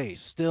my face,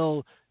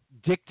 still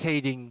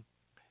dictating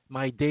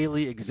my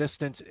daily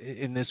existence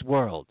in this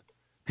world,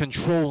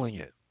 controlling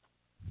it,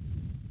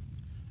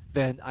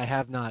 then I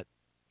have not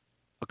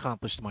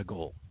accomplished my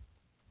goal.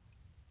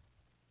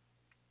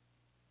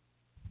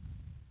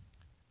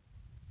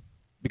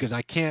 Because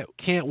I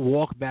can't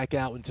walk back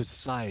out into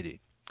society.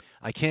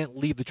 I can't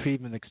leave the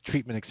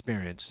treatment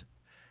experience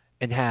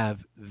and have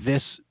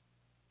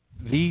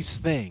these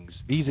things,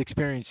 these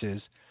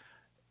experiences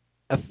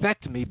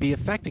be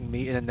affecting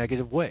me in a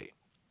negative way.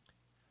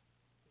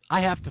 I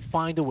have to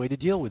find a way to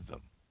deal with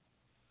them.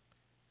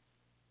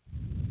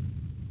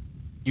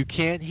 You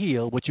can't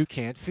heal what you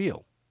can't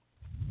feel.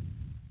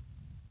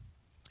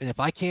 And if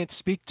I can't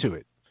speak to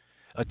it,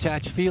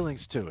 attach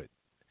feelings to it,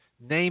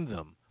 name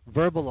them,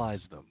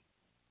 verbalize them,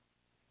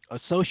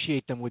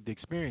 associate them with the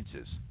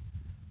experiences,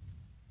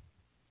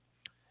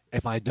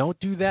 if I don't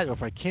do that, or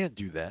if I can't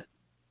do that,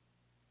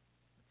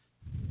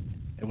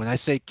 and when I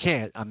say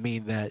can't, I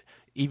mean that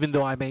even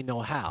though I may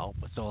know how,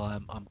 so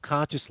I'm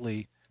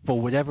consciously, for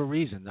whatever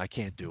reason, I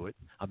can't do it,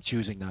 I'm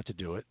choosing not to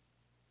do it,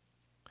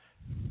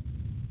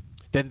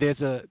 then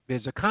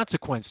there's a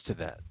consequence to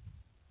that.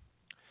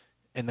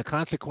 And the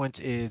consequence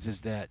is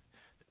that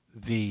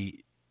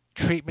the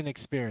treatment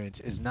experience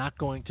is not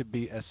going to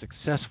be as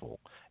successful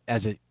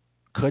as it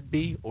could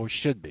be or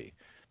should be,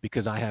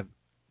 because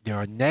there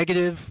are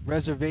negative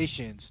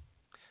reservations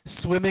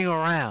swimming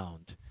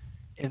around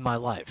in my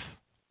life.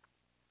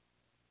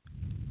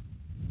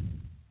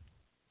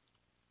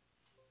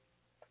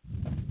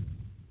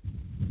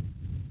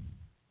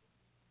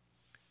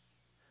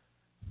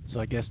 So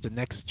I guess the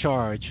next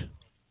charge,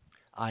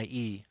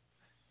 i.e.,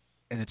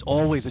 and it's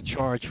always a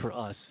charge for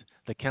us,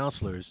 the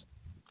counselors,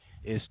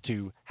 is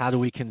to how do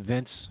we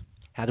convince,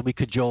 how do we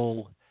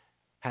cajole,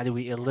 how do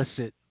we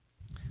elicit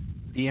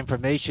the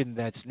information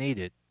that's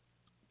needed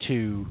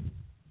to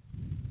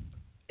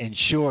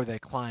ensure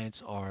that clients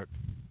are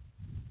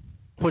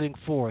putting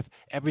forth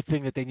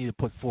everything that they need to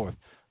put forth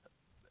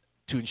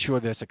to ensure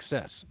their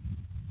success.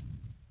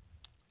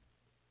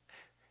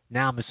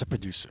 Now, Mr.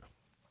 Producer,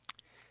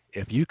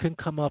 if you can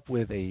come up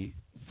with a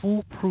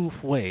foolproof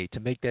way to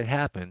make that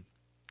happen,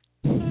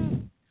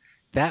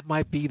 that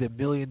might be the $1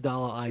 million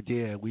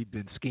idea we've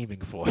been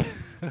scheming for.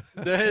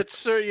 Yes,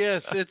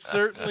 it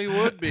certainly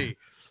would be.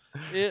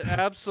 It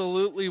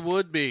absolutely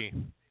would be.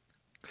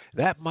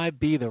 That might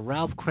be the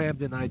Ralph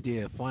Kramden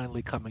idea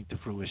finally coming to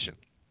fruition.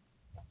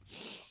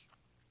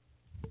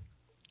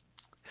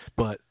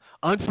 But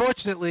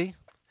unfortunately,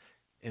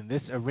 in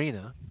this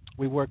arena,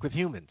 we work with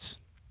humans.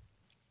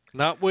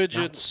 Not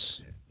widgets.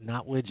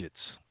 Not widgets.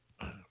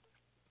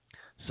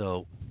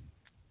 So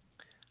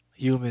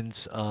humans,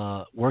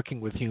 working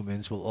with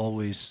humans will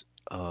always,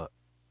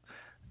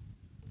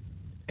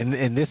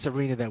 in this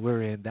arena that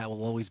we're in, that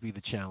will always be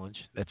the challenge.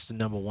 That's the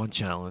number one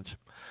challenge.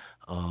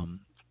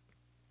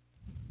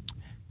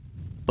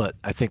 But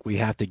I think we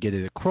have to get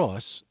it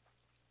across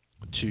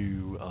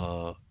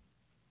to,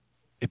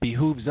 it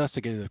behooves us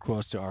to get it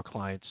across to our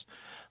clients,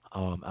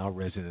 our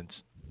residents,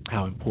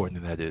 how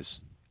important that is.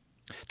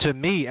 To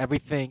me,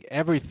 everything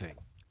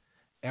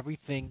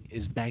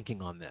is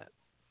banking on that.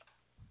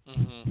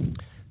 Mm-hmm.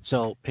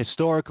 So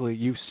historically,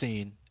 you've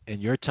seen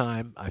in your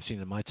time, I've seen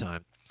in my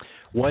time,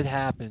 what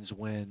happens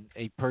when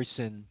a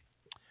person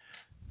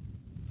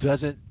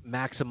doesn't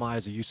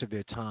maximize the use of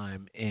their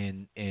time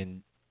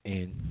in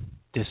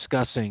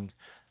discussing,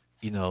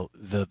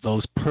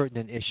 those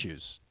pertinent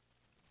issues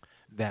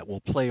that will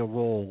play a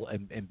role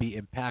and be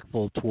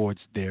impactful towards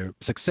their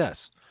success.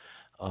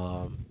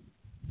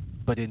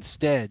 But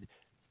instead,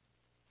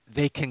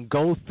 they can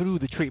go through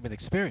the treatment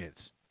experience,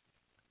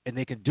 and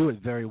they can do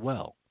it very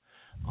well.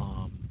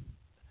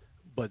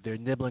 But they're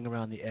nibbling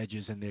around the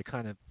edges, and they're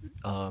kind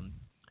of,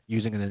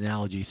 using an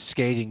analogy,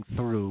 skating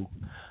through.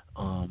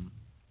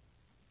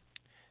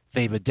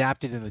 They've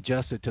adapted and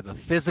adjusted to the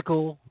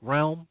physical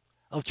realm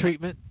of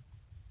treatment,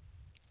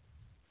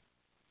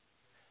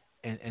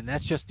 and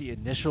that's just the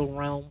initial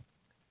realm,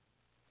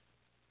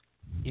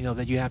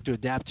 that you have to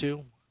adapt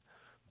to.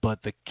 But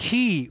the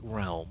key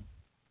realm,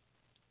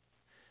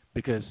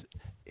 because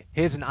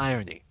here's an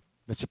irony,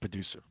 Mr.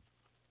 Producer,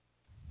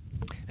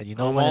 and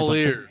I'm all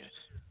ears.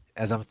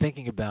 As I'm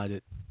thinking about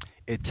it,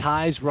 it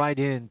ties right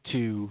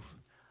into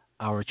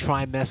our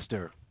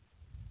trimester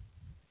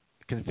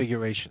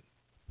configuration.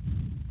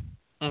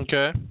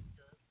 Okay.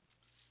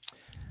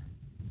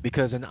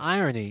 Because an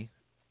irony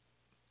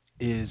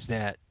is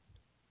that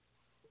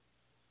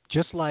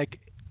just like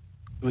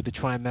with the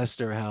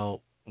trimester,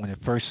 how when it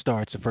first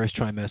starts, the first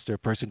trimester, a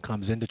person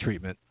comes into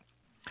treatment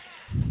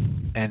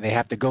and they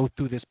have to go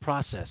through this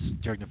process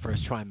during the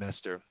first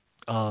trimester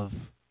of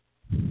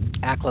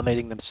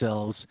acclimating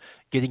themselves,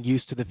 getting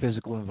used to the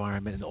physical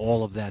environment and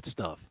all of that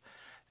stuff.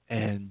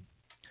 And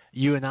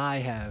you and I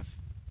have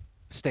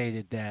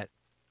stated that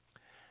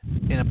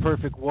in a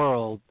perfect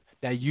world,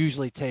 that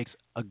usually takes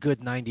a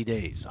good 90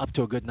 days, up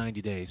to a good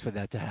 90 days for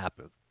that to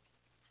happen.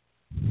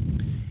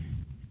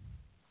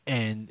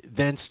 And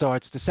then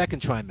starts the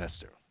second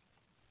trimester.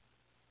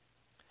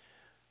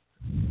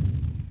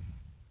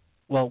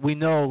 Well, we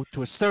know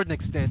to a certain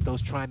extent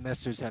those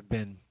trimesters have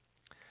been,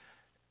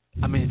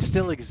 it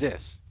still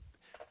exists.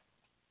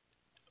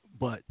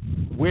 But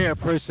where a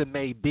person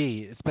may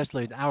be,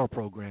 especially in our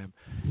program,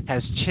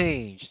 has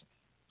changed.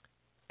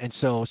 And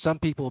so some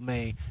people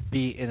may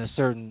be in a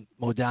certain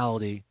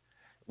modality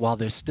while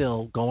they're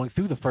still going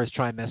through the first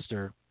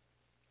trimester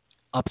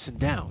ups and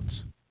downs.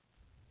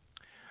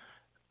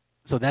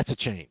 So that's a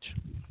change.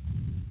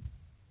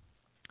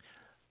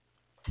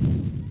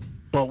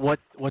 But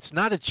what's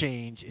not a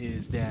change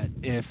is that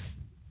if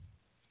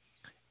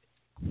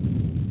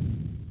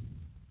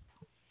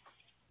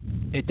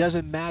it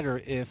doesn't matter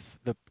if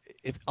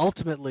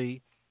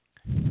ultimately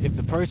if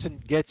the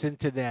person gets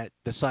into that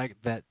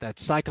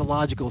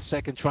psychological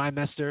second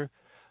trimester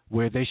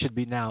where they should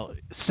be now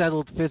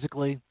settled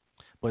physically,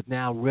 but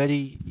now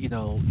ready,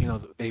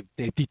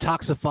 they've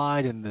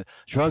detoxified and the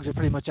drugs are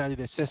pretty much out of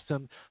their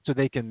system, so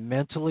they can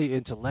mentally,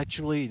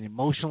 intellectually, and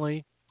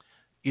emotionally,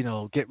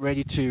 get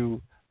ready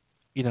to,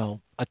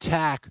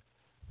 attack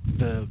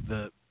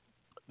the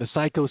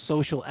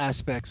psychosocial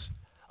aspects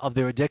of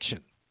their addiction.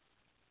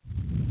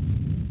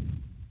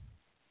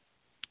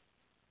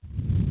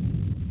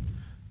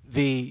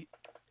 The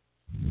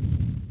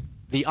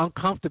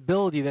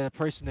uncomfortability that a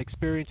person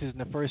experiences in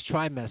the first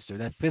trimester,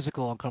 that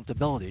physical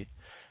uncomfortability,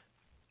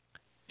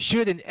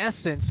 should in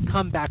essence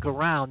come back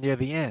around near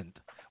the end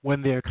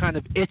when they're kind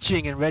of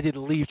itching and ready to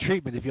leave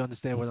treatment, if you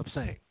understand what I'm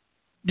saying.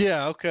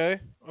 Yeah, okay.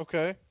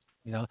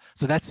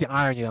 So that's the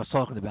irony I was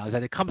talking about, is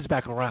that it comes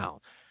back around,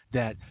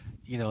 that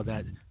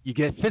that you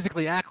get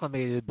physically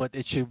acclimated, but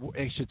it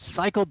should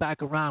cycle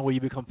back around where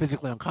you become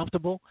physically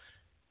uncomfortable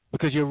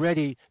because you're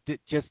ready to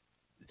just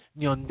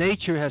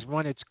nature has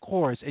run its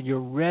course and you're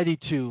ready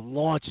to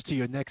launch to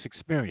your next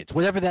experience,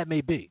 whatever that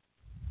may be.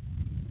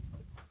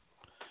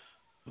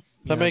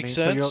 That makes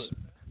sense.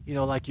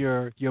 So like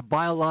your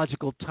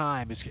biological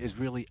time is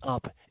really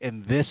up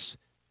in this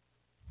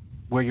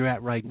where you're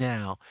at right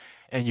now,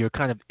 and you're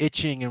kind of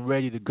itching and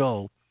ready to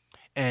go,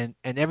 and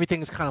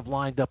everything is kind of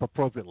lined up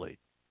appropriately.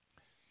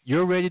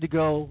 You're ready to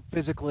go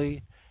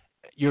physically,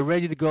 you're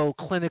ready to go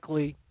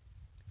clinically,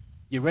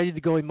 you're ready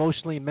to go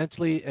emotionally,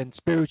 mentally, and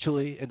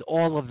spiritually, and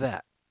all of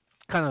that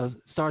kind of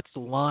starts to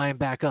line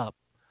back up.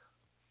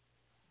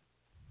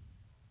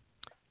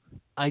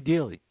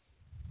 Ideally.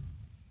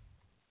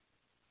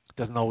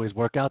 Doesn't always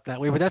work out that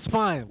way, but that's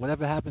fine.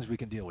 Whatever happens, we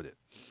can deal with it.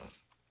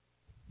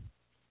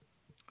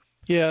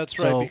 Yeah, that's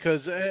right,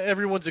 because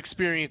everyone's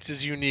experience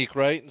is unique,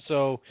 right? And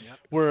so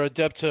we're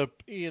adept to,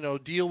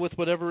 deal with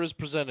whatever is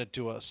presented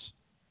to us.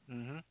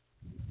 Mm-hmm.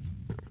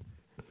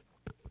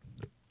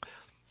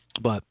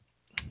 But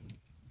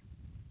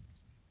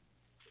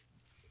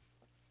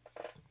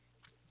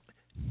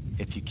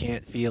if you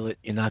can't feel it,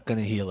 you're not going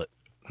to heal it.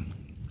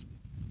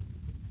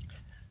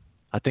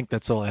 I think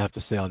that's all I have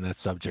to say on that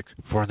subject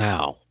for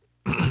now.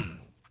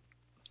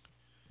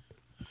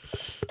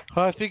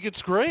 I think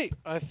it's great.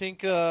 I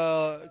think,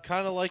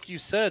 kind of like you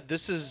said,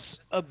 this is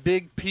a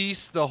big piece,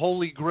 the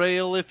holy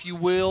grail, if you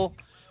will,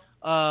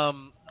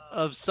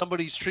 of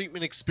somebody's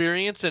treatment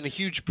experience, and a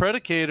huge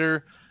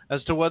predicator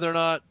as to whether or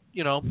not,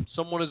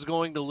 someone is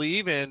going to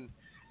leave and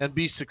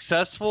be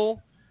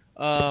successful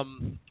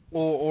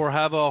or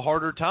have a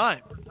harder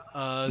time.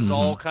 It's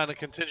all kind of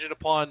contingent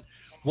upon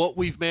what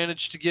we've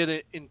managed to get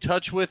in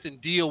touch with and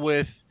deal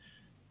with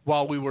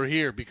while we were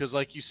here. Because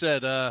like you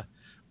said,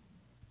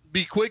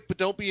 be quick, but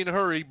don't be in a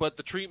hurry. But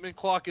the treatment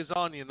clock is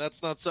on you, and that's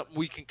not something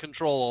we can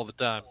control all the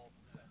time.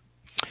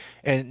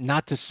 And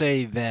not to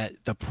say that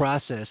the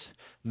process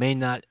may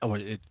not, or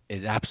it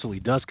absolutely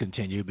does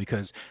continue,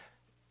 because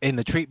in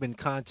the treatment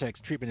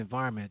context, treatment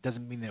environment, it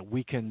doesn't mean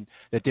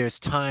that there's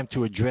time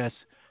to address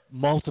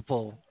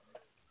multiple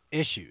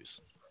issues.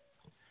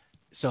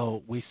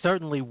 So we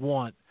certainly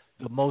want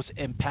the most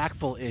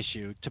impactful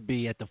issue to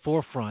be at the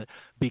forefront,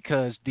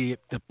 because the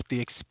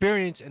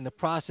experience and the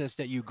process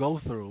that you go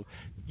through,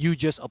 you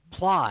just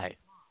apply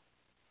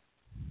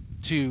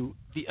to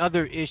the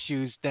other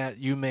issues that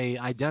you may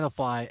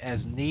identify as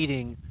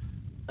needing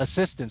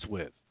assistance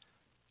with.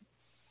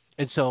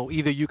 And so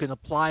either you can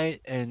apply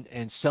it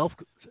and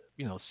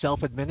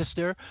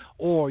self-administer,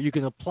 or you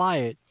can apply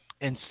it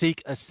and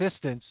seek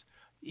assistance,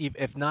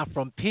 if not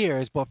from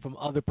peers, but from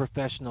other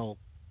professional,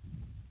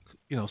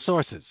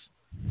 sources.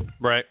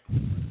 Right.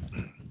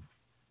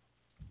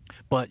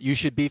 But you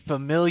should be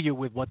familiar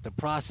with what the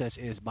process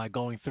is by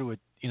going through it,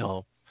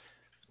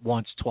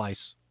 once, twice,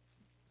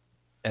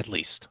 at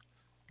least,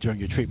 during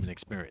your treatment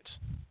experience.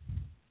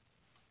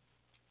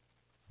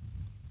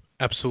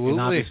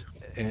 Absolutely.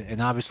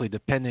 And obviously,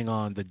 depending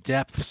on the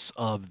depths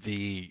of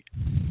the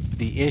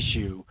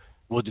issue,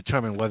 will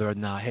determine whether or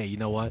not, hey, you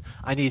know what,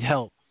 I need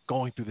help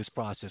going through this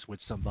process with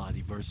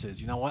somebody, versus,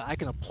 you know what, I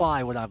can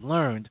apply what I've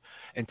learned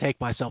and take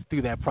myself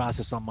through that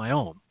process on my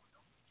own.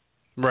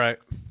 Right.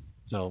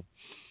 So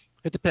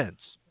it depends.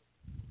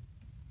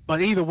 But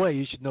either way,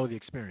 you should know the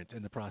experience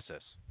in the process.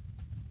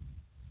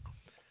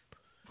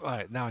 All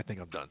right, now I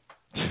think I'm done.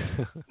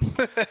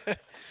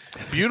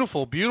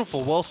 Beautiful,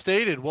 beautiful. Well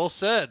stated, well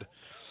said.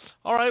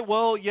 All right,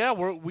 well, yeah,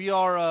 we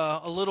are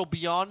a little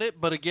beyond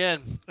it, but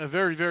again, a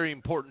very, very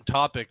important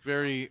topic,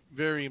 very,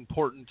 very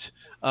important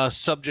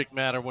subject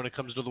matter when it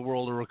comes to the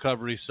world of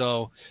recovery.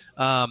 So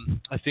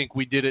I think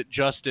we did it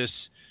justice.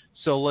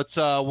 So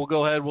we'll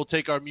go ahead, we'll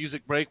take our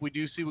music break. We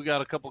do see we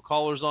got a couple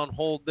callers on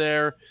hold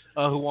there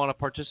who want to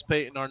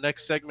participate in our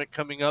next segment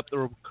coming up, the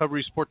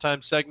Recovery Support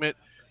Time segment.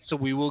 So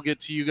we will get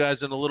to you guys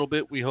in a little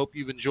bit. We hope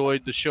you've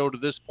enjoyed the show to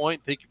this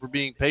point. Thank you for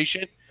being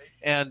patient.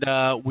 And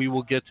we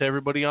will get to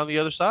everybody on the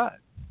other side.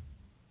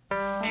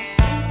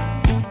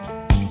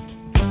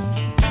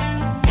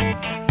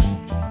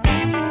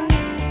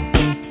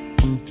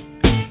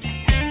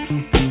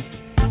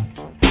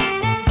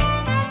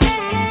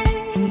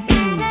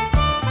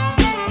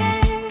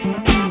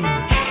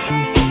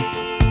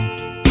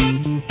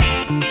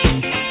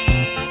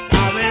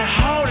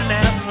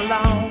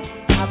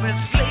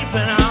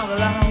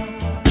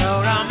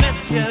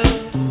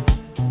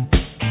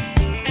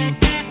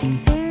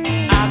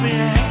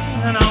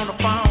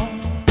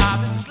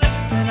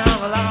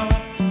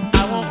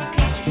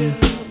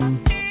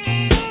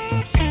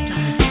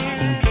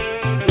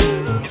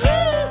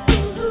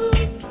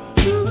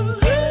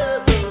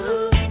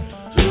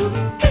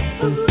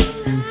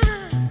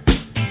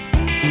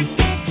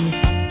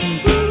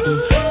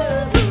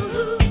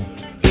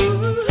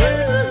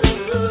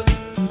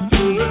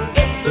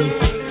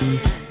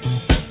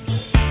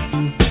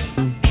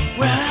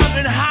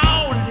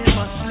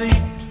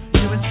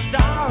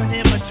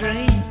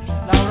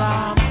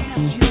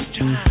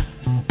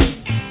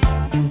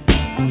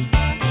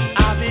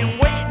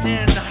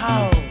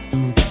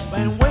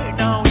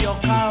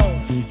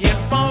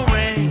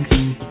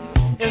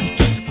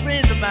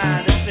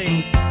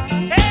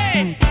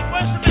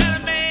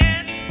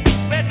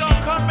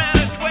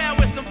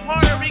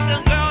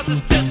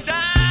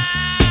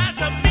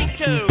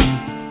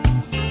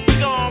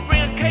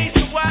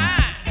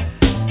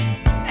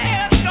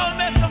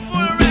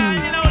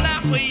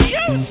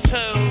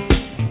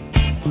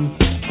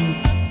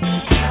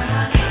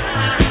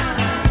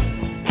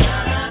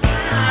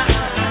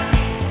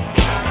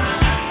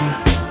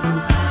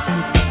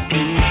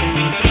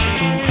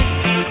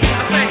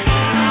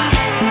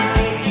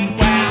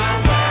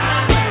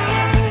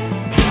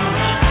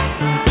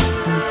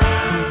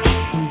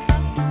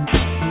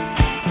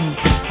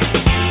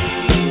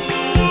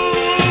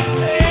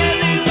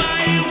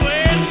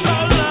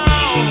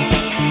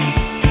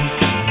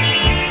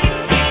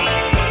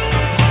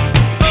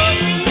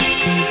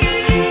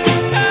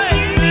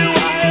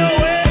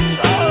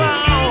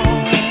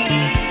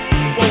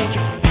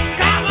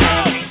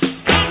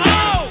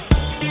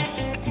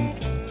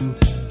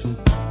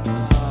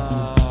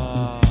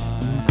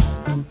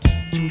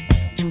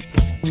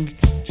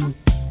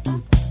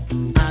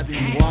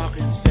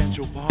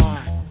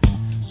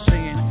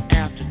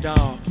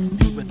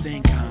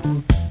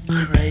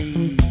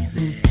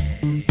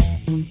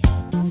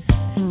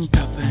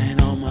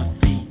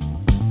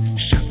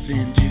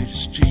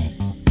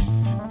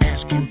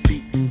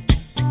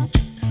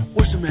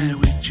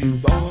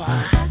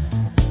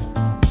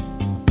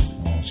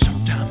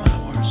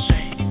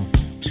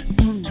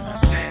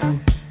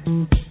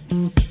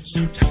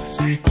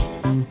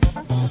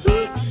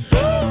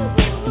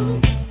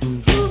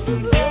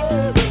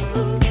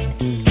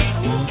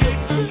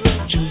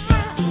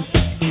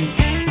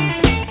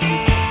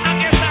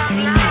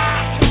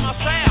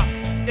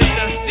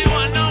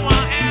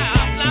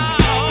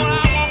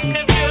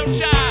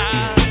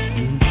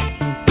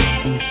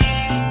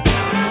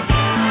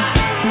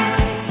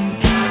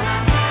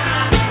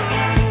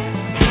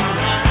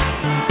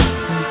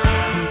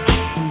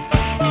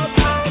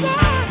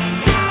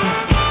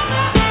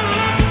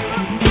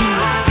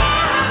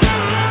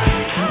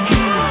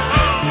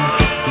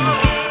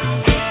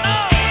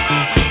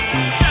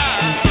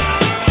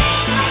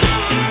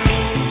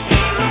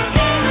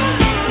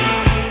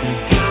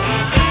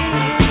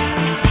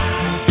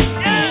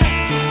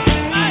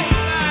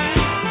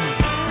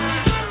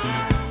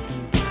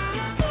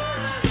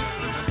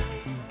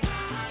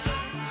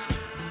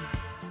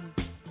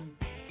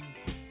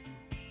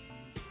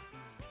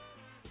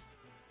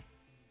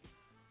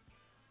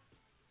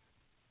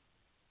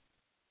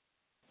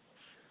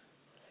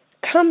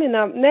 Coming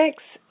up next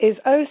is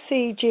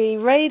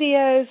OCG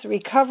Radio's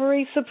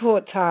Recovery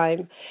Support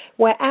Time,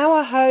 where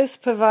our host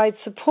provides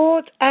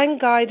support and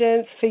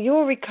guidance for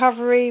your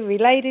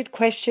recovery-related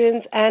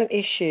questions and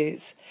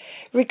issues.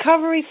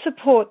 Recovery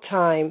Support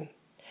Time,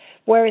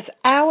 where it's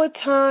our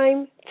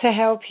time to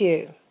help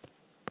you.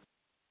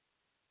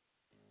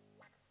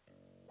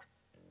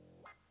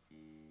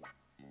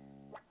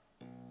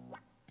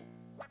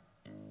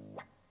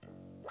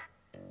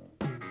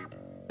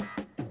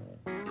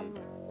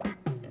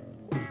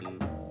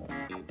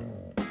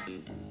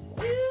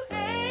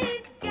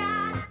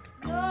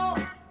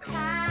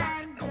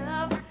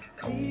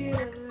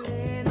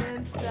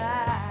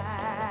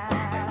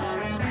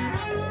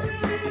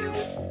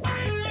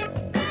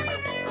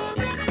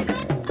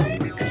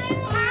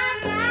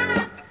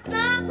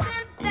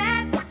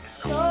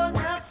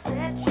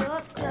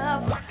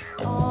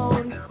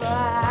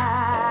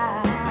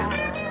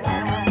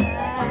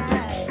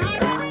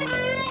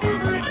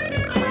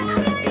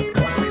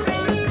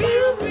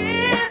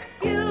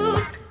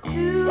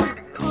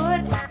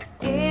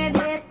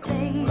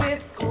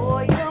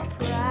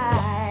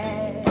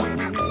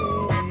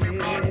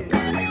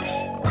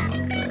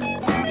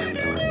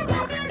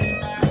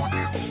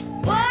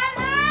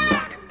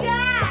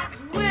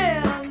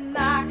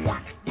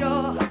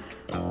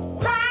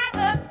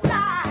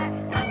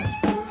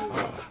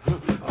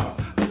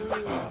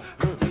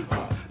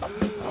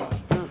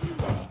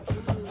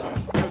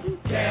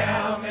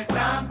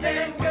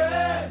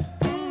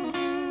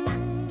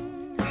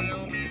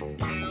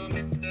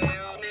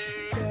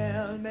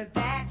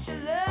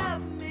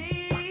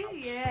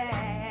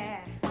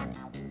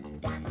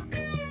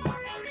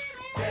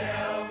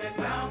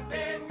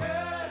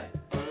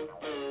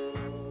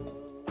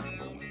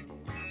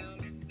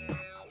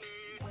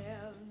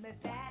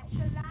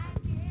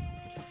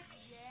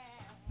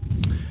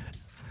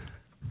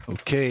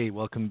 Okay,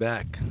 welcome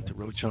back to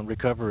Roach on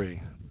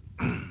Recovery.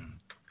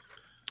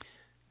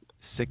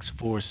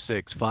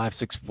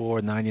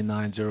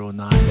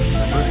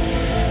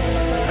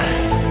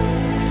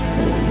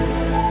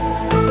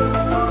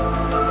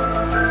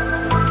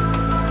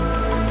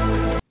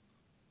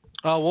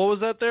 What was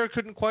that there?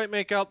 Couldn't quite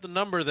make out the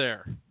number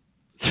there.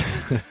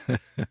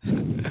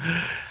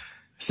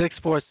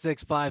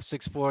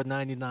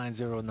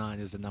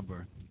 646-564-9909 is the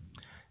number.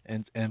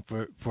 And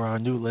for our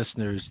new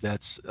listeners,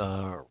 that's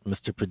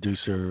Mr.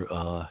 Producer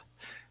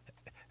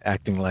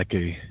acting like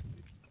a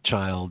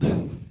child,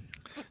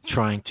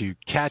 trying to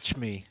catch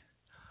me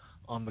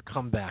on the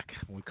comeback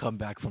when we come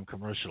back from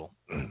commercial.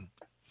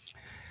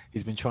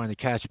 He's been trying to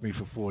catch me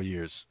for 4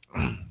 years,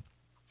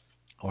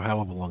 or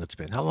however long it's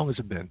been. How long has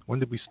it been? When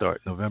did we start?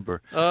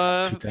 November?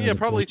 Yeah,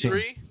 probably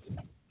 3.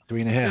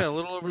 3.5. Yeah, a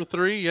little over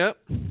 3. Yep.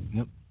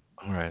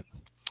 All right.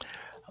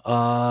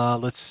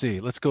 Let's see.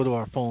 Let's go to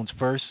our phones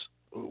first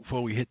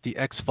before we hit the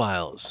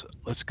X-Files.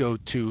 Let's go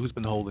to who's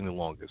been holding the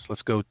longest.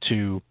 Let's go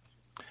to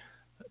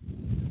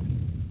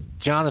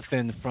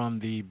Jonathan from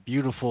the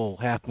beautiful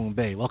Half Moon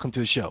Bay. Welcome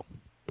to the show.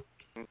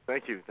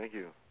 Thank you.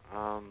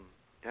 I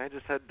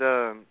just had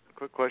a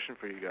quick question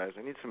for you guys.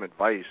 I need some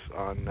advice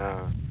on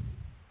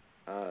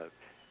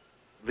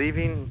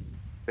leaving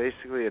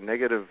basically a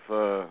negative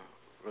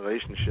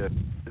relationship.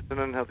 It's an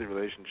unhealthy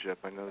relationship.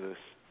 I know this.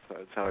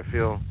 That's how I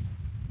feel.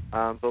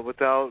 But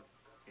without,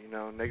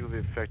 negatively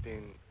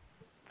affecting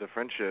the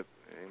friendship,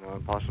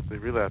 and possibly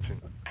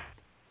relapsing.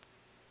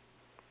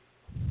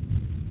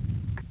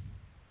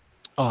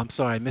 Oh, I'm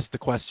sorry. I missed the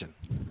question.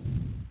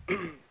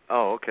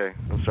 Oh, okay.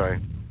 I'm sorry.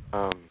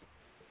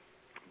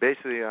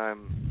 Basically, I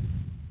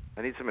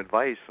need some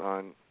advice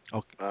on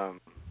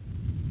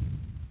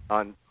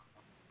an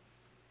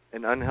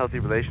unhealthy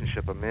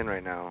relationship I'm in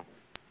right now.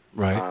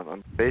 Right.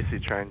 I'm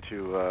basically trying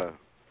to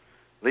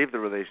leave the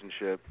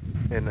relationship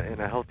in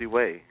a healthy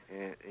way,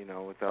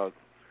 without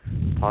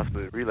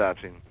possibly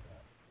relapsing.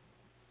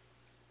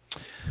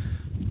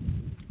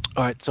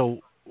 All right. So,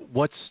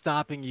 what's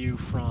stopping you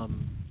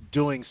from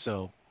doing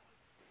so?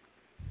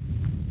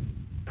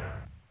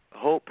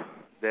 Hope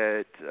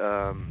that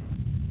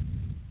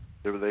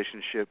the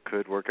relationship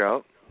could work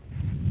out.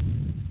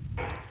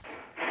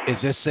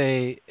 Is this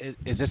a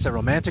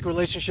romantic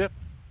relationship?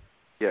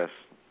 Yes.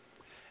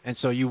 And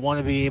so you want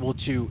to be able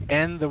to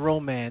end the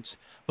romance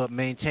but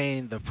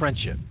maintain the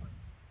friendship?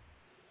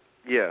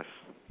 Yes.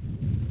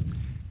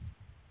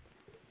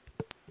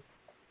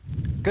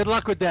 Good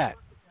luck with that.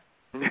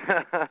 I'm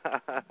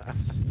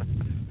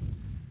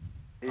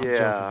joking,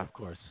 of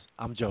course.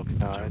 I'm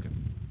joking.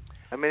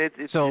 I mean,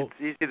 it's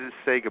easy to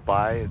say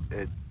goodbye.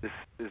 This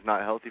is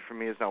not healthy for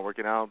me. It's not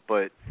working out.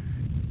 But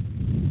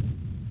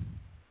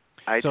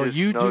I just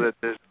know that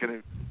there's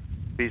going to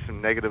be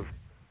some negative,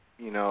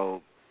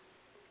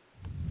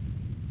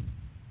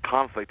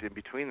 conflict in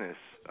between this.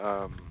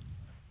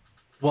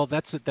 Well,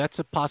 that's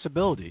a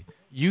possibility.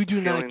 You do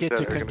not get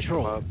to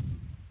control.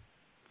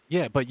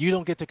 Yeah, but you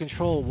don't get to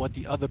control what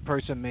the other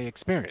person may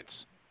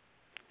experience.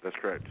 That's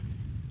correct.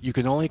 You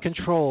can only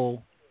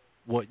control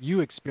what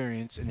you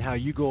experience and how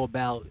you go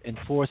about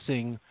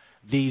enforcing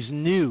these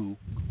new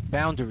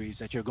boundaries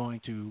that you're going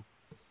to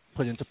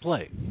put into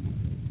play.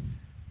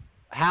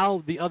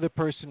 How the other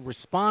person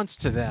responds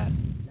to that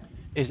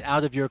is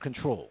out of your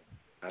control.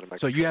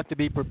 So you have to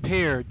be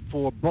prepared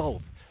for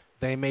both.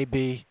 They may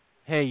be,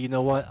 hey, you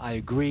know what, I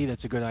agree,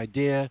 that's a good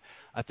idea.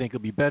 I think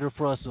it'll be better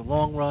for us in the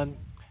long run.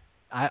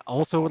 I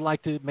also would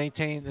like to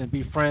maintain and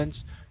be friends,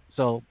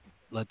 so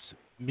let's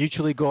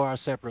mutually go our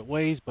separate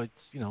ways, but,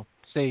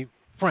 stay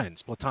friends,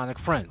 platonic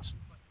friends.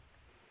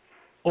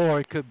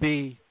 Or it could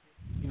be,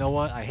 you know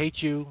what, I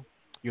hate you,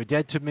 you're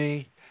dead to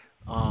me,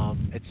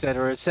 et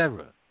cetera, et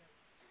cetera.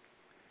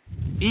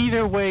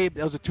 Either way,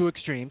 those are two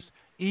extremes.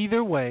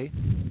 Either way,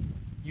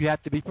 you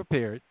have to be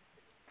prepared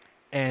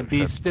and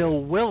be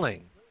still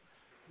willing,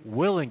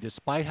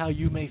 despite how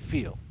you may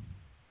feel,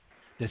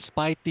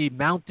 despite the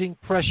mounting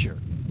pressure,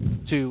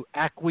 to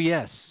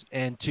acquiesce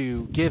and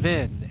to give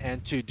in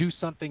and to do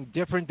something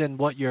different than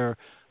what your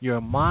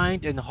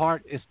mind and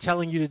heart is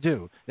telling you to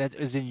do, that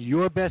is in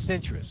your best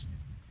interest.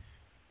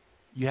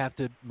 You have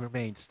to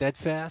remain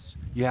steadfast.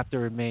 You have to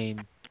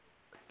remain,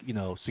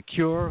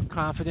 secure,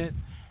 confident,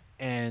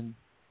 and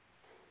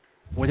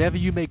whatever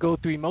you may go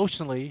through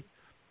emotionally,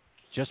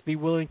 just be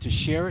willing to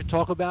share it,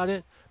 talk about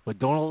it, but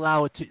don't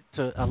allow it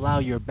to allow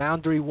your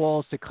boundary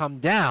walls to come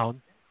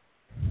down.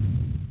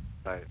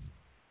 Right.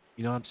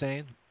 You know what I'm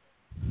saying?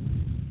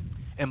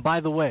 And by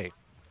the way,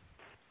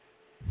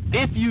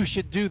 if you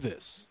should do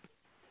this,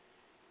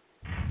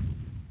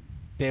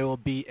 there will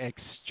be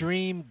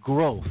extreme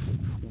growth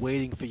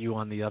waiting for you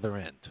on the other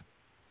end.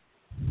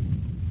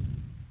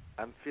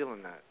 I'm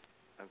feeling that.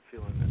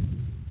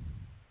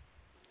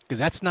 Because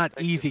that's not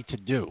easy to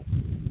do.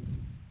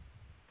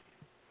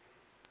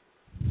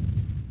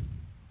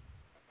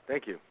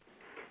 Thank you.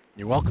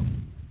 You're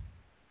welcome.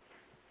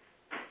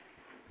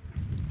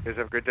 You guys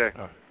have a great day.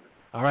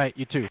 All right,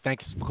 you too.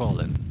 Thanks for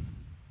calling.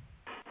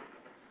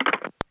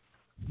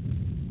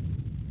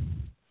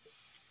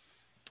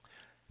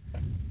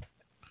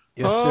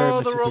 Yes, sir,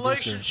 Mr. the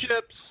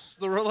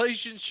Producer.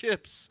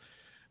 relationships.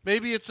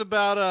 Maybe it's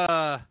about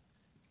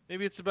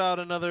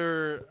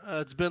another.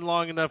 It's been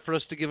long enough for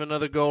us to give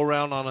another go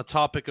around on a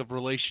topic of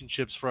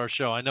relationships for our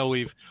show. I know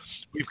we've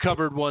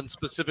covered one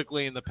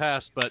specifically in the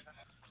past, but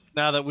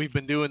now that we've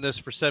been doing this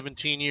for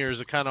 17 years,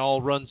 it kind of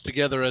all runs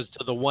together as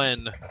to the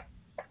when.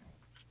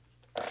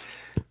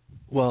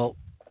 Well,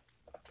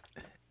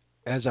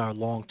 as our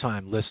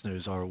longtime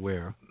listeners are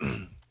aware,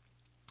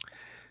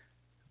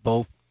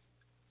 both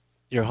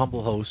your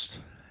humble host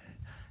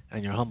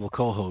and your humble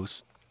co-host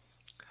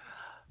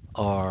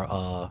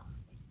are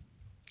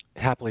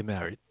happily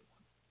married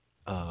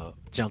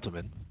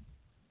gentlemen.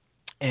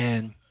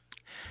 And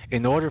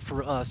in order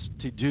for us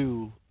to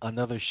do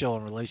another show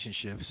on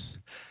relationships,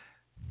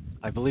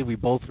 I believe we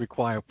both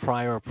require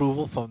prior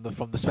approval from the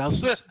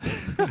spouses.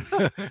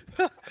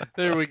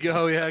 There we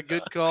go. Yeah,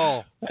 good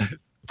call.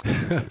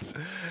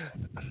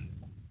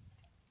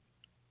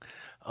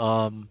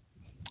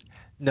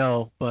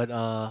 No, but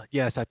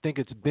yes, I think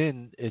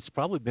it's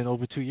probably been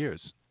over 2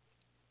 years.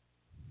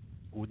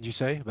 Wouldn't you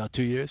say about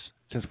 2 years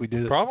since we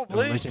did a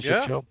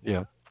relationship show?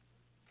 Yeah.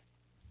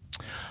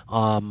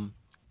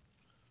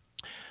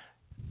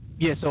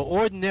 Yeah. So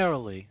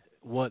ordinarily,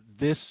 what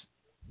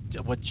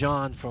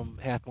John from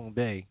Half Moon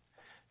Bay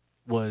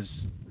was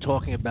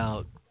talking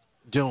about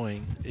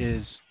doing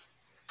is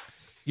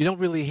you don't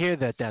really hear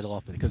that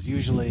often because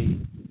usually,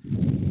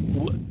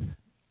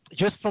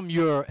 just from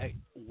your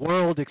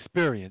world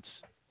experience,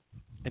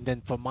 and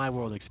then from my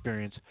world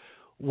experience,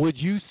 would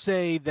you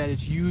say that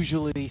it's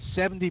usually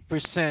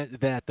 70%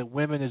 that the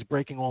woman is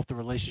breaking off the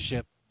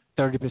relationship,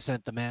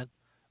 30% the man,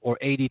 or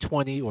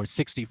 80-20 or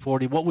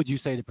 60-40? What would you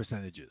say the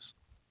percentage is?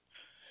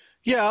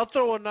 Yeah, I'll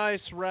throw a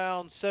nice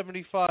round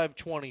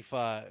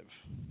 75-25.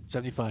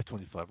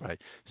 75-25, right.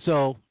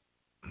 So,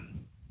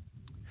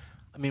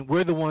 I mean,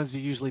 we're the ones who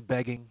are usually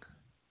begging,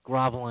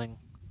 groveling,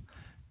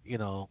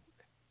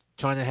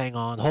 trying to hang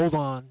on, hold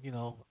on,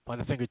 by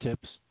the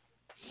fingertips,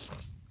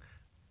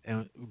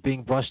 and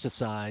being brushed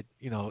aside.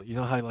 You know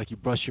how like you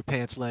brush your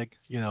pants leg.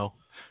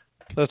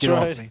 That's get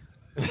right. Off me.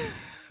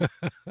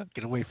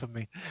 Get away from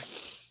me.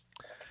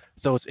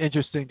 So it's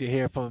interesting to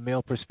hear from a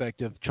male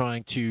perspective,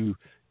 trying to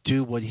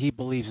do what he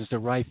believes is the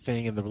right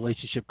thing in the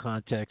relationship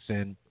context,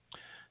 and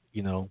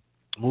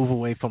move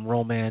away from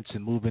romance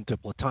and move into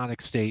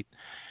platonic state,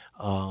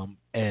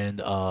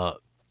 and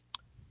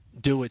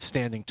do it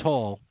standing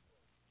tall.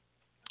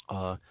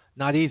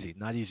 Not easy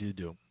to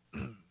do.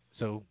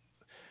 So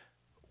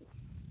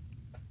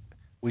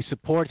we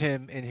support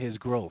him in his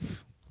growth.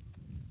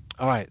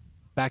 All right,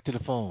 back to the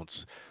phones.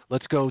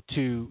 Let's go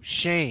to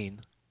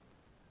Shane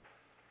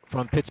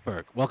from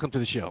Pittsburgh. Welcome to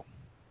the show.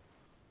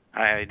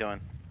 Hi, how you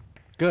doing?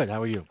 Good.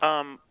 How are you?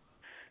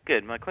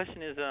 Good. My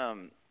question is,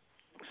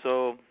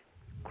 so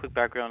quick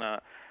background.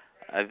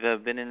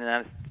 I've been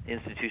in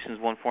institutions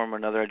one form or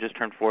another. I just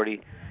turned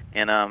 40,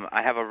 and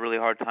I have a really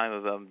hard time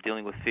of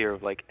dealing with fear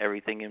of like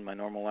everything in my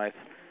normal life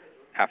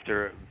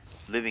after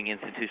living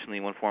institutionally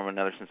in one form or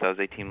another since I was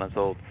 18 months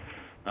old.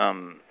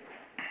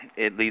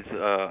 It leads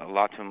a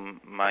lot to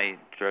my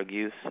drug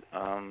use,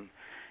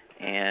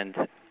 and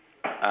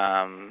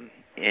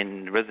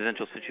in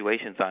residential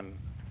situations,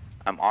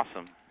 I'm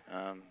awesome.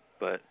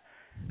 But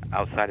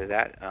outside of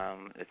that,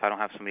 if I don't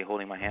have somebody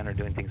holding my hand or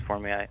doing things for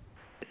me, I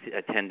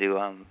tend to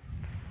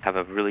have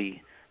a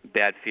really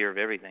bad fear of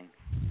everything,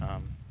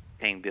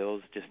 paying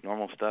bills, just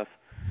normal stuff,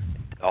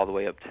 all the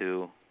way up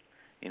to,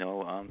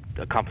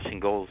 accomplishing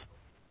goals.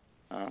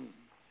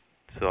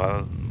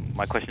 So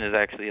my question is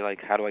actually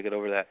like, how do I get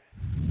over that?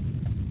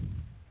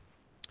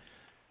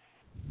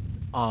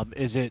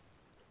 Is it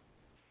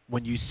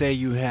when you say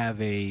you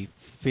have a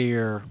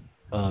fear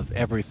of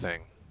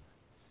everything?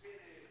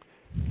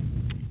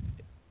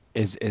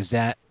 Is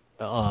that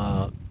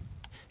a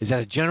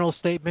general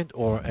statement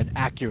or an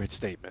accurate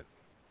statement?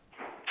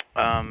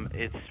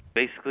 It's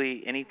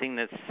basically anything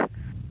that's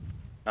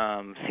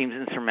seems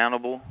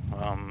insurmountable.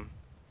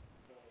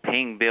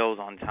 Paying bills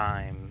on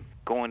time,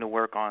 going to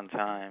work on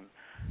time,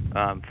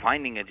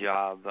 finding a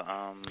job.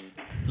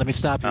 Let me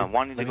stop you.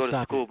 Wanting to go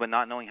to school but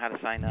not knowing how to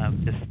sign up.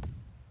 Just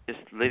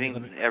living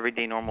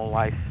everyday normal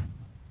life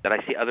that I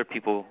see other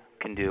people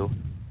can do.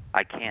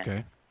 I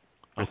can't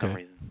for some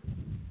reason.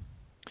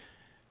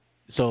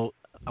 So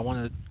I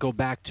want to go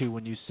back to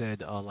when you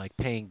said like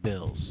paying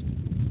bills.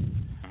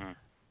 Mm-hmm.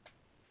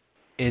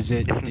 Is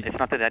it? It's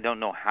not that I don't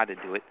know how to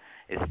do it.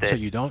 It's that. So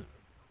you don't.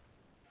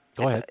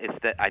 Go ahead. It's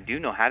that I do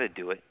know how to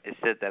do it. It's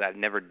that I've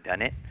never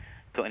done it.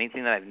 So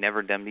anything that I've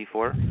never done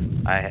before,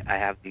 I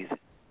have these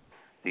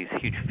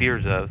huge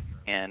fears of,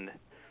 and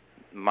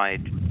my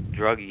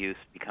drug use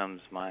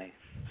becomes my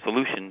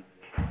solution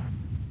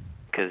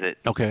because it.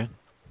 Okay.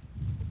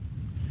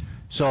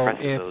 So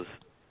those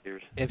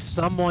fears. If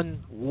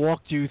someone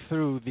walked you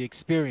through the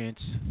experience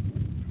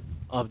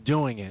of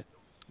doing it,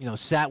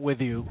 sat with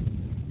you,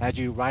 had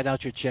you write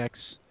out your checks,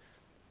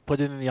 put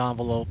it in the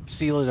envelope,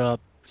 seal it up,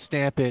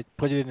 stamp it,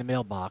 put it in the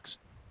mailbox.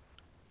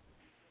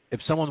 If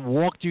someone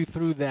walked you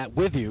through that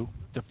with you,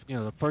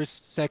 the first,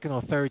 second,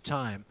 or third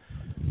time,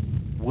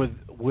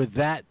 would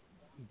that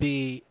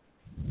be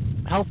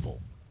helpful?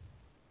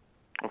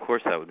 Of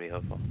course, that would be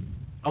helpful.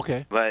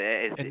 Okay. But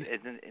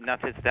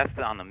that's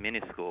on the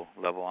minuscule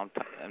level.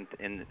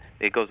 And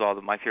it goes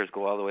my fears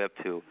go all the way up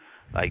to,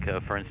 like,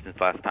 for instance,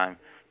 last time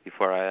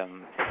before I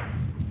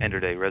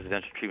entered a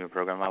residential treatment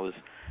program,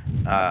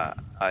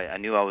 I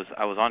knew I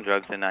was on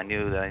drugs, and I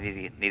knew that I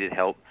needed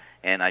help,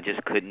 and I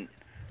just couldn't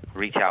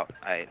reach out.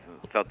 I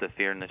felt the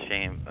fear and the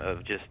shame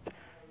of just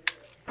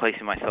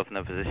placing myself in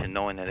a position,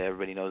 knowing that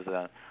everybody knows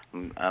that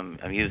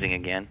I'm using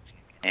again,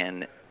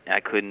 and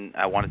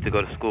I wanted to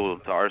go to school,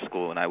 to art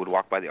school, and I would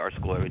walk by the art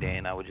school every day,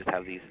 and I would just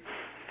have these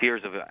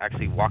fears of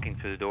actually walking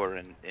through the door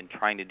and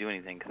trying to do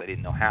anything because I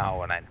didn't know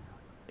how. And I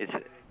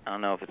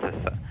don't know if it's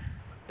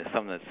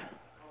something that's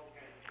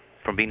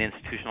from being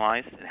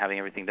institutionalized and having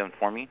everything done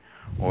for me,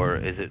 or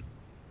is it,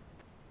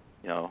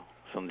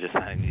 something just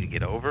I need to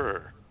get over,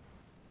 or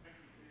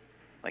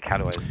like how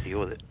do I deal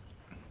with it?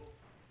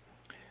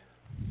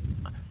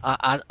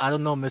 I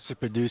don't know, Mr.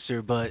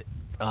 Producer, but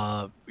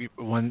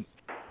when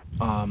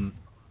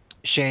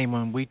Shane,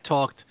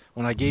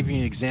 when I gave you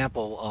an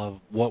example of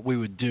what we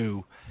would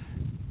do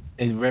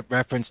in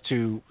reference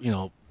to,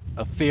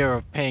 a fear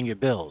of paying your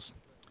bills,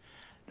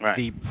 right.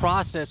 The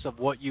process of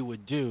what you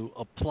would do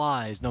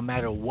applies no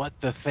matter what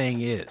the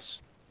thing is.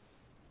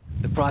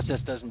 The process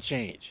doesn't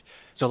change.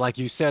 So like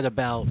you said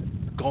about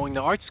going to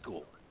art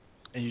school,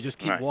 and you just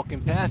keep right.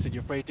 walking past it,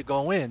 you're afraid to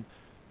go in,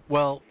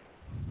 well,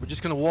 we're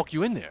just going to walk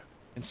you in there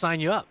and sign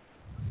you up.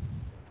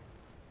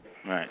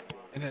 Right.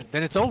 And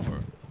then it's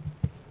over.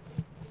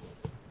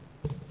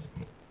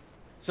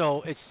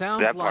 So it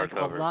sounds like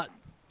a lot.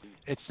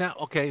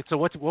 Okay. So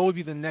what would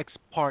be the next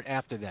part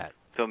after that?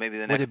 So maybe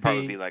the next part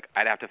would be like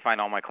I'd have to find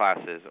all my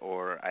classes,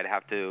 or I'd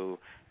have to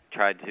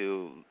try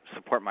to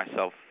support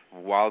myself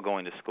while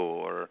going to school,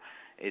 or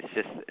it's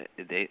just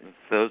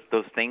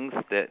those things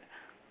that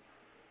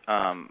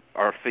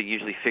are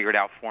usually figured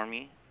out for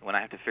me. When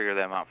I have to figure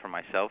them out for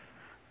myself,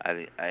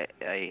 I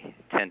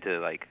tend to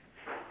like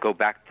go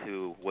back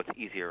to what's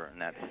easier, and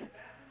that's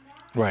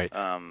right.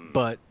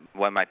 But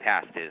what my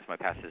past is. My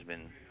past has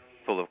been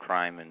full of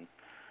crime and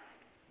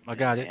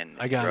drug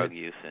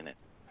use in it.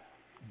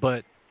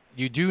 But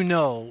you do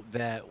know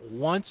that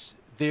once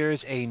there's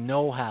a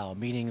know-how,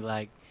 meaning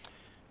like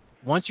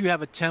once you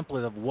have a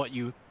template of what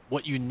you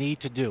need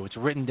to do, it's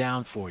written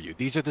down for you.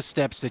 These are the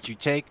steps that you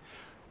take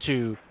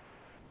to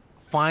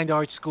find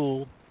art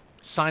school,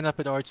 sign up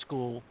at art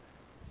school,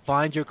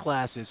 find your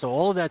classes. So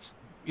all of that's,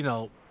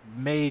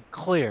 made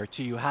clear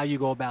to you how you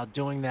go about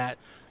doing that,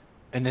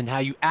 and then how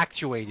you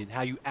actuate it,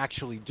 how you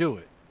actually do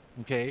it.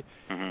 Okay?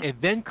 Mm-hmm. It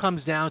then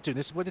comes down to,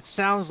 this is what it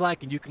sounds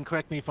like, and you can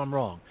correct me if I'm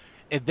wrong.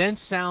 It then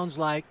sounds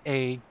like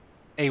a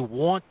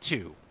want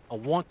to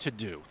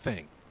do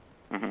thing.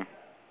 Mm-hmm.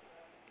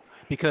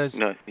 Because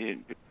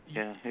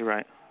you're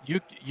right.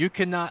 You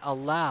cannot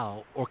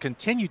allow or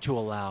continue to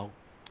allow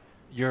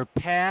your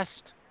past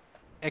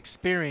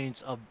experience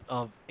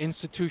of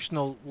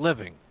institutional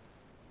living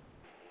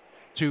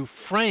to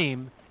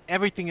frame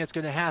everything that's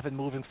going to happen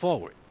moving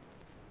forward.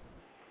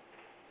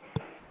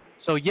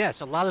 So yes,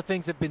 a lot of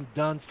things have been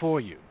done for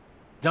you.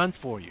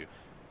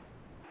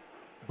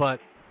 But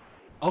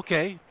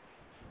okay,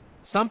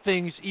 some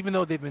things, even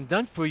though they've been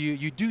done for you,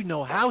 you do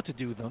know how to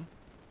do them.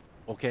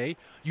 Okay,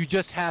 you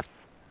just have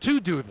to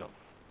do them.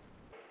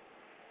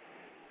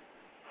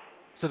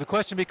 So the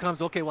question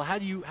becomes, okay, well, how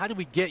do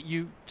we get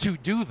you to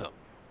do them?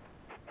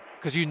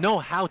 Because you know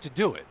how to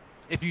do it.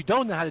 If you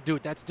don't know how to do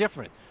it, that's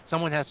different.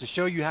 Someone has to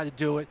show you how to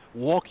do it,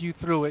 walk you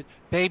through it,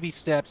 baby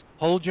steps,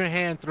 hold your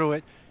hand through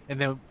it, and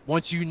then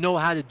once you know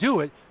how to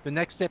do it, the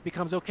next step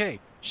becomes, okay,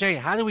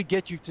 Shane, how do we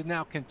get you to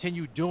now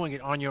continue doing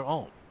it on your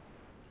own?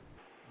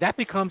 That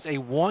becomes a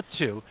want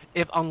to,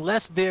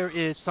 unless there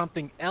is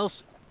something else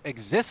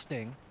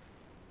existing,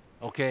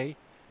 okay,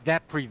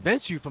 that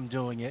prevents you from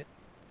doing it.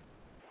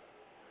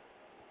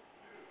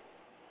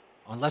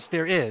 Unless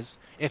there is.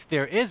 If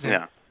there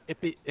isn't,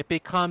 it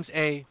becomes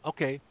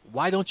okay,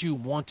 why don't you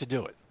want to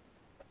do it?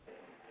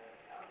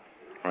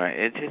 Right.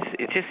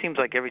 It just seems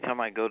like every time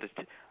I go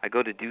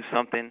to do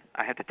something,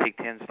 I have to take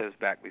 10 steps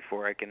back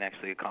before I can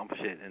actually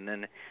accomplish it, and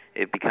then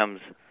it becomes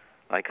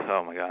like,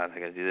 oh my God, I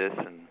got to do this,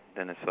 and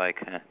then it's like,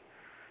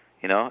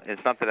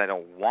 it's not that I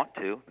don't want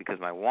to, because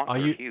my wants are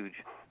huge.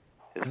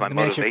 It's my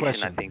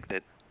motivation. I think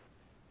that.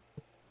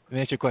 Let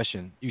me ask you a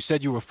question. You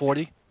said you were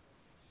 40?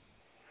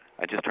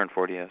 I just turned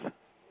 40, yes.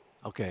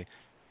 Okay.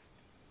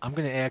 I'm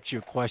going to ask you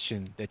a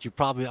question that you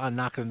probably are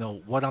not going to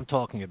know what I'm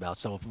talking about.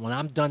 So when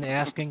I'm done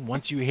asking,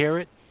 once you hear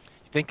it,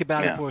 think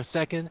about it for a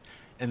second,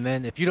 and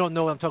then if you don't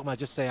know what I'm talking about,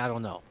 just say, I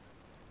don't know.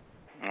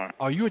 All right.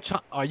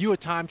 Are you a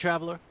time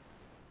traveler?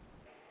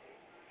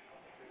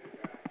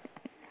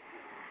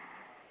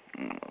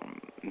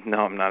 No,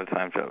 I'm not a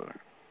time traveler.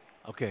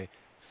 Okay.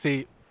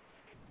 See,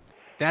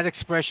 that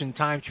expression,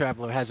 time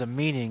traveler, has a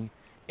meaning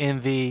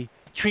in the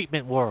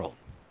treatment world.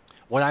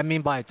 What I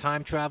mean by a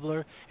time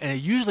traveler, and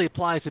it usually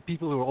applies to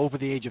people who are over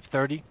the age of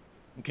 30,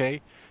 okay,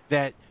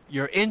 that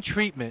you're in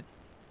treatment,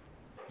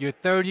 you're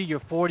 30,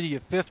 you're 40, you're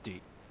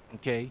 50,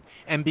 okay,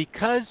 and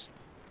because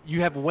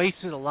you have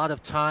wasted a lot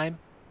of time,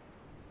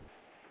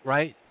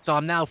 right? So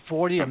I'm now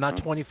 40. I'm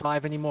not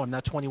 25 anymore. I'm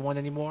not 21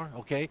 anymore,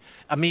 okay?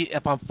 I mean,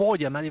 if I'm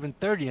 40, I'm not even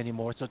 30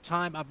 anymore. So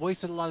I've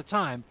wasted a lot of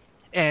time.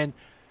 And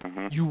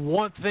you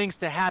want things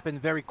to happen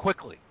very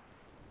quickly.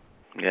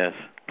 Yes.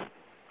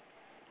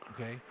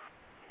 Okay?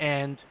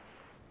 And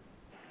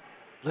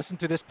listen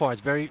to this part.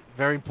 It's very,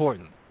 very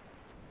important.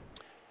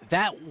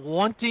 That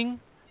wanting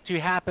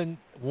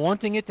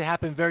it to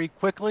happen very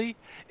quickly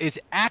is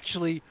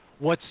actually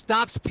what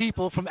stops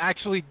people from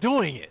actually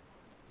doing it.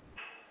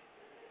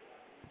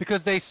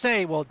 Because they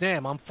say, well,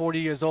 damn, I'm 40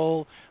 years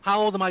old.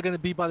 How old am I going to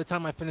be by the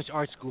time I finish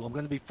art school? I'm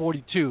going to be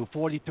 42,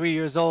 43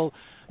 years old.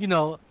 You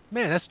know,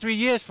 man, that's 3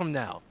 years from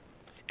now.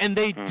 And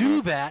they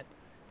do that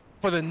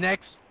for the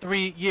next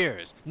 3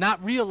 years,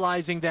 not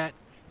realizing that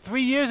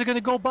 3 years are going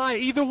to go by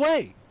either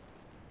way.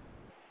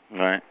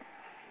 Right.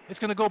 It's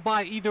going to go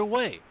by either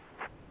way.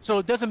 So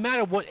it doesn't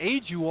matter what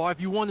age you are. If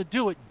you want to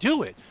do it,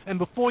 do it. And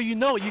before you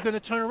know it, you're going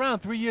to turn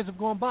around. 3 years have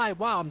gone by.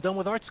 Wow, I'm done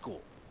with art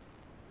school.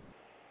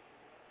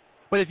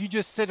 But if you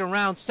just sit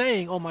around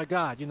saying, oh, my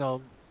God, you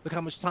know, look how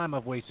much time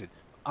I've wasted.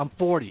 I'm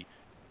 40.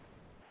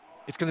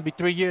 It's going to be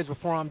 3 years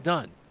before I'm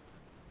done.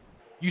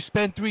 You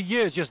spend 3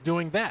 years just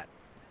doing that.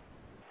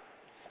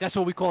 That's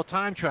what we call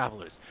time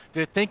travelers.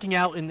 They're thinking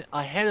out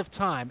ahead of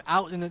time,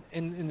 out in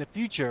the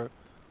future,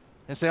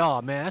 and say,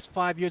 oh, man, that's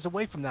 5 years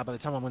away from now by the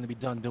time I'm going to be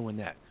done doing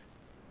that.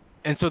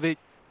 And so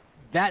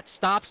that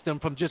stops them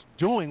from just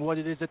doing what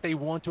it is that they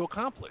want to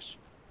accomplish.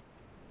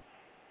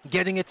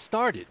 Getting it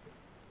started.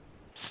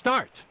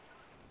 Start.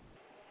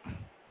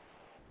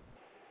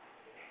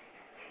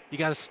 You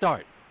got to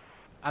start.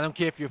 I don't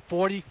care if you're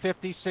 40,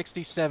 50,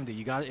 60,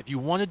 70. If you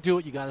want to do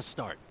it, you got to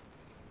start.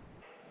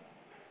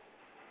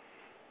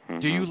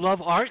 Do you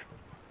love art?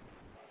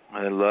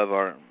 I love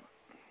art.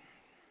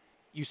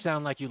 You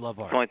sound like you love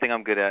art. It's the only thing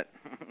I'm good at.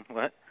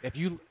 What?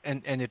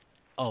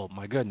 Oh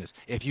my goodness,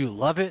 if you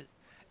love it,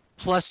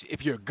 plus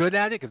if you're good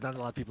at it, because not a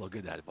lot of people are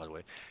good at it, by the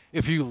way.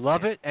 If you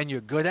love it and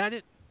you're good at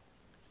it,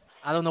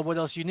 I don't know what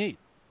else you need.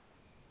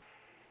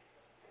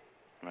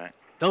 Right.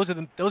 Those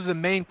are the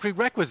main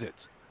prerequisites.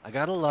 I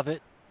gotta love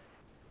it.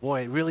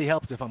 Boy, it really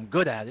helps if I'm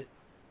good at it.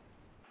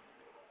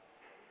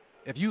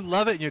 If you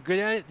love it and you're good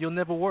at it, you'll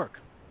never work.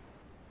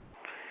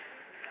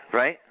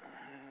 Right.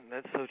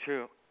 That's so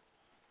true.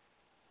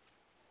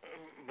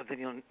 But then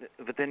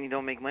you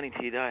don't make money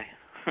till you die.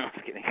 I'm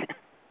just kidding.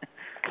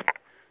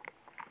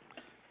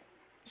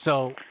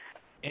 So,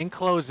 in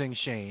closing,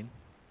 Shane,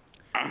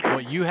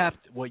 what you have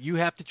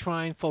to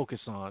try and focus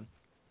on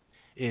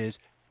is,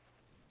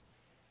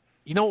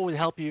 you know what would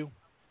help you?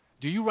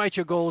 Do you write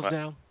your goals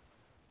down?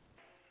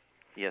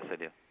 Yes, I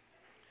do.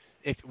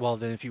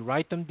 If you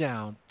write them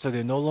down, so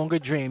they're no longer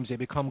dreams, they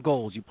become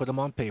goals. You put them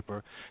on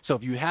paper. So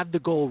if you have the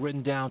goal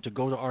written down to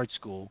go to art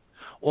school,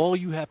 all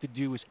you have to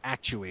do is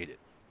actuate it.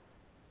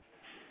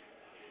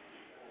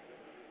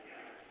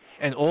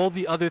 And all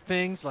the other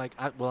things, like,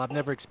 I've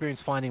never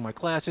experienced finding my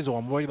classes, or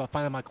I'm worried about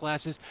finding my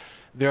classes.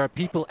 There are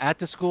people at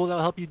the school that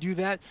will help you do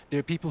that. There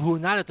are people who are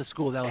not at the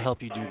school that will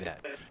help you do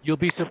that. You'll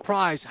be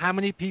surprised how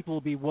many people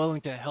will be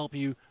willing to help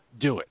you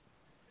do it.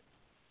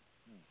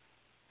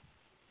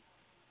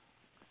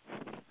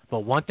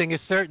 But one thing is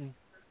certain.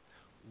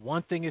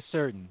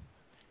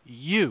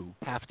 You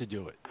have to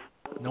do it.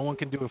 No one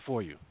can do it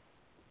for you.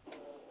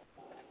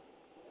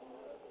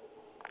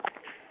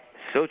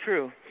 So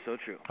true. So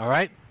true. All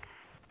right?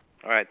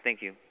 All right.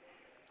 Thank you.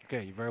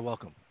 Okay. You're very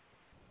welcome.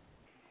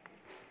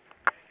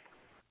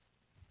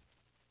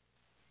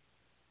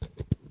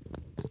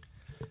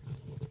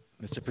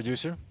 Mr.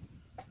 Producer?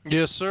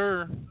 Yes,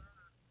 sir.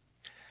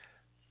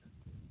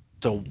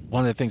 So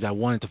one of the things I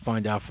wanted to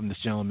find out from this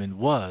gentleman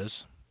was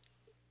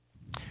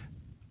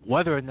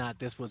whether or not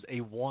this was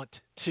a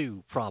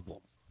want-to problem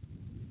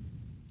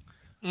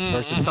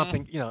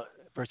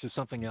versus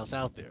something else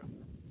out there.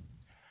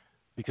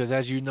 Because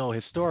as you know,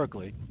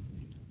 historically,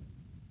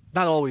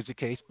 not always the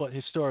case, but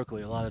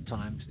historically, a lot of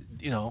times,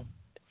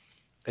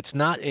 it's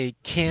not a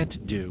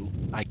can't do.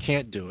 I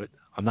can't do it.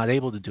 I'm not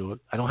able to do it.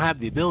 I don't have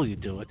the ability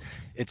to do it.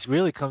 It's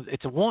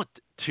a want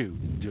to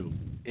do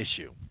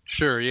issue.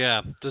 Sure,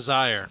 yeah.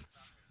 Desire.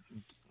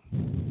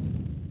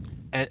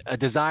 And a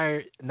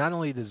desire, not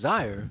only a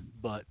desire,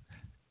 but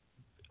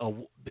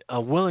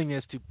a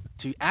willingness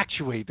to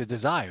actuate the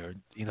desire.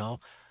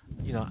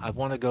 I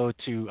want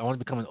to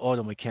become an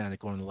auto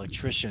mechanic or an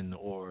electrician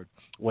or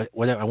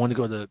whatever. I want to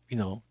go to,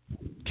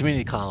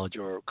 community college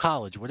or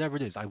college, whatever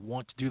it is. I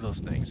want to do those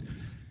things.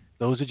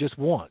 Those are just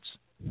wants.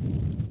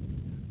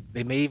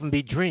 They may even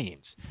be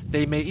dreams.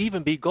 They may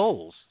even be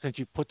goals since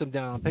you put them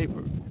down on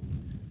paper.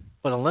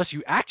 But unless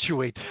you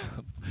actuate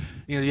them,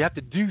 you have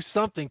to do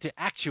something to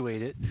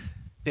actuate it.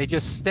 They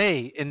just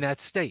stay in that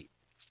state.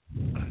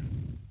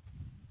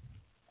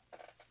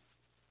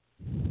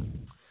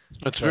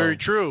 That's very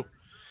true.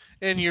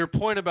 And your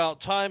point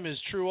about time is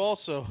true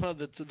also,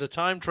 the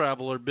time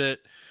traveler bit,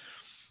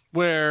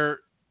 where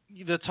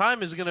the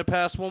time is going to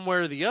pass one way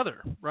or the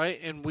other, right?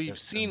 And we've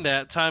seen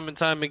that time and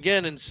time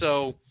again. And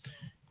so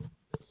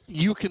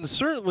you can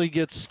certainly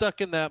get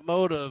stuck in that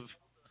mode of,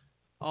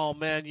 oh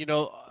man,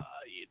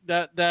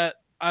 that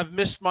I've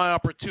missed my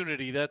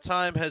opportunity. That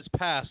time has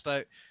passed.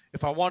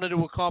 If I wanted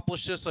to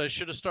accomplish this, I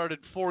should have started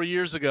 4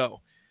 years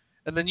ago.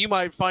 And then you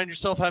might find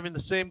yourself having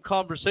the same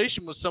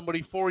conversation with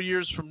somebody 4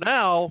 years from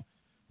now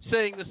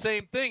saying the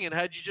same thing. And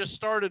had you just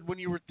started when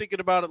you were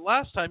thinking about it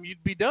last time,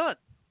 you'd be done.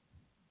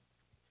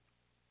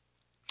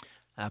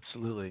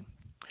 Absolutely.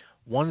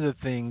 One of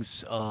the things,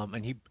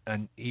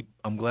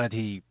 I'm glad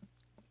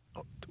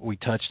we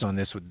touched on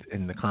this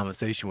in the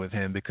conversation with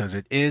him, because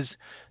it is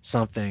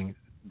something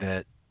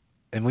that,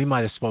 and we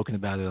might have spoken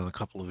about it on a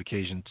couple of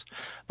occasions,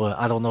 but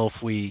I don't know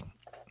if we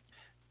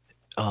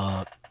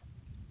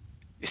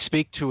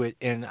speak to it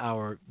in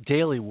our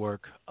daily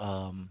work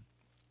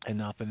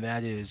enough, and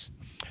that is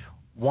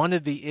one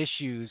of the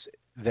issues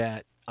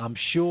that I'm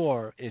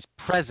sure is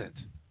present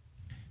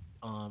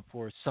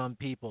for some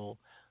people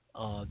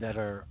that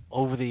are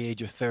over the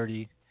age of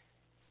 30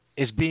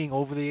 is being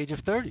over the age of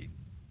 30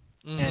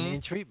 and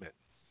in treatment,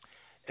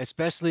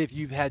 especially if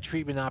you've had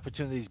treatment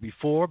opportunities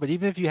before, but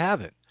even if you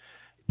haven't,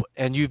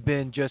 and you've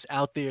been just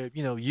out there,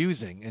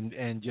 using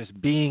and just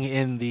being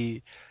in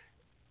the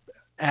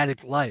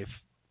addict life,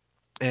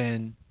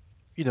 and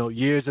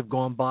years have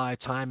gone by,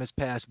 time has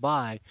passed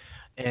by,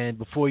 and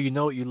before you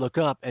know it, you look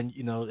up and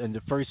and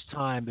the first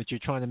time that you're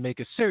trying to make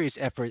a serious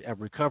effort at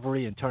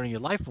recovery and turning your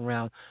life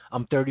around,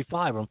 I'm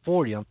 35, I'm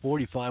 40, I'm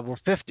 45, or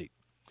 50,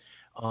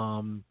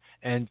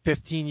 and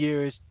 15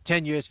 years,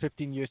 10 years,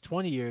 15 years,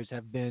 20 years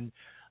have been.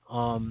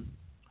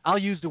 I'll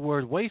use the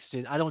word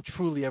wasted. I don't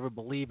truly ever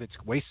believe it's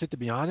wasted, to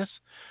be honest.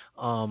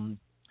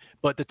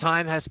 But the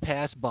time has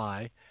passed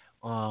by.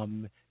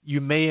 You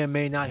may or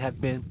may not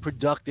have been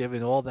productive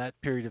in all that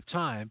period of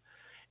time,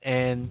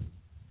 and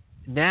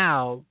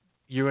now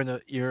you're in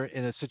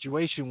a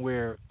situation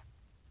where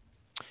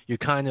you're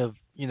kind of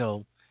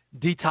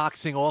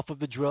detoxing off of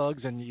the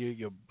drugs, and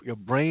your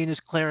brain is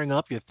clearing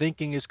up, your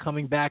thinking is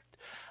coming back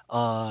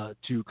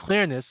to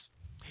clearness,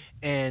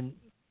 and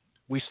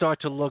we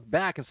start to look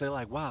back and say,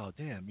 like, wow,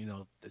 damn,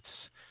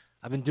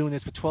 I've been doing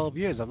this for 12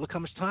 years. Look how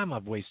much time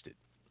I've wasted.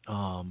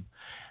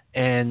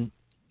 And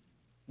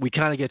we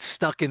kind of get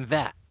stuck in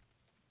that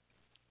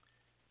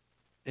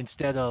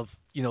instead of,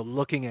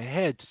 looking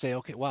ahead to say,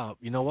 okay, wow,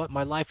 you know what?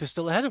 My life is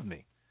still ahead of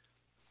me.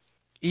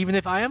 Even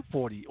if I am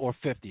 40 or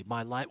 50,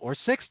 my life, or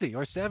 60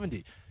 or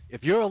 70,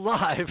 if you're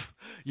alive,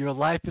 your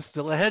life is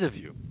still ahead of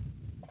you.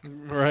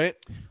 Right?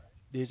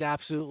 There's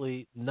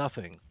absolutely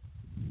nothing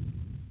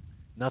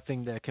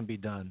that can be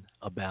done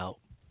about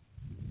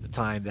the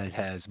time that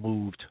has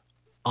moved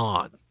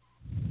on.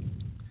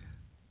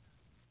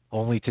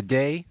 Only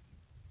today,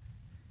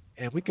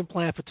 and we can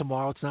plan for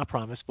tomorrow. It's not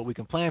promised, but we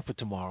can plan for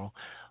tomorrow.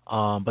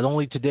 But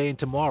only today and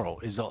tomorrow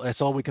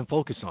that's all we can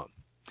focus on.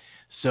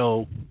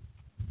 So,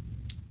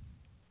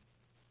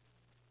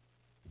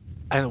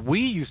 and we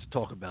used to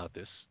talk about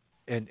this,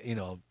 and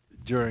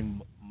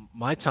during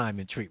my time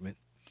in treatment,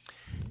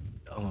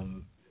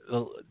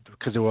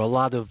 because there were a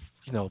lot of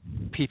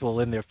people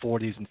in their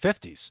 40s and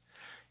 50s.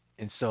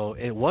 And so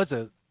it was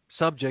a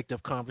subject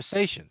of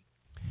conversation.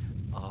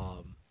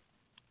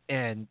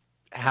 And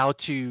how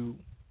to,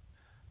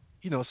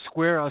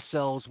 square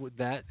ourselves with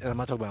that. And I'm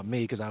not talking about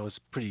me, because I was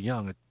pretty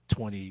young at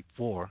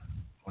 24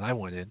 when I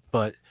went in.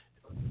 But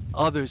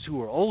others who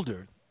were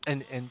older,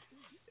 and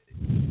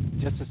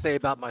just to say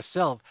about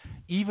myself,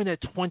 even at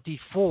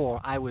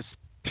 24, I was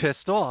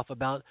pissed off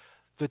about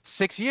the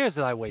 6 years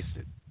that I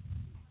wasted.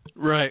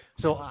 Right.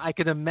 So I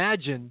can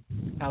imagine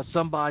how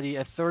somebody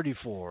at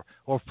 34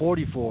 or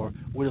 44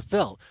 would have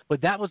felt.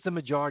 But that was the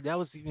majority. That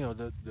was,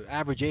 the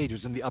average age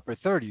was in the upper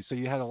 30s. So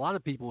you had a lot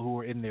of people who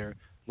were in their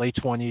late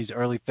 20s,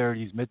 early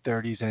 30s, mid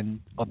 30s,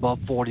 and above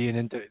 40 and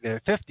into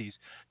their 50s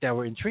that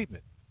were in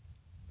treatment.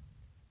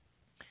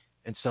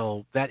 And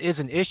so that is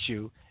an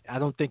issue. I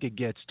don't think it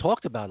gets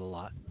talked about a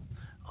lot.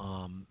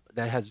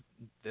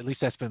 At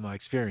least that's been my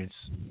experience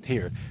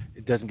here.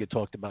 It doesn't get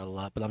talked about a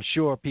lot, but I'm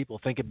sure people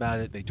think about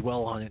it, they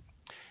dwell on it,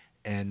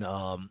 and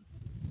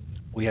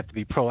we have to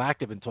be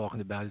proactive in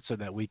talking about it so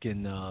that we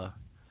can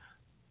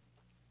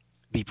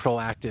be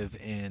proactive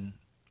in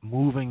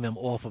moving them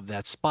off of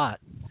that spot,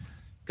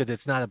 because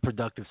it's not a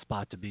productive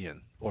spot to be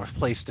in or a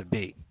place to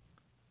be.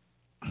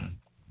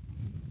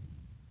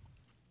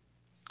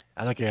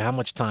 I don't care how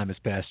much time has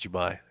passed you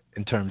by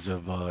in terms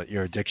of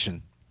your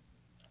addiction.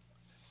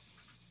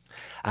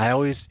 I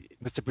always,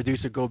 Mr.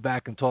 Producer, go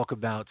back and talk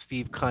about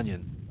Steve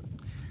Cunyon.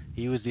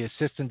 He was the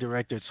assistant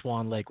director at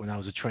Swan Lake when I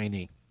was a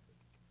trainee.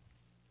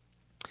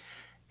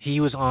 He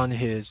was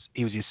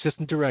the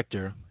assistant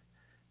director.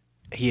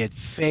 He had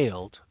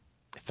failed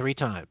 3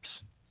 times.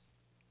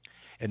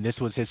 And this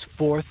was his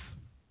 4th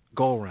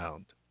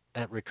go-around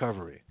at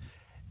recovery.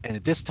 And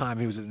at this time,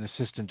 he was an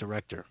assistant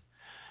director.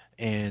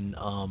 And,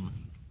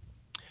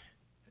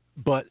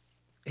 but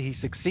he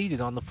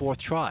succeeded on the 4th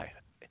try.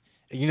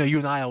 You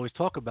and I always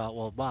talk about,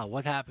 well, wow,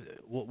 what happened?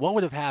 What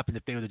would have happened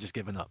if they would have just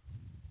given up?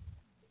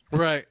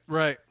 Right.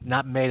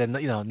 Not made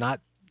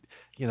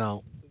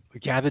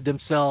gathered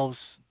themselves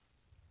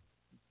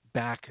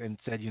back and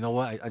said, you know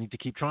what, I need to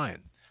keep trying.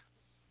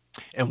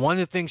 And one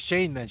of the things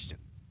Shane mentioned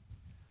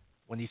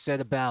when he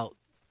said about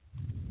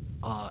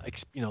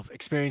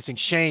experiencing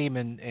shame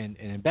and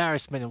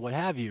embarrassment and what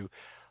have you,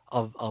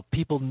 of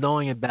people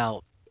knowing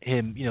about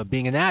him,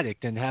 being an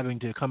addict and having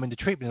to come into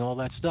treatment and all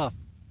that stuff.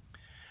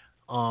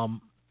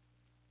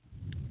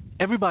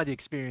 Everybody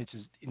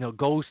experiences,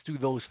 goes through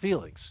those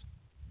feelings.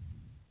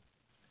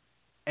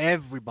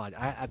 Everybody.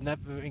 I've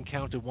never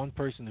encountered one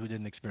person who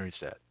didn't experience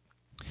that.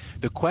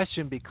 The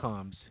question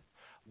becomes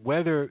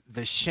whether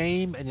the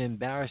shame and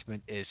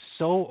embarrassment is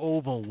so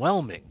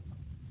overwhelming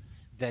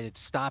that it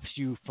stops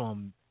you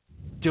from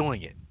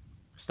doing it,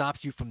 stops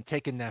you from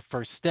taking that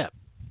first step.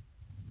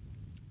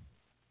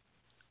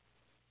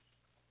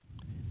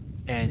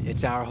 And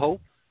it's our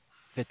hope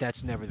that that's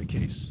never the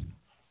case,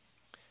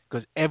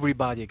 because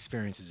everybody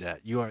experiences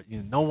that.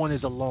 No one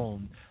is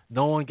alone.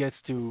 No one gets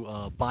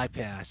to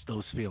bypass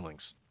those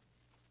feelings.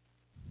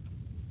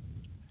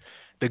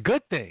 The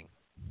good thing,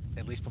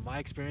 at least from my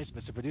experience,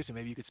 Mr. Producer,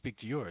 maybe you could speak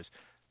to yours.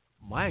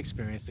 My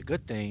experience, the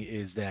good thing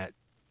is that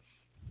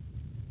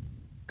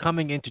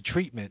coming into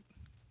treatment,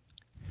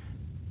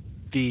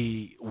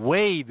 the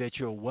way that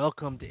you're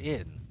welcomed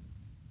in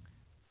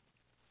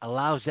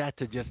allows that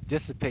to just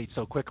dissipate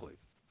so quickly.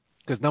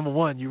 Because number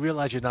one, you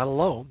realize you're not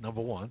alone, number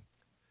one.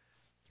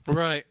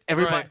 Right.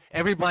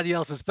 Everybody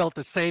else has felt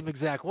the same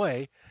exact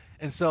way.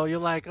 And so you're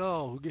like,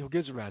 oh, who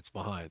gives a rat's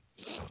behind?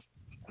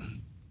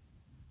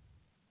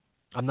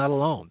 I'm not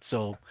alone.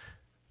 So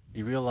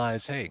you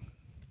realize, hey,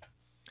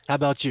 how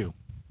about you?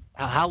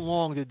 How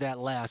long did that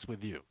last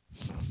with you?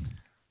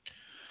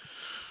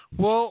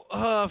 Well,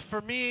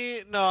 for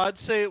me, no, I'd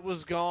say it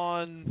was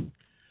gone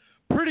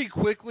pretty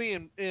quickly,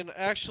 and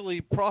actually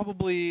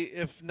probably,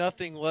 if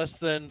nothing less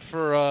than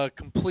for a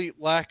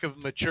complete lack of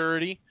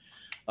maturity,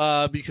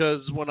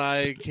 because when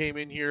I came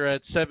in here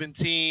at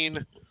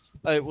 17,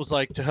 it was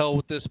like, to hell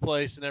with this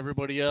place and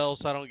everybody else,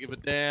 I don't give a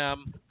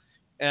damn.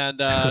 And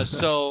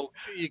so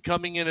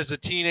coming in as a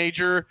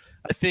teenager,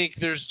 I think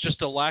there's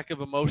just a lack of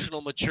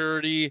emotional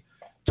maturity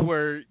to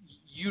where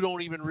you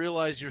don't even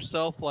realize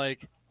yourself,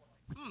 like,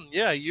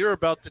 yeah, you're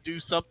about to do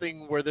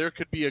something where there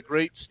could be a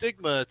great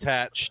stigma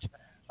attached.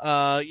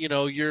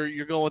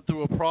 You're going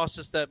through a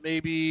process that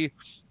maybe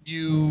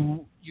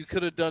you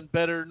could have done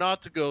better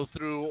not to go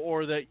through,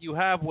 or that you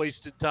have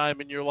wasted time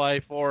in your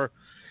life, or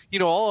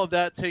all of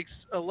that takes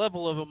a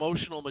level of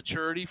emotional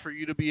maturity for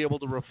you to be able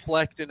to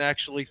reflect and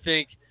actually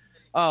think,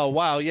 oh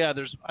wow, yeah,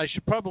 I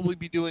should probably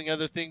be doing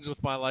other things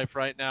with my life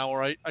right now,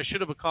 or I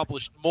should have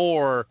accomplished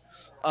more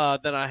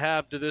than I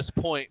have to this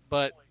point.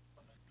 But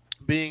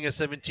being a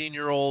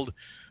 17-year-old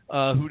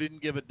who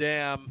didn't give a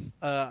damn,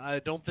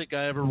 I don't think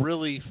I ever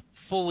really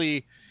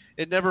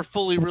it never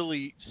fully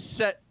really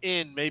set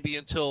in, maybe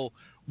until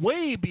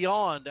way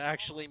beyond,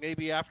 actually,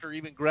 maybe after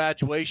even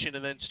graduation,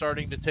 and then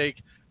starting to take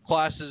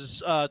classes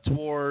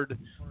toward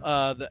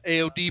the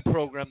AOD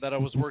program that I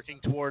was working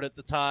toward at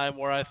the time,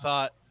 where I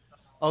thought,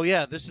 oh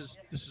yeah, this is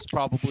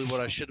probably what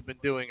I should have been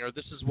doing, or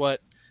this is what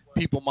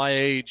people my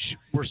age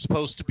were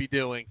supposed to be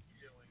doing.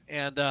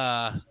 And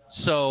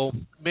so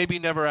maybe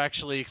never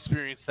actually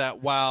experienced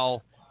that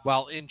while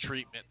in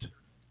treatment.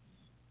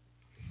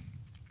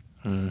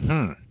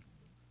 Mm-hmm.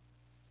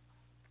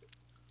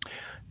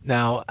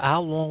 Now,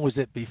 how long was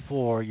it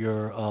before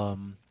your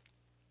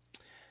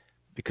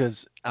because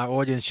our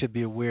audience should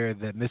be aware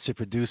that Mr.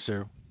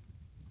 Producer,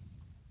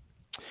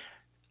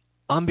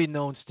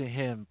 unbeknownst to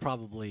him,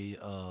 probably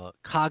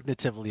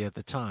cognitively at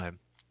the time,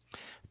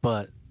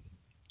 but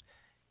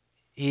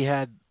he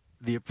had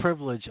the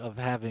privilege of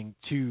having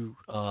two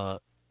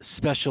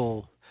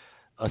special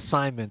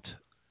assignment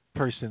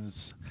persons,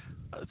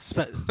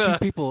 two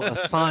people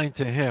assigned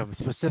to him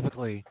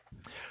specifically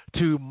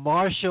to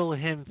marshal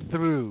him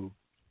through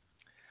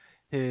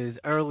his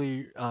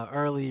early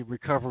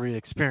recovery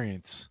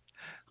experience.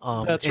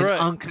 That's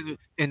right.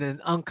 In an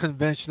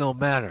unconventional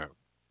manner.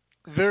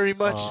 Very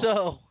much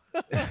so.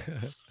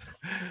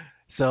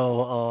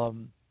 So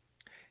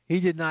he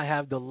did not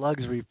have the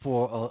luxury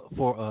for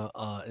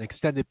an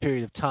extended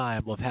period of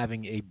time of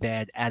having a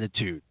bad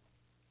attitude.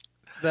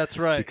 That's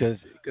right. Because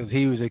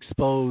he was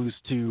exposed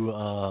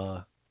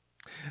to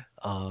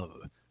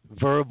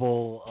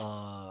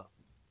verbal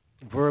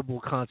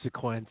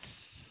consequence.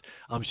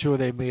 I'm sure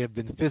they may have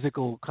been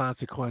physical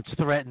consequence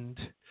threatened.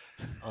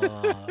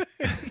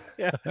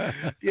 Yeah.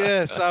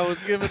 Yes, I was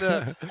given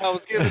the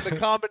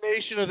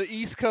combination of the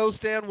East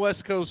Coast and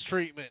West Coast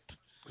treatment.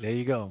 There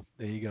you go.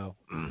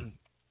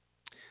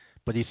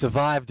 But he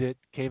survived it,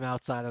 came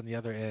outside on the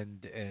other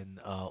end, and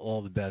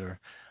all the better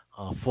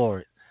for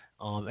it.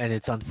 And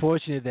it's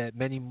unfortunate that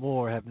many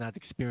more have not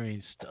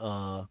experienced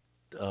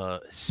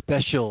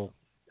special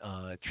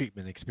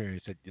treatment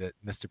experience that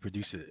Mr.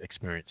 Producer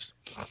experienced.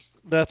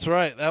 That's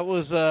right. That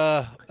was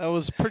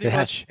pretty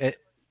much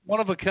one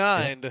of a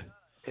kind.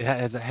 It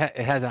has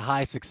a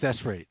high success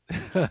rate.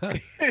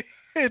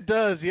 It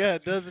does, yeah,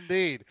 it does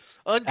indeed.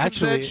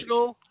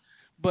 Unconventional,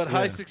 but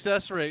high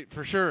success rate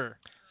for sure.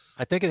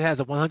 I think it has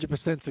a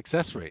 100%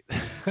 success rate.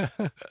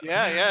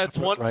 Yeah, it's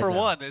one for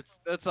one.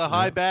 That's a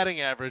high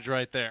batting average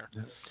right there.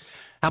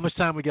 How much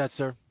time we got,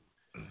 sir?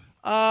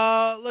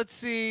 Let's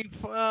see.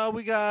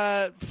 We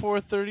got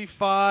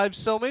 4:35,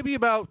 so maybe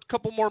about a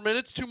couple more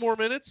minutes, 2 more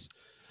minutes.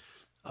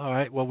 All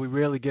right. Well, we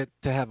really get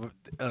to have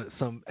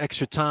some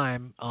extra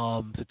time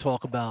to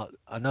talk about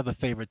another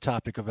favorite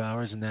topic of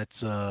ours, and that's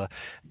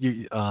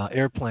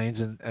airplanes.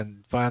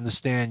 And if I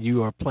understand,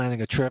 you are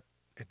planning a trip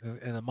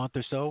in a month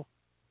or so.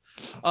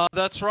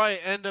 That's right.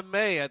 End of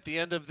May, at the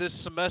end of this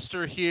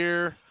semester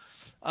here.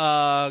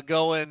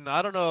 Going.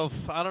 I don't know.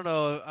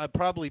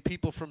 Probably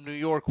people from New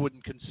York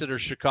wouldn't consider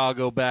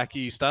Chicago back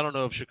east. I don't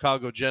know if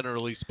Chicago,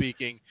 generally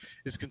speaking,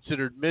 is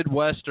considered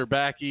Midwest or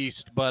back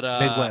east, but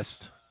Midwest.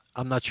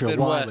 I'm not sure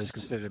Midwest. why it's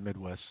considered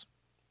Midwest.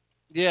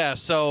 Yeah,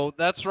 so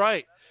that's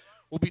right.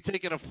 We'll be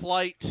taking a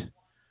flight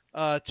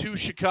to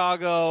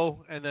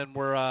Chicago, and then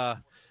we're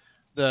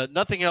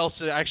nothing else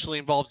that actually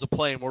involves a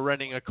plane. We're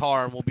renting a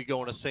car, and we'll be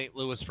going to St.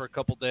 Louis for a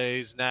couple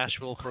days,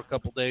 Nashville for a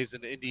couple days,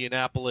 and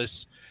Indianapolis,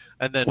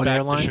 and then what back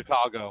airline? to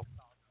Chicago.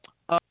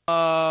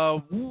 I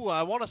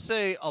want to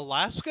say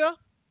Alaska.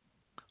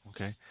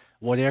 Okay.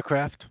 What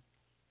aircraft?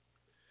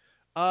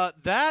 I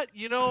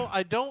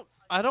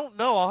don't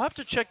know. I'll have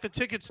to check the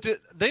tickets.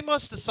 They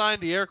must assign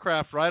the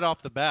aircraft right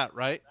off the bat,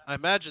 right? I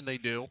imagine they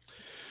do.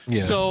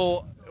 Yeah.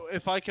 So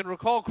if I can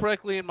recall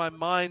correctly in my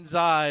mind's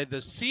eye,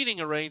 the seating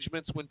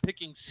arrangements when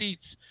picking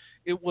seats,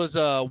 it was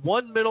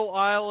 1 middle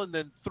aisle and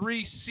then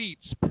 3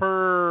 seats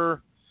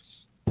per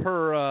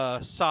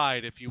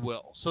side, if you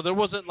will. So there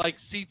wasn't like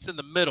seats in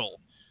the middle.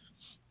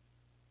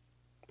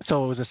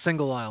 So it was a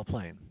single aisle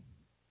plane.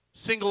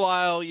 Single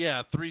aisle,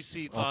 yeah, 3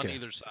 seats on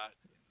either side.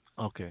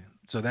 Okay.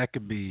 So that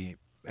could be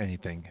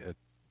anything,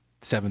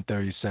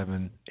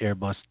 737,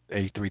 Airbus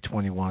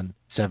A321,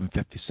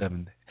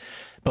 757.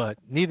 But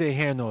neither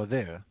here nor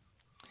there,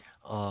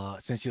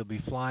 since you'll be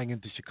flying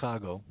into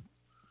Chicago,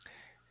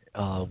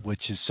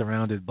 which is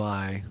surrounded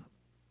by,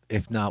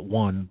 if not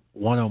one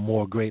or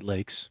more Great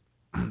Lakes.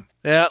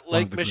 Yeah,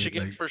 Lake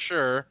Michigan for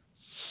sure.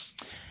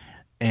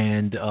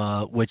 And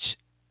which,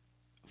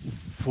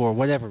 for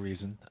whatever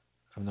reason,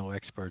 I'm no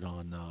expert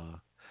on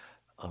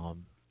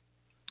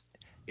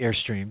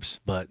airstreams,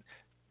 but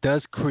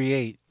does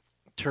create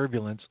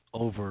turbulence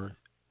over.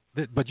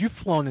 But you've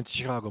flown into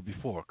Chicago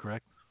before,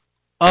 correct?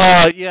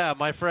 Yeah,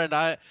 my friend.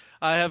 I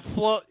have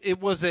flown. It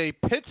was a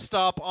pit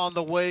stop on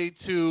the way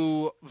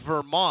to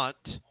Vermont.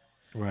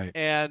 Right.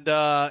 And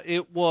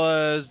it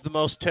was the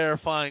most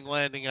terrifying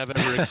landing I've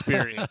ever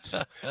experienced.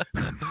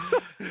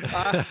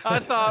 I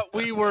thought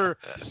we were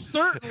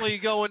certainly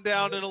going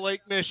down into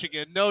Lake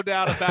Michigan, no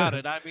doubt about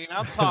it. I mean,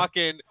 I'm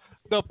talking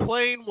the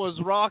plane was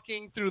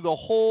rocking through the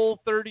whole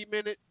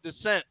 30-minute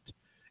descent.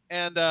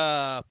 And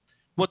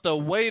what the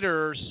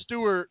waiter,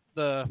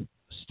 the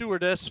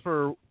stewardess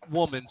for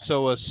woman,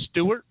 so a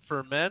steward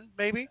for men,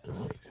 maybe?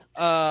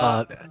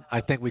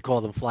 I think we call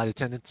them flight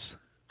attendants.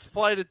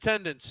 Flight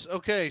attendants.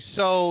 Okay,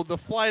 so the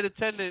flight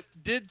attendant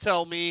did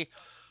tell me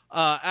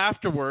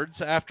afterwards,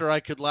 after I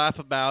could laugh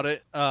about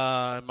it,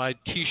 my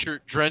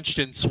T-shirt drenched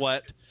in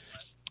sweat,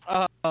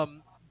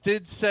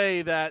 did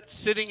say that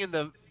sitting in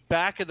the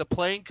back of the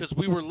plane, because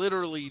we were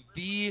literally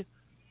the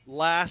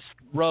last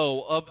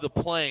row of the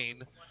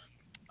plane,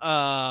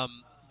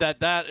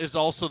 that is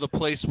also the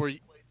place where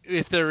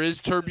if there is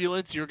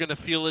turbulence, you're going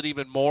to feel it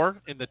even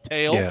more in the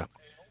tail. Yeah.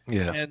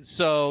 Yeah. And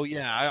so,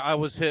 I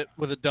was hit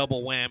with a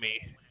double whammy.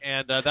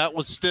 And that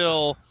was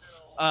still,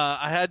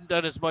 I hadn't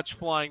done as much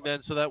flying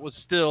then, so that was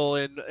still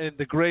in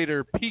the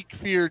greater peak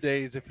fear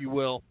days, if you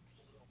will.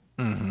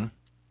 Mm-hmm.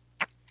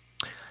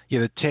 Yeah,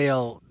 the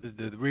tail,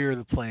 the rear of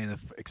the plane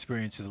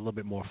experiences a little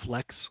bit more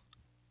flex,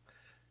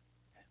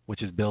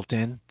 which is built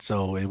in,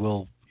 so it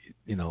will,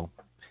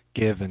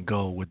 give and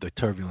go with the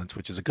turbulence,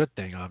 which is a good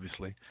thing,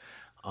 obviously.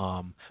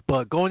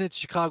 But going into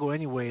Chicago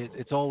anyway,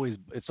 it's always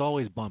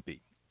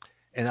bumpy,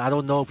 and I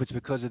don't know if it's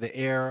because of the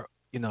air,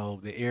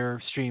 the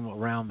air stream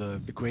around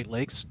the Great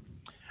Lakes,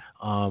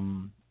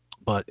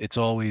 but it's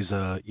always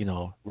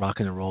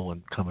rocking and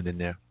rolling coming in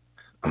there.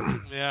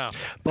 Yeah.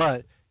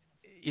 But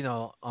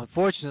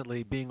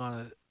unfortunately, being on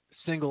a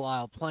single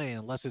aisle plane,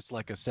 unless it's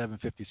like a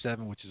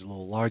 757, which is a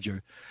little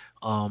larger,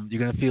 you're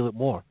gonna feel it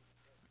more.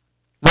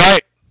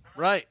 Right.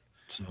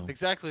 So,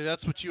 exactly.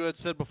 That's what you had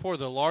said before.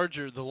 The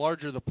larger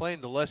the plane,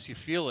 the less you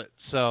feel it.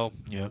 So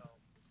yeah,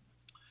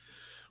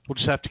 we'll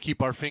just have to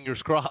keep our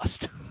fingers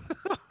crossed.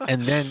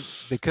 And then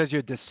because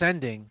you're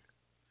descending,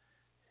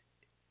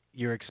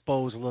 you're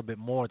exposed a little bit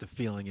more to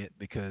feeling it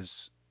because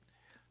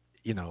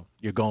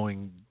you're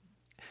going.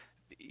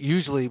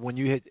 Usually, when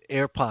you hit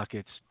air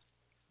pockets,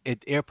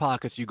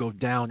 you go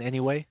down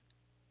anyway.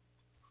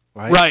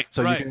 Right.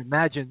 So you can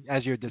imagine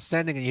as you're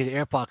descending and you hit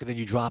air pocket, then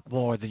you drop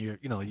more than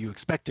you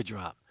expect to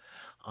drop.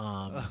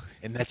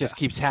 And that just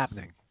keeps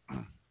happening.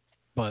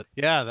 But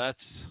yeah, that's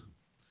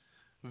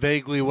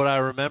vaguely what I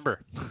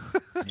remember.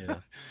 Yeah.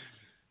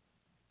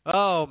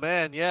 Oh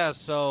man, yeah.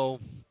 So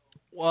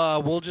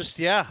we'll just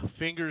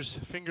fingers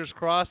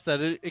crossed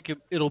that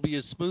it'll be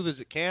as smooth as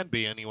it can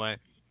be anyway.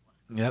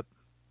 Yep.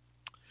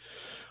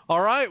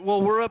 All right.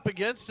 Well, we're up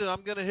against it.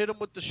 I'm gonna hit them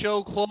with the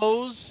show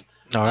close.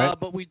 All right.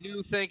 But we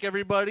do thank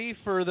everybody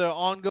for the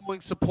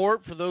ongoing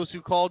support, for those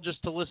who called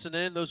just to listen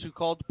in, those who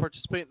called to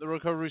participate in the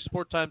Recovery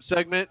Support Time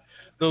segment,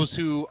 those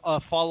who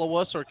follow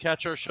us or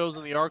catch our shows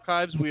in the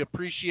archives. We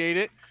appreciate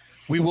it.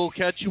 We will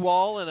catch you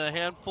all in a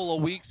handful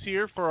of weeks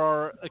here for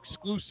our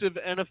exclusive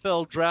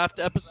NFL Draft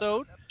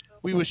episode.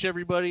 We wish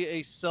everybody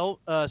a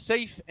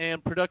safe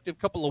and productive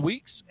couple of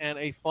weeks and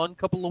a fun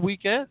couple of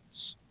weekends.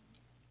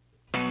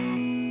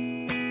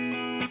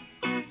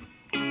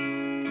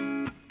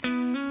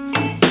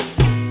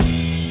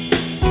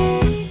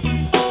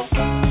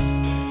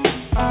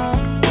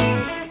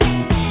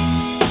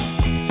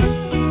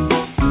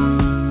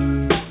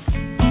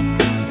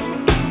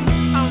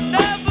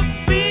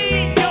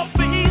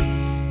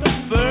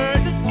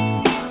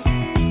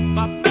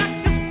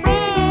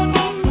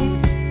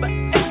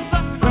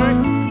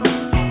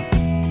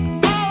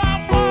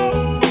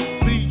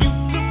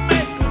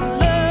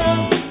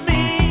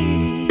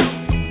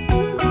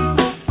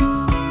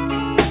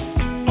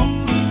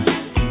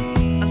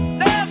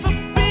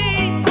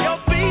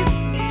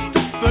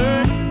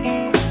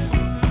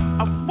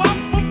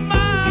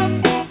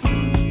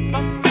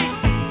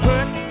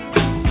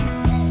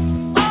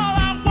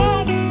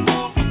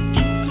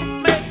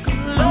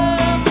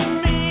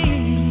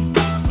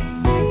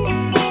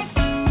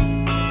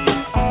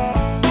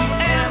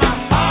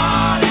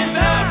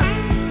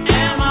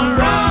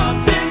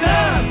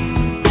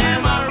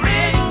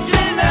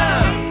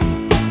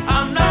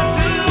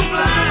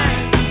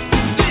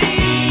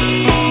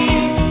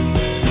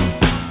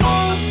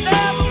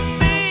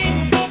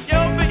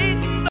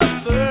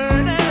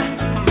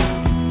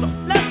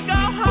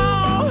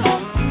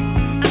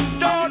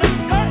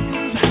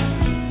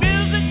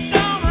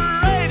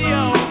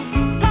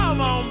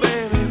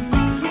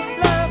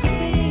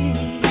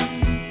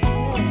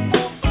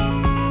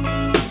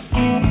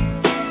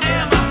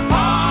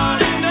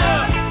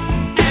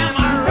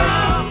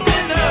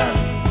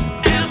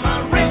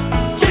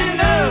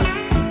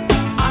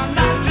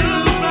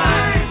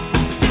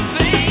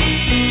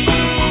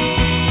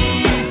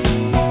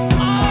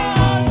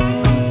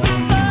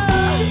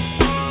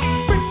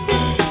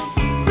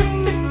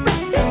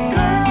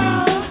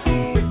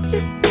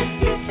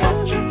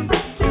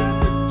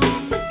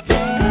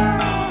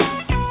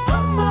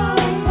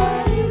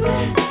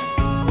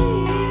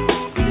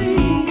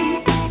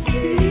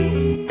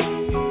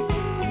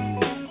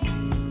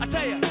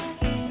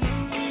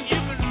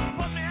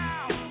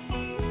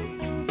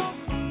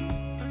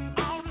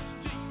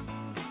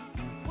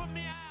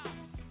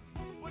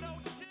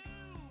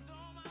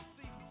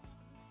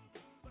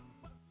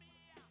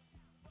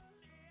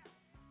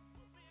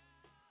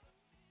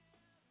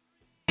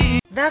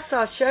 That's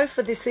our show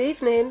for this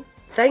evening.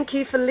 Thank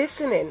you for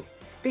listening.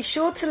 Be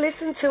sure to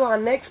listen to our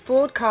next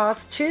broadcast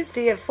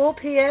Tuesday at 4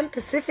 p.m.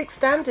 Pacific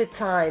Standard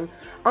Time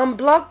on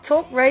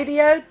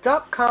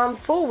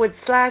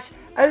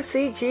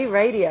blogtalkradio.com/OCG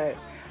Radio.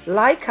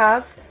 Like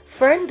us,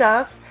 friend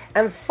us,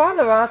 and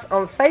follow us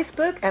on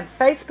Facebook at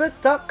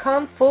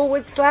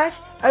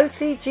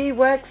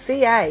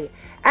facebook.com/OCGWorkCA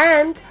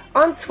and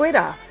on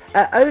Twitter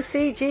at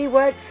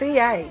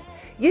OCGWorkCA.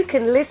 You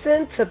can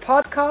listen to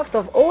podcasts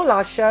of all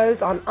our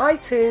shows on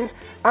iTunes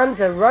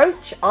under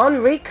Roach on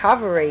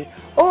Recovery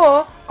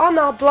or on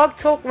our Blog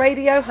Talk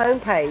Radio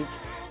homepage.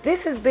 This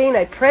has been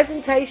a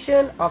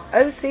presentation of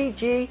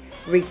OCG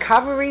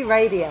Recovery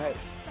Radio.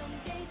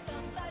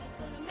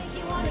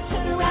 You want to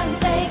turn around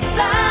and say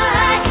goodbye.